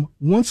into them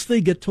once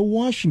they get to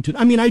Washington.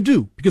 I mean, I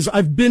do, because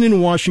I've been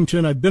in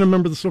Washington. I've been a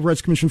member of the Civil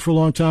Rights Commission for a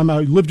long time. I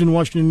lived in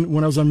Washington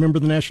when I was a member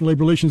of the National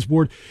Labor Relations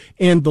Board.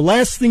 And the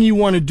last thing you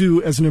want to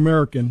do as an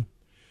American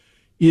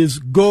is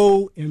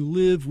go and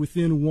live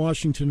within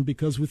Washington,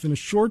 because within a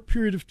short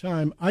period of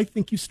time, I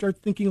think you start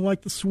thinking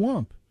like the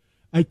swamp.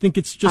 I think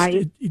it's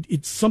just,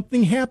 it's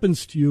something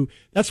happens to you.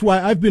 That's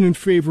why I've been in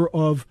favor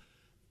of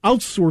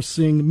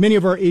outsourcing many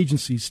of our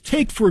agencies.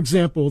 Take, for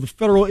example, the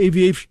Federal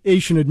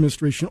Aviation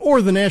Administration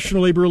or the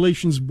National Labor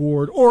Relations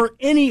Board or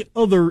any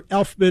other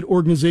alphabet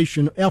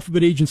organization,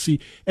 alphabet agency,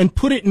 and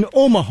put it in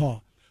Omaha,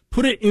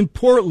 put it in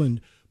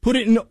Portland, put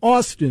it in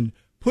Austin,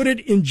 put it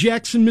in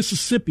Jackson,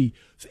 Mississippi,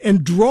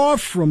 and draw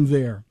from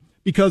there.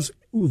 Because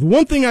the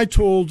one thing I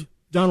told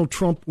Donald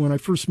Trump when I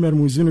first met him,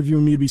 when he was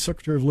interviewing me to be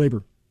Secretary of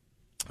Labor,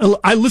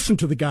 I listened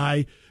to the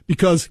guy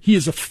because he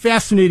is a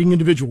fascinating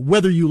individual.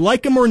 Whether you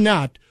like him or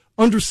not,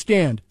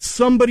 understand,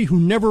 somebody who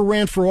never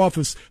ran for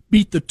office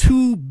beat the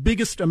 2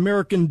 biggest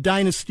American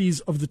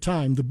dynasties of the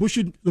time, the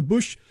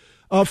Bush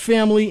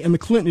family and the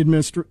Clinton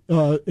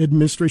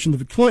administration,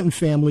 the Clinton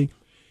family.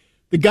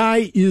 The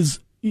guy is,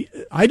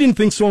 I didn't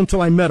think so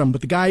until I met him,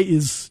 but the guy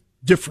is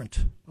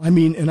different. I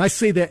mean, and I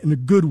say that in a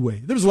good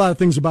way. There's a lot of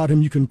things about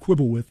him you can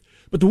quibble with.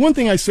 But the one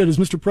thing I said is,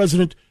 Mr.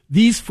 President,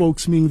 these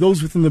folks, meaning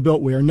those within the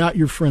Beltway, are not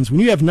your friends. When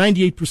you have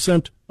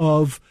 98%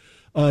 of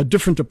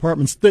different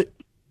departments, the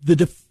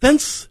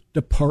Defense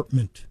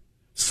Department,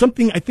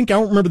 something, I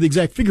don't remember the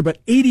exact figure,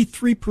 but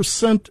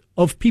 83%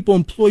 of people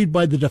employed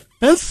by the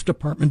Defense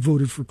Department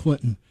voted for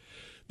Clinton.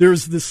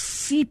 There's this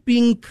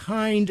seeping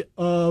kind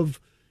of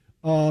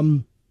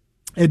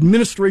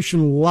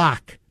administration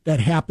lock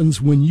that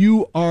happens when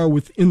you are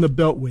within the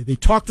Beltway. They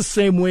talk the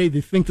same way. They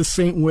think the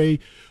same way.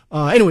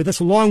 Anyway, that's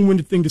a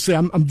long-winded thing to say.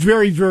 I'm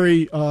very,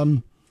 very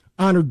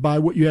honored by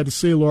what you had to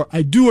say, Laura.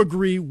 I do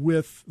agree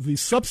with the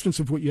substance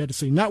of what you had to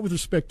say, not with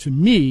respect to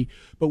me,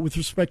 but with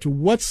respect to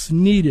what's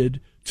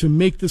needed to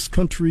make this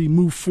country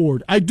move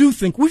forward. I do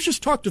think we've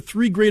just talked to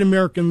 3 great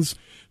Americans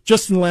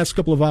just in the last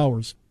couple of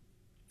hours.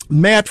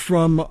 Matt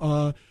from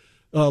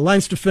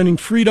Alliance Defending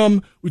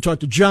Freedom. We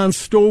talked to John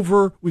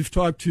Stover. We've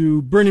talked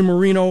to Bernie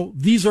Moreno.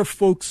 These are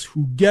folks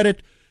who get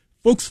it.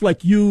 Folks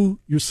like you,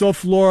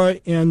 yourself, Laura,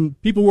 and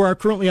people who are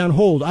currently on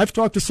hold. I've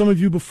talked to some of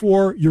you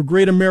before. You're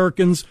great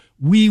Americans.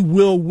 We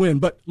will win.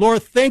 But, Laura,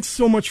 thanks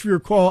so much for your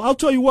call. I'll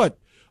tell you what,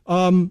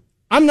 I'm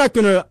not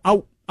going to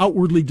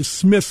outwardly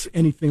dismiss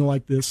anything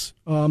like this,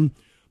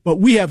 but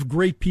we have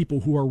great people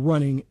who are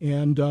running,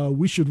 and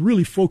we should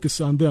really focus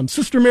on them.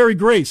 Sister Mary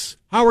Grace,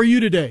 how are you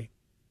today?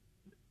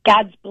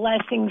 God's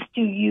blessings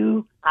to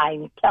you.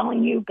 I'm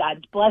telling you,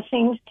 God's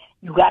blessings.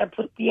 You got to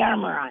put the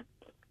armor on.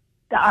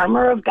 The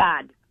armor of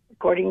God,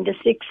 according to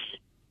 6.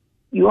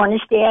 You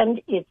understand?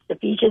 It's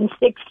Ephesians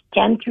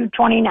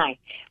 6:10-29.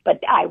 But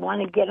I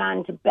want to get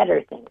on to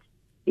better things.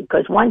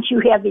 Because once you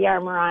have the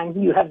armor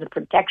on, you have the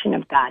protection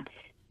of God.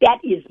 That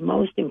is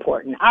most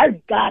important. Our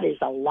God is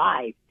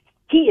alive.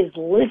 He is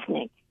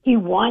listening. He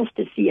wants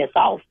to see us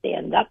all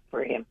stand up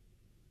for him.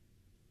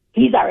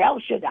 He's our El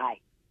Shaddai.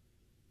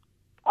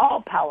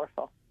 All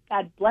powerful.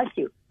 God bless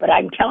you. But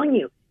I'm telling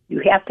you,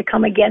 you have to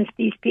come against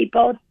these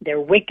people. They're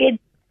wicked,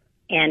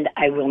 and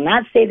I will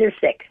not say they're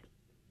sick.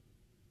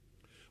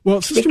 Well,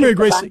 Sister Mary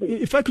Grace,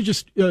 if I could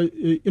just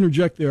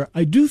interject there,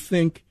 I do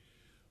think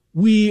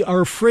we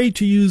are afraid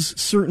to use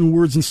certain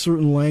words and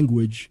certain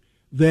language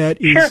that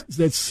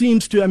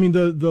seems to, I mean,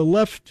 the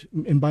left,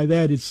 and by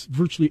that it's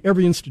virtually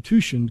every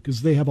institution,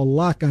 because they have a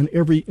lock on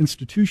every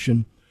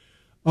institution.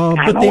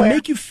 But they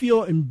make you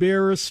feel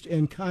embarrassed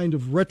and kind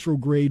of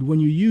retrograde when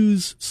you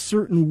use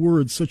certain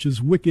words such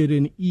as wicked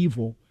and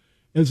evil,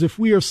 as if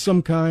we are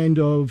some kind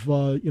of,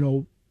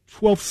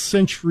 12th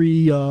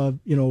century,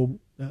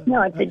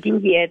 No, it's a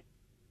deviant.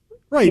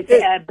 Right.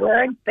 It's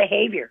aberrant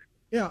behavior.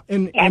 Yeah.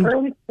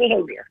 Aberrant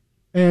behavior.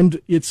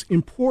 And it's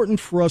important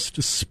for us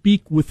to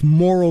speak with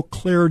moral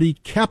clarity,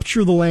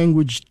 capture the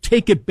language,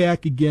 take it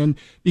back again,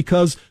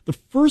 because the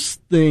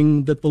first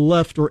thing that the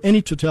left or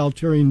any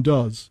totalitarian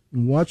does,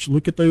 and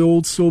look at the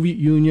old Soviet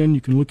Union, you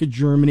can look at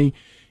Germany,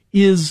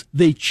 is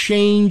they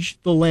change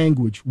the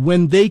language.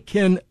 When they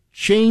can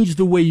change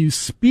the way you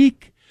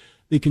speak,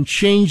 they can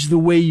change the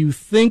way you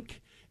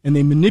think, and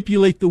they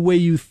manipulate the way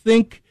you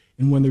think,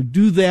 and when they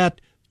do that,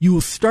 you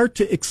will start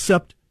to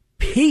accept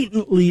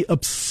patently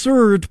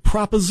absurd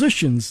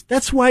propositions.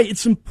 That's why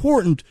it's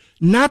important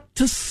not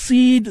to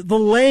cede the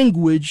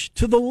language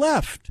to the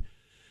left.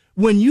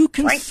 When you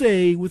can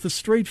say with a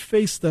straight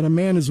face that a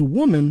man is a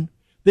woman,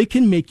 they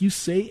can make you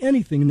say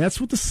anything. And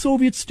that's what the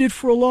Soviets did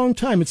for a long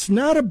time. It's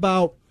not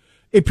about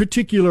a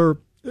particular,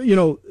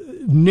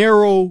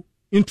 narrow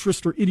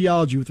interest or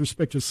ideology with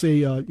respect to, say,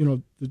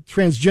 the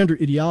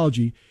transgender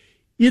ideology.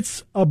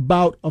 It's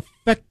about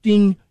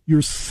affecting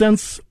your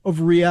sense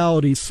of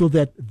reality so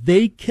that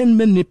they can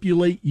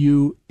manipulate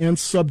you and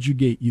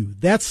subjugate you.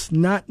 That's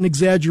not an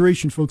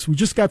exaggeration, folks. We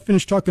just got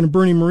finished talking to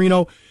Bernie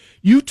Moreno.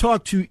 You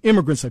talk to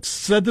immigrants. I've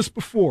said this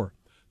before.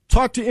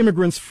 Talk to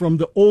immigrants from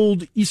the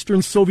old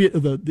Eastern Soviet,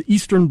 the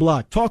Eastern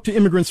Bloc. Talk to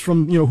immigrants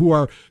from, who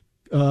are,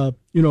 old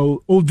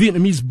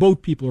Vietnamese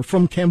boat people or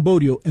from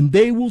Cambodia, and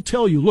they will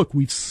tell you, look,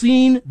 we've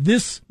seen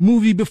this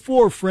movie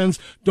before, friends.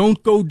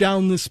 Don't go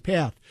down this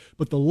path.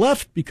 But the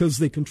left, because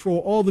they control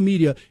all the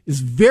media, is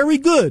very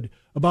good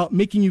about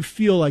making you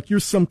feel like you're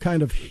some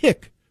kind of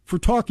hick for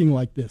talking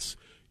like this.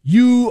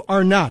 You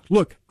are not.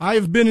 Look,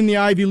 I've been in the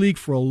Ivy League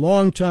for a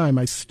long time.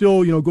 I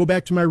still, go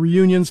back to my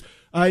reunions.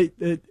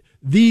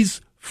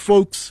 These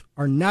folks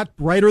are not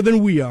brighter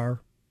than we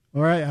are.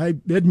 All right, I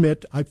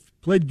admit I've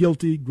pled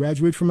guilty,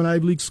 graduated from an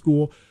Ivy League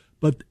school,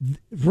 but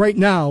right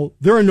now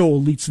there are no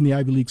elites in the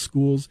Ivy League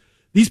schools.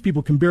 These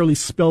people can barely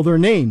spell their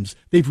names.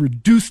 They've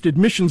reduced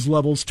admissions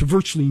levels to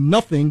virtually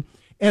nothing,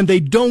 and they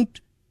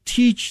don't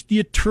teach the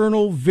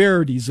eternal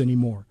verities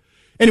anymore.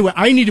 Anyway,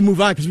 I need to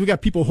move on because we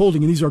got people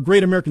holding, and these are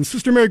great Americans.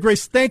 Sister Mary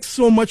Grace, thanks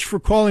so much for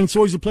calling. It's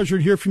always a pleasure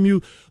to hear from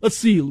you. Let's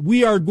see.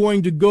 We are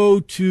going to go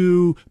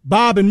to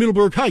Bob in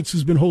Middleburg Heights,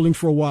 who's been holding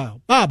for a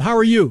while. Bob, how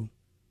are you?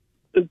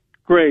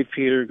 Great,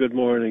 Peter. Good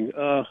morning.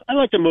 I'd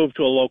like to move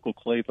to a local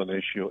Cleveland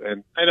issue,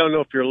 and I don't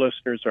know if your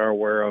listeners are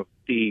aware of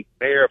the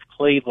mayor of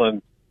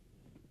Cleveland.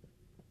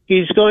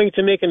 He's going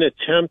to make an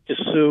attempt to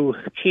sue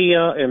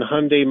Kia and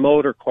Hyundai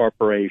Motor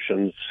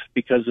Corporations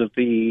because of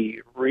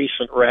the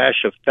recent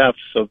rash of thefts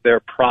of their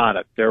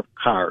product, their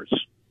cars.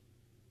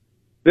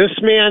 This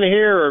man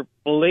here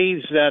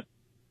believes that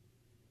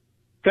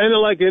kind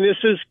of like, and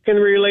can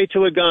relate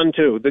to a gun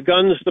too. The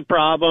gun's the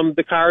problem,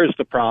 the car's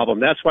the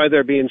problem. That's why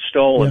they're being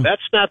stolen. Yeah.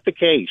 That's not the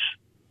case.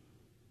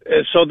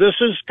 So this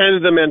is kind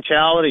of the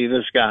mentality of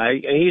this guy,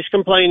 and he's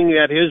complaining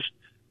that his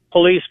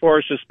police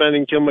force is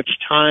spending too much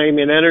time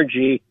and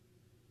energy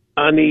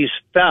on these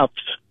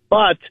thefts.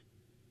 But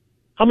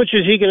how much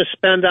is he going to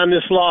spend on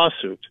this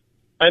lawsuit?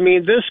 I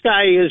mean, this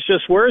guy is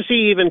just, where is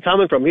he even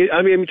coming from? You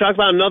talk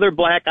about another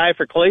black eye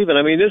for Cleveland.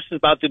 I mean, this is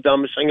about the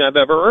dumbest thing I've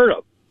ever heard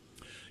of.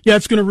 Yeah,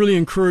 it's going to really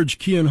encourage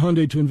Kia and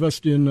Hyundai to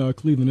invest in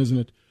Cleveland, isn't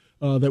it?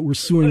 That we're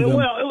suing them.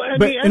 Well,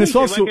 and it's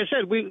also, like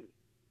I said,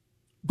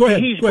 Go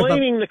ahead. He's Go ahead,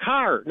 blaming the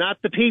car, not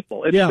the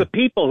people. It's Yeah. the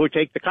people who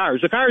take the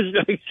cars. The cars,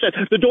 like I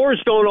said, the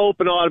doors don't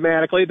open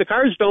automatically. The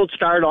cars don't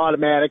start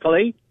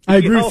automatically. I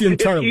agree with you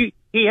entirely.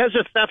 He has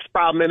a theft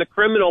problem and a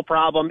criminal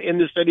problem in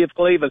the city of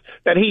Cleveland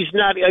that he's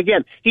not,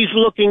 again, he's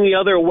looking the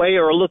other way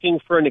or looking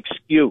for an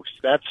excuse.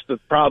 That's the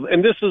problem.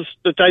 And this is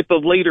the type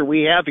of leader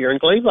we have here in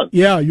Cleveland.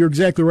 Yeah, you're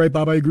exactly right,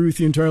 Bob. I agree with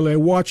you entirely. I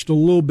watched a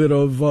little bit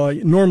of,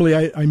 normally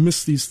I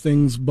miss these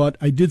things, but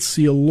I did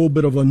see a little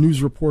bit of a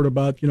news report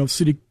about, the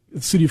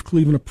city of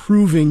Cleveland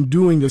approving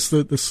doing this,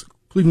 the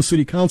Cleveland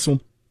City Council.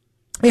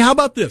 Hey, how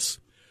about this?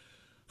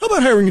 How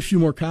about hiring a few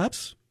more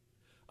cops?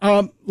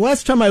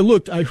 Last time I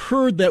looked, I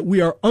heard that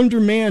we are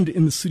undermanned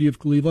in the city of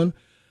Cleveland.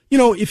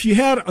 If you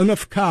had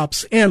enough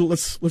cops, and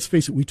let's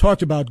face it, we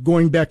talked about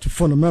going back to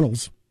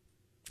fundamentals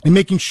and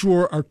making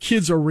sure our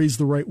kids are raised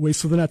the right way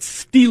so they're not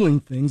stealing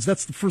things.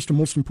 That's the first and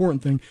most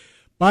important thing.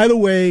 By the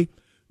way,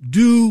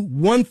 do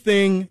one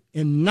thing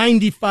and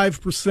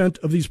 95%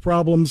 of these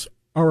problems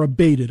are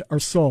abated, are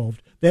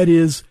solved. That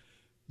is,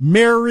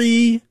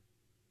 marry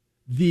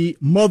the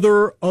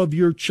mother of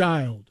your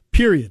child,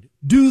 period.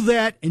 Do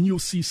that, and you'll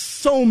see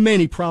so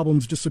many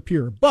problems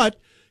disappear. But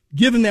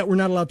given that we're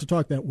not allowed to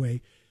talk that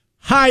way,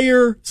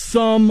 hire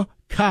some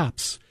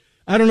cops.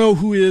 I don't know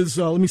who is,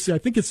 let me see, I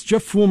think it's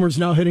Jeff Fulmer's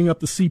now heading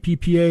up the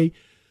CPPA.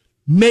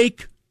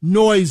 Make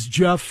noise,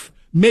 Jeff.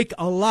 Make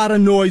a lot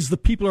of noise. The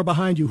people are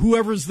behind you.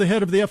 Whoever's the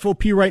head of the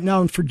FOP right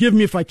now, and forgive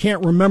me if I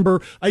can't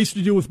remember, I used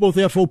to deal with both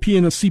the FOP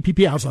and the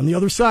CPP. I was on the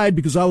other side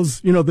because I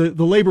was,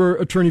 the labor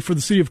attorney for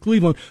the city of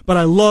Cleveland, but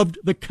I loved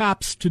the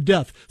cops to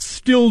death.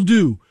 Still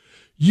do.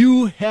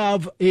 You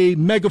have a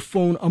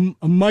megaphone,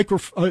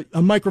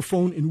 a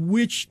microphone in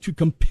which to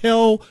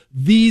compel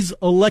these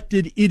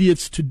elected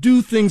idiots to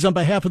do things on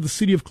behalf of the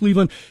city of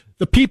Cleveland.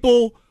 The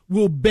people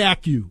will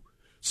back you.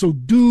 So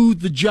do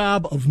the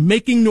job of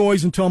making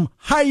noise and tell them,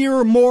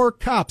 hire more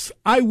cops.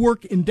 I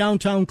work in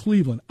downtown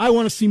Cleveland. I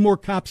want to see more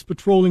cops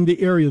patrolling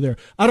the area there.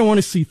 I don't want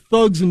to see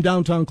thugs in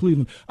downtown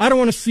Cleveland. I don't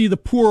want to see the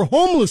poor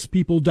homeless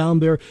people down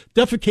there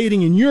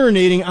defecating and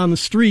urinating on the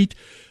street.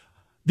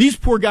 These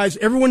poor guys,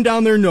 everyone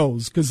down there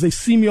knows, because they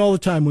see me all the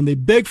time. When they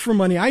beg for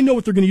money, I know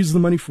what they're going to use the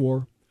money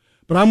for.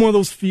 But I'm one of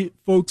those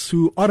folks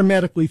who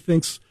automatically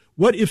thinks,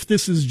 what if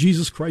this is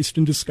Jesus Christ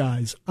in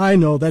disguise? I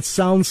know that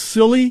sounds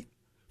silly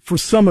for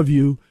some of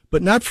you,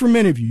 but not for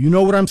many of you. You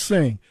know what I'm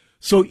saying.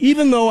 So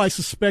even though I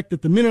suspect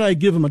that the minute I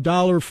give them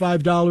 $1 or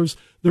 $5,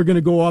 they're going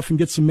to go off and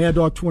get some Mad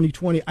Dog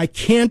 2020, I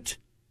can't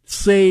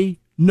say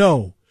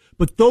no.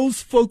 But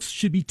those folks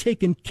should be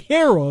taken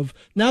care of,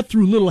 not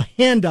through little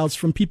handouts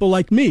from people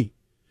like me.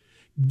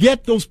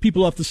 Get those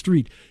people off the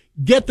street.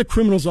 Get the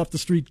criminals off the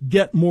street.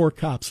 Get more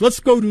cops. Let's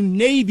go to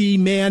Navy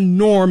man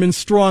Norm in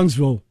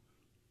Strongsville.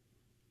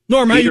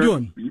 Norm, how you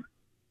doing?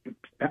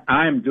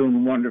 I'm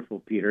doing wonderful,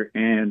 Peter,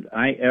 and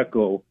I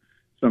echo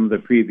some of the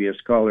previous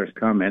callers'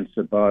 comments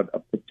about a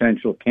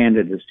potential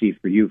candidacy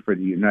for you for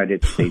the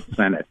United States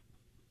Senate.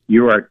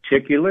 You're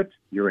articulate,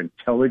 you're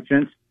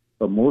intelligent,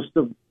 but most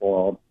of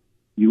all,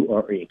 you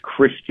are a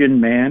Christian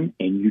man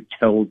and you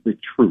tell the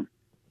truth.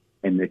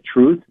 And the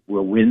truth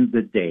will win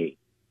the day.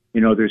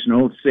 There's an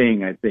old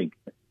saying, I think,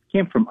 it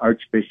came from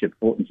Archbishop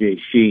Fulton J.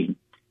 Sheen.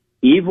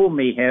 Evil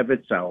may have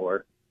its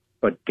hour,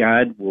 but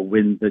God will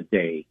win the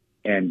day.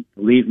 And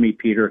believe me,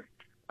 Peter,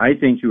 I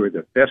think you are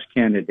the best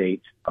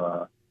candidate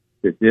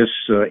that this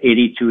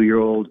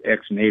 82-year-old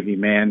ex-Navy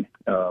man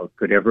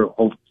could ever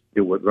hope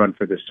to would run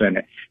for the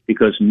Senate,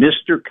 because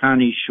Mr.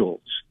 Connie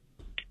Schultz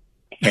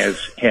has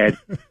had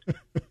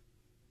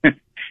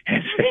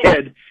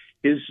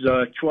his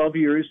 12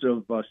 years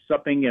of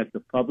supping at the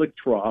public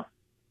trough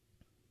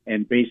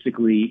and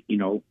basically,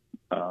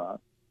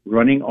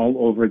 running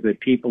all over the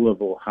people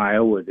of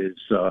Ohio with his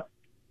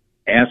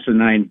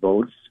asinine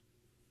votes.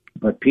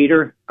 But,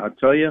 Peter, I'll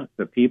tell you,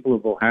 the people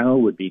of Ohio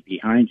would be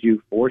behind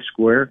you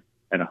 4-square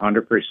and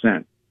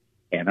 100%.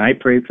 And I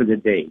pray for the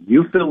day.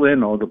 You fill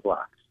in all the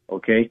blocks,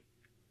 okay?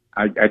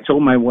 I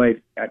told my wife,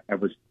 I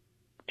was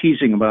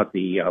teasing about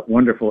the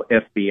wonderful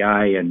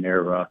FBI and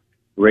their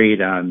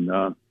raid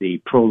on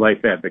the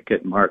pro-life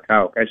advocate, Mark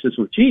Houck. I said,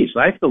 well, geez,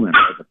 I fill in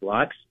all the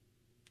blocks.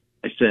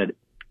 I said,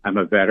 I'm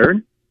a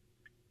veteran.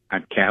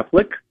 I'm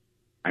Catholic.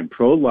 I'm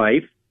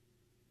pro-life.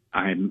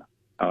 I'm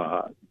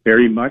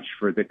very much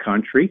for the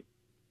country.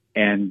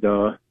 And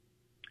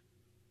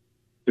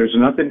there's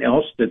nothing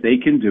else that they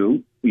can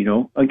do,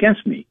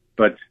 against me.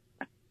 But,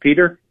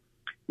 Peter,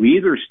 we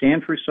either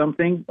stand for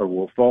something or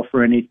we'll fall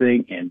for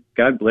anything. And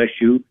God bless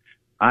you.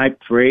 I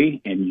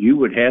pray, and you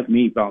would have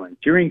me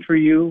volunteering for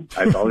you.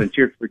 I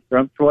volunteered for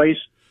Trump twice.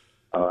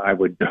 I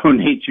would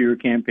donate to your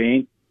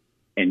campaign.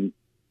 And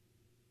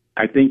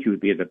I think you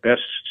would be the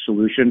best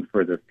solution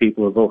for the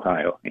people of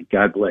Ohio. And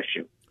God bless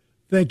you.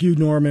 Thank you,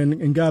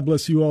 Norman, and God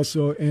bless you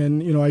also.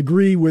 And, I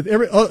agree with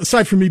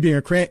aside from me being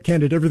a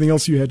candidate, everything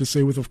else you had to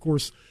say with, of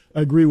course,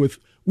 I agree with.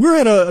 We're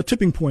at a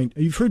tipping point.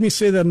 You've heard me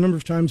say that a number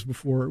of times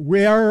before.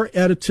 We are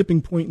at a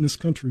tipping point in this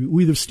country.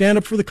 We either stand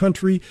up for the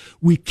country,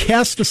 we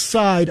cast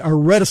aside our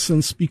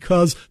reticence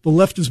because the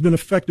left has been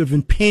effective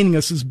in painting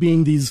us as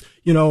being these,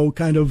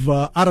 kind of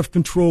out of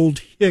controlled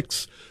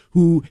hicks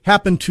who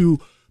happen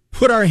to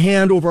put our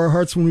hand over our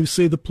hearts when we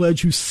say the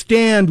pledge, who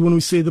stand when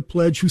we say the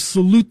pledge, who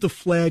salute the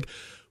flag,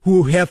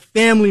 who have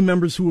family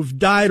members who have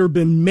died or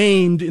been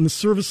maimed in the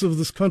service of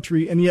this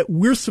country, and yet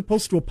we're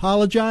supposed to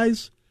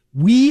apologize.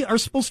 We are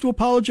supposed to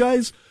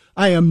apologize.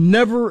 I am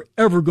never,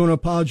 ever going to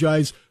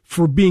apologize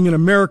for being an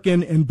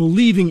American and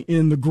believing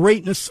in the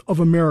greatness of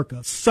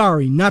America.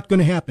 Sorry, not going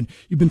to happen.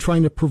 You've been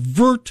trying to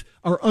pervert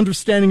our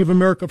understanding of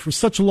America for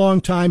such a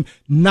long time.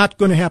 Not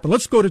going to happen.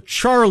 Let's go to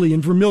Charlie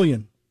in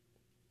Vermilion.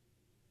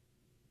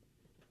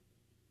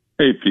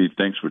 Hey, Pete,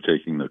 thanks for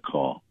taking the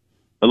call.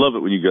 I love it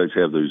when you guys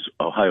have those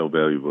Ohio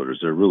value voters.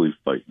 They're really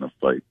fighting the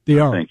fight. They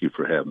are. Thank you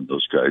for having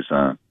those guys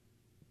on.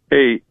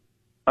 Hey,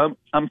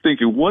 I'm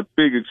thinking, what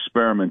big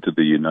experiment did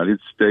the United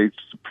States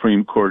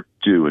Supreme Court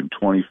do in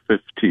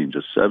 2015,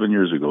 just 7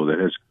 years ago, that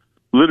has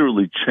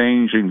literally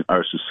changing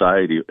our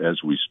society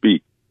as we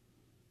speak?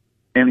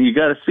 And you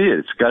got to see it.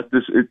 It's got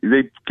this.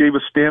 They gave a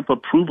stamp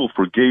approval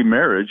for gay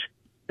marriage,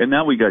 and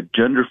now we got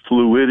gender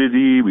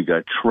fluidity, we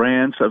got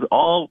trans,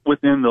 all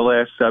within the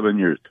last 7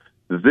 years.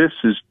 This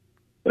is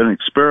an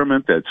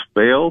experiment that's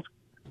failed.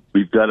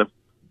 We've got to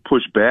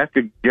push back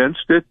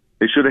against it.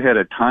 They should have had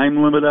a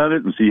time limit on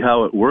it and see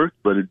how it worked,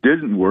 but it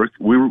didn't work.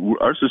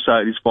 Our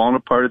society's falling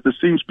apart at the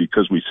seams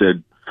because we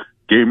said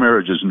gay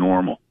marriage is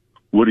normal.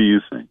 What do you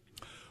think?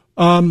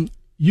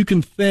 You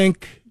can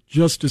thank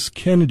Justice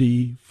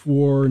Kennedy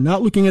for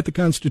not looking at the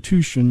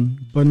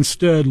Constitution, but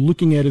instead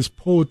looking at his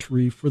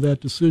poetry for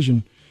that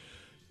decision.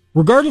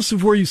 Regardless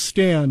of where you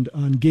stand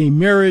on gay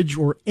marriage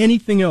or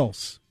anything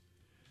else,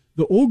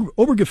 the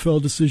Obergefell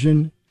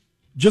decision,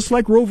 just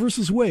like Roe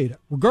versus Wade,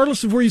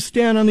 regardless of where you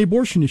stand on the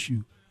abortion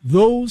issue,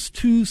 those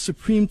two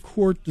Supreme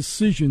Court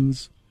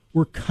decisions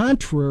were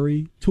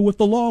contrary to what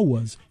the law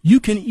was. You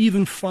can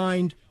even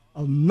find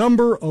a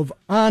number of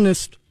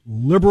honest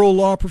liberal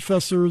law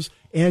professors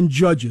and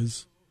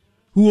judges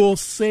who will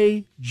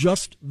say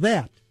just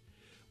that.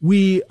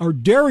 We are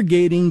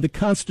derogating the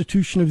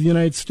Constitution of the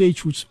United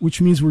States,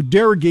 which means we're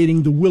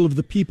derogating the will of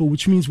the people,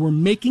 which means we're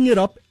making it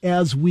up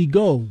as we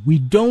go. We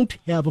don't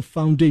have a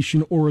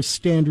foundation or a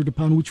standard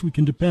upon which we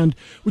can depend,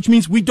 which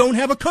means we don't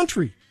have a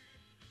country.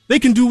 They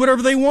can do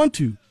whatever they want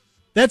to.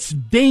 That's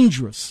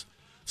dangerous.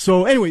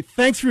 So anyway,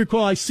 thanks for your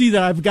call. I see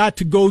that I've got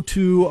to go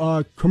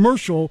to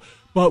commercial,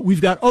 but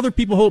we've got other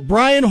people.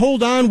 Brian,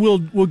 hold on.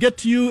 We'll get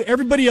to you.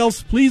 Everybody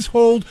else, please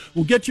hold.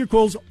 We'll get to your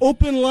calls.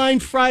 Open line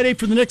Friday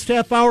for the next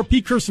half hour.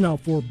 Pete KIRSANOW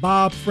for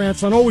Bob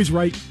France on Always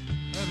Right.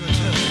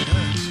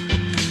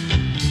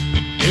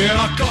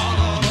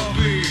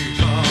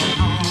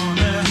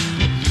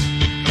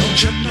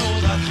 Don't you know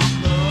that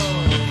I'm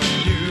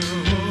loving you?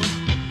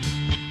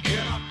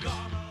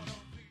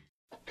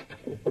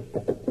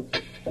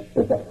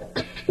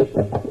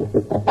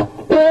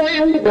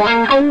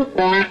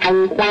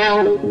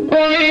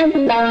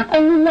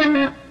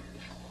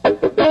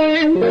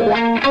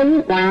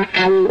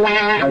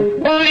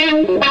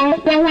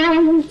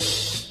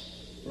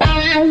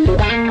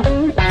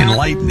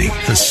 Enlightening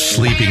the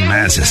sleeping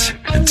masses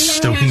and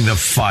stoking the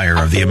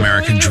fire of the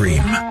American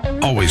dream.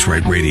 Always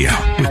Right Radio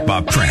with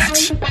Bob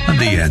Prance on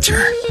The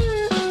Answer.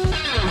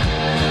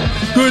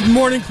 Good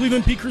morning,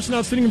 Cleveland. Pete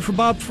KIRSANOW sitting in for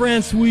Bob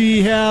France.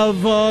 We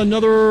have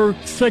another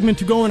segment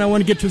to go, and I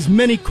want to get to as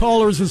many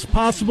callers as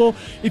possible.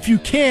 If you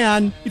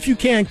can,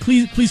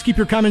 please keep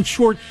your comments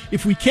short.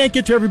 If we can't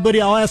get to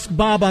everybody, I'll ask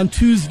Bob on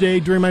Tuesday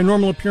during my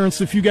normal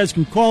appearance if you guys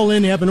can call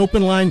in, have an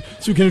open line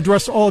so we can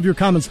address all of your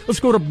comments.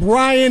 Let's go to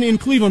Brian in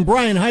Cleveland.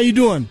 Brian, how you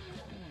doing?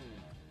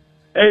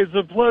 Hey, it's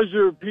a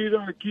pleasure,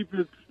 Peter. Keep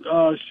it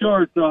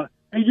short.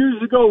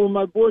 Years ago, when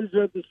my boys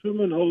were at the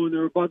swimming hole and they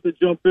were about to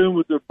jump in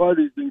with their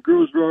buddies and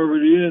girls were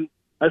already in,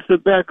 I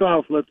said, back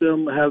off, let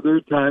them have their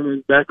time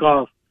and back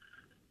off.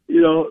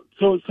 So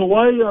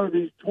why are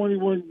these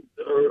 21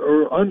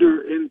 or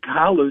under in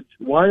college,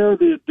 why are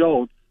the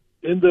adults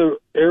in the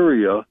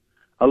area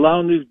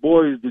allowing these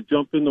boys to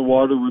jump in the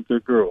water with the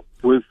girls?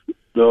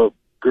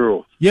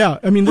 Yeah,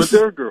 I mean, with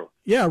their girls.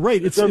 Yeah,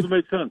 right. It doesn't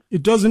make sense.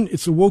 It doesn't.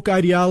 It's a woke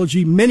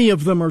ideology. Many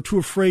of them are too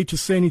afraid to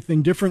say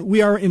anything different.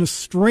 We are in a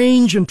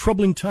strange and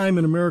troubling time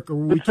in America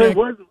where we can't...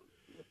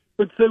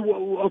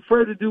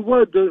 afraid to do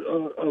what?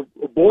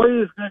 A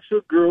boy is next to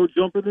a girl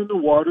jumping in the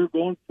water,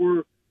 going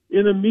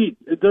in a meet.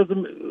 It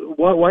doesn't...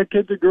 Why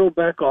can't the girl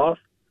back off?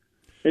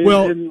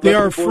 They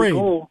are afraid.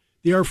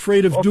 They are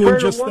afraid of doing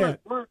just that,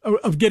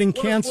 of getting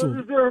canceled.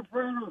 What is there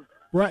afraid of?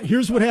 Right.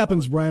 Here's what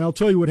happens, Brian. I'll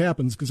tell you what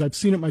happens because I've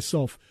seen it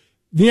myself.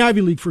 The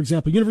Ivy League, for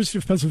example, University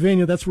of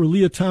Pennsylvania, that's where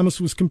Leah Thomas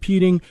was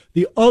competing.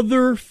 The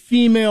other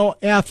female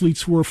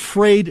athletes were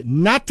afraid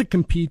not to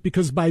compete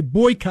because by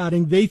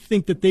boycotting, they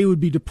think that they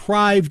would be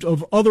deprived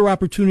of other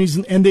opportunities.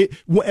 And they,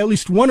 at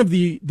least one of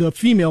the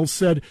females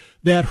said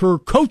that her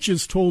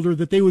coaches told her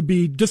that they would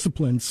be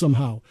disciplined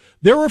somehow.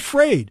 They're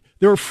afraid.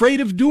 They're afraid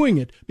of doing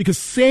it because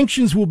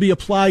sanctions will be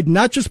applied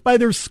not just by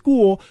their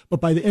school, but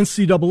by the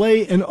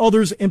NCAA and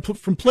others and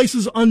from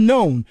places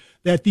unknown,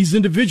 that these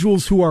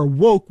individuals who are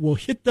woke will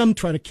hit them,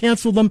 try to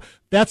cancel them.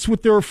 That's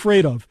what they're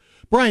afraid of.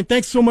 Brian,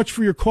 thanks so much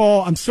for your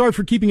call. I'm sorry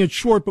for keeping it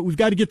short, but we've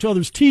got to get to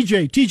others.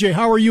 TJ,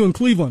 how are you in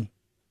Cleveland?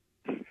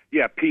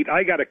 Yeah, Pete,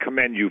 I got to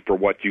commend you for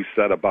what you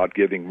said about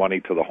giving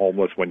money to the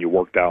homeless when you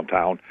work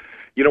downtown.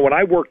 You know, when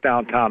I worked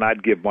downtown,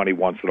 I'd give money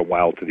once in a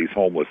while to these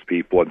homeless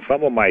people, and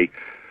some of my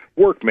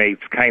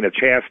workmates kind of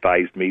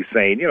chastised me,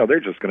 saying, you know, they're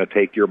just going to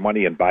take your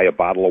money and buy a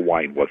bottle of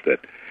wine with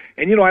it.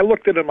 And, you know, I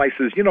looked at them, I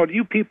says, you know, do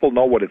you people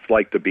know what it's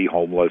like to be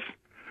homeless?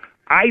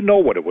 I know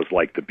what it was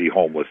like to be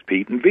homeless,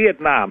 Pete. In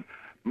Vietnam,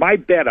 my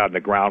bed on the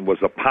ground was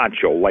a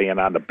poncho laying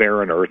on the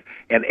barren earth,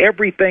 and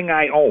everything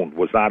I owned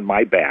was on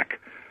my back.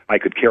 I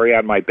could carry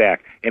on my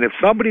back. And if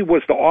somebody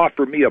was to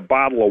offer me a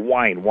bottle of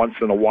wine once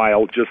in a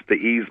while just to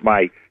ease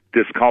my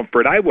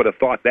discomfort, I would have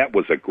thought that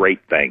was a great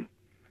thing.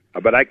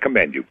 But I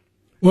commend you.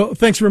 Well,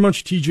 thanks very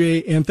much,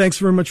 TJ, and thanks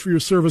very much for your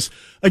service.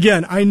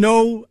 Again, I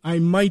know I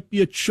might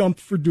be a chump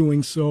for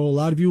doing so. A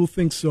lot of you will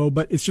think so,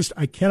 but it's just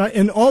I cannot.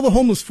 And all the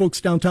homeless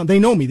folks downtown, they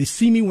know me. They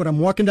see me when I'm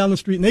walking down the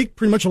street, and they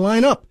pretty much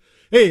line up.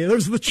 Hey,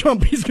 there's the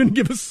chump. He's going to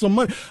give us some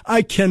money.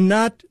 I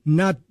cannot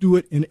not do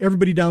it, and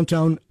everybody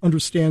downtown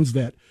understands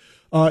that.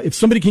 If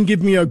somebody can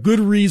give me a good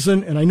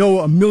reason, and I know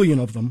a million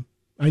of them,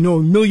 I know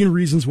a million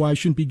reasons why I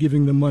shouldn't be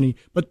giving them money.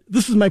 But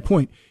this is my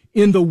point.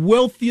 In the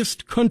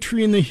wealthiest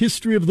country in the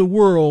history of the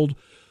world,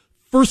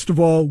 first of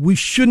all, we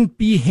shouldn't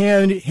be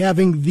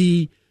having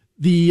the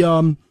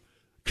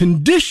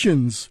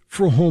conditions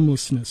for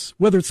homelessness,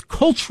 whether it's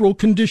cultural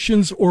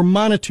conditions or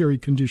monetary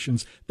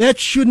conditions. That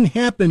shouldn't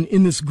happen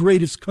in this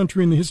greatest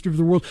country in the history of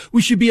the world.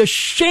 We should be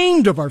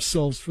ashamed of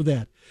ourselves for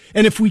that.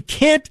 And if we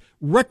can't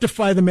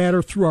rectify the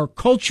matter through our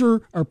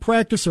culture, our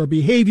practice, our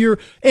behavior,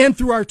 and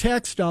through our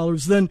tax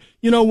dollars, then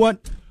you know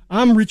what?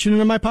 I'm reaching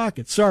into my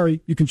pocket.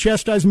 Sorry. You can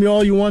chastise me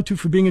all you want to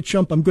for being a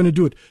chump. I'm going to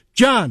do it.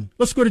 John,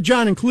 let's go to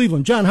John in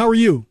Cleveland. John, how are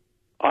you?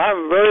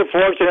 I'm very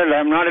fortunate.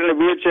 I'm not in a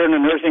wheelchair in a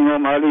nursing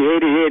home. I'll be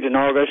 88 in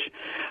August.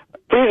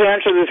 Please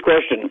answer this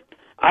question.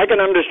 I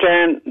can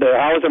understand the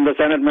House and the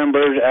Senate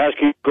members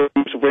asking for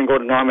Supreme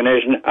Court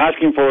nomination,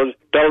 asking for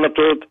tell the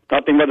truth,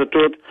 nothing but the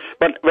truth.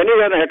 But when you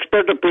have an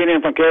expert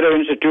opinion from Cato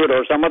Institute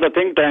or some other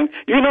think tank,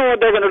 you know what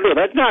they're going to do.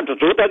 That's not the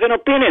truth. That's an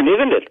opinion,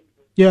 isn't it?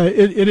 Yeah,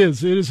 it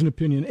is. It is an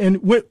opinion. And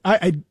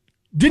I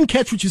didn't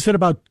catch what you said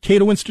about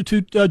Cato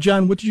Institute,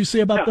 John. What did you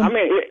say about them? I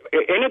mean,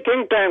 any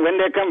think tank, when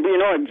they come, you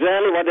know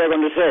exactly what they're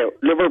going to say.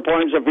 Liberal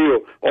points of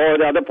view or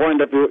the other point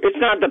of view. It's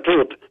not the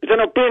truth. It's an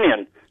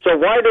opinion. So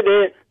why do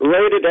they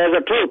rate it as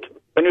a truth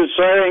when you're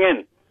swearing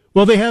in?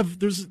 Well, they have.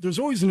 There's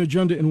always an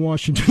agenda in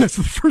Washington. That's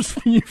the first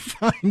thing you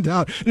find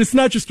out, and it's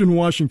not just in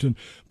Washington.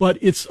 But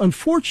it's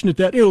unfortunate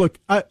that look,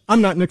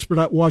 I'm not an expert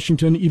at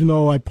Washington, even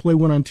though I play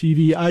one on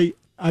TV.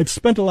 I've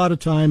spent a lot of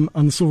time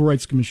on the Civil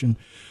Rights Commission.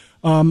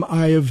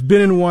 I have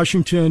been in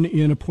Washington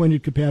in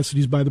appointed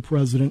capacities by the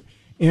president,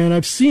 and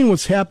I've seen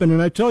what's happened.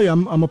 And I tell you,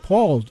 I'm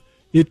appalled.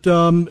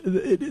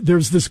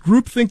 There's this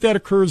groupthink that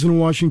occurs in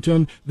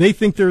Washington. They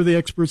think they're the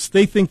experts.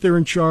 They think they're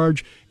in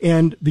charge.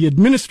 And the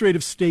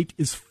administrative state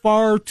is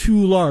far too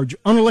large.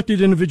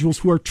 Unelected individuals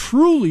who are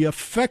truly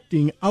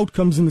affecting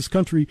outcomes in this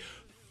country,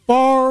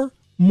 far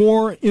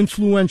more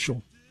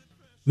influential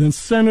than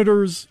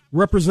senators,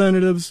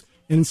 representatives,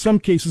 and in some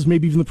cases,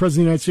 maybe even the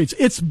President of the United States.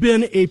 It's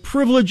been a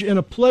privilege and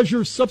a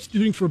pleasure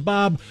substituting for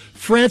Bob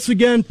France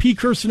again. P.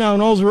 KIRSANOW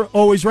and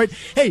always right.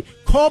 Hey,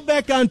 call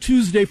back on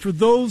Tuesday for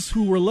those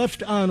who were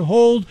left on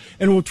hold,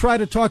 and we'll try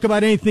to talk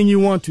about anything you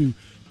want to.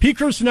 P.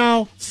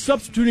 KIRSANOW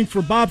substituting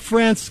for Bob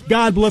France.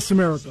 God bless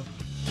America.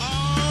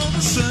 All the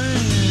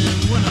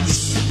same when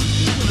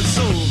it's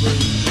over.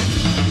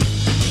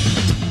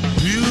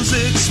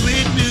 Music,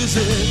 sweet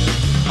music.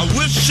 I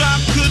wish I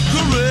could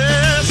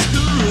caress.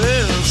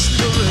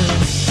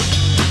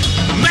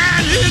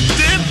 Manic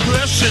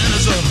depression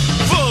is a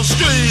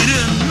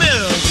frustrating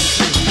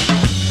mess.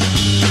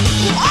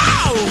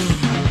 Wow!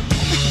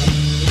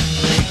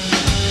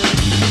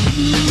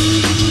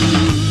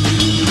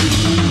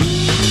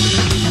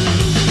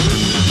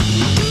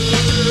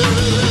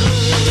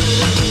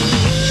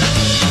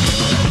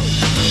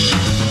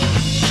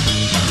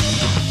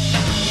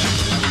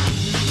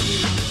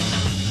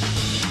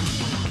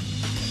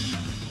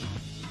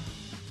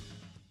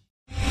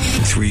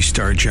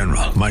 Three-star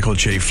General Michael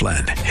J.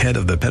 Flynn, head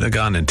of the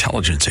Pentagon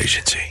Intelligence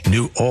Agency,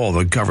 knew all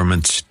the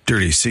government's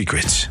dirty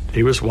secrets.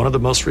 He was one of the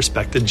most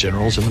respected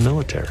generals in the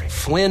military.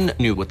 Flynn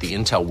knew what the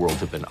intel world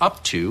had been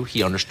up to.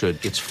 He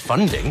understood its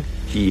funding.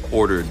 He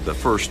ordered the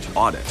first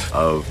audit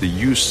of the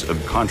use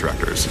of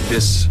contractors.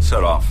 This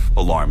set off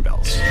alarm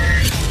bells.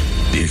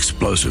 The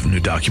explosive new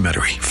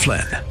documentary,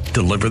 Flynn,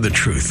 deliver the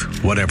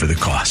truth, whatever the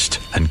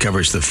cost,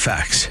 uncovers the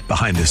facts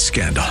behind the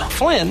scandal.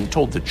 Flynn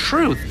told the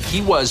truth.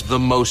 He was the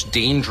most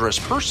dangerous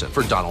person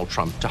for Donald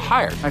Trump to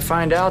hire. I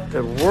find out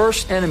the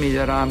worst enemy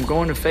that I'm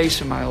going to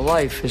face in my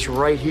life is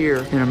right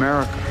here in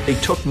America. They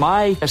took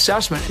my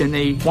assessment and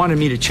they wanted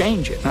me to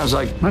change it. And I was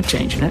like, I'm not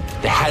changing it.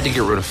 They had to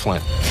get rid of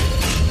Flynn.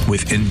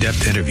 With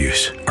in-depth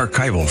interviews,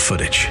 archival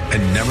footage,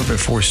 and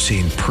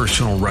never-before-seen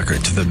personal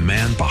records of the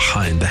man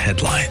behind the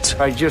headlines.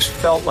 I just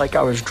felt like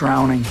I was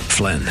drowning.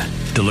 Flynn,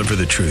 deliver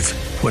the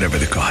truth, whatever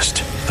the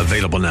cost.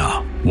 Available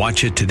now.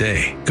 Watch it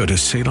today. Go to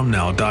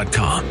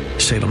salemnow.com.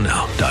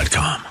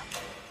 salemnow.com.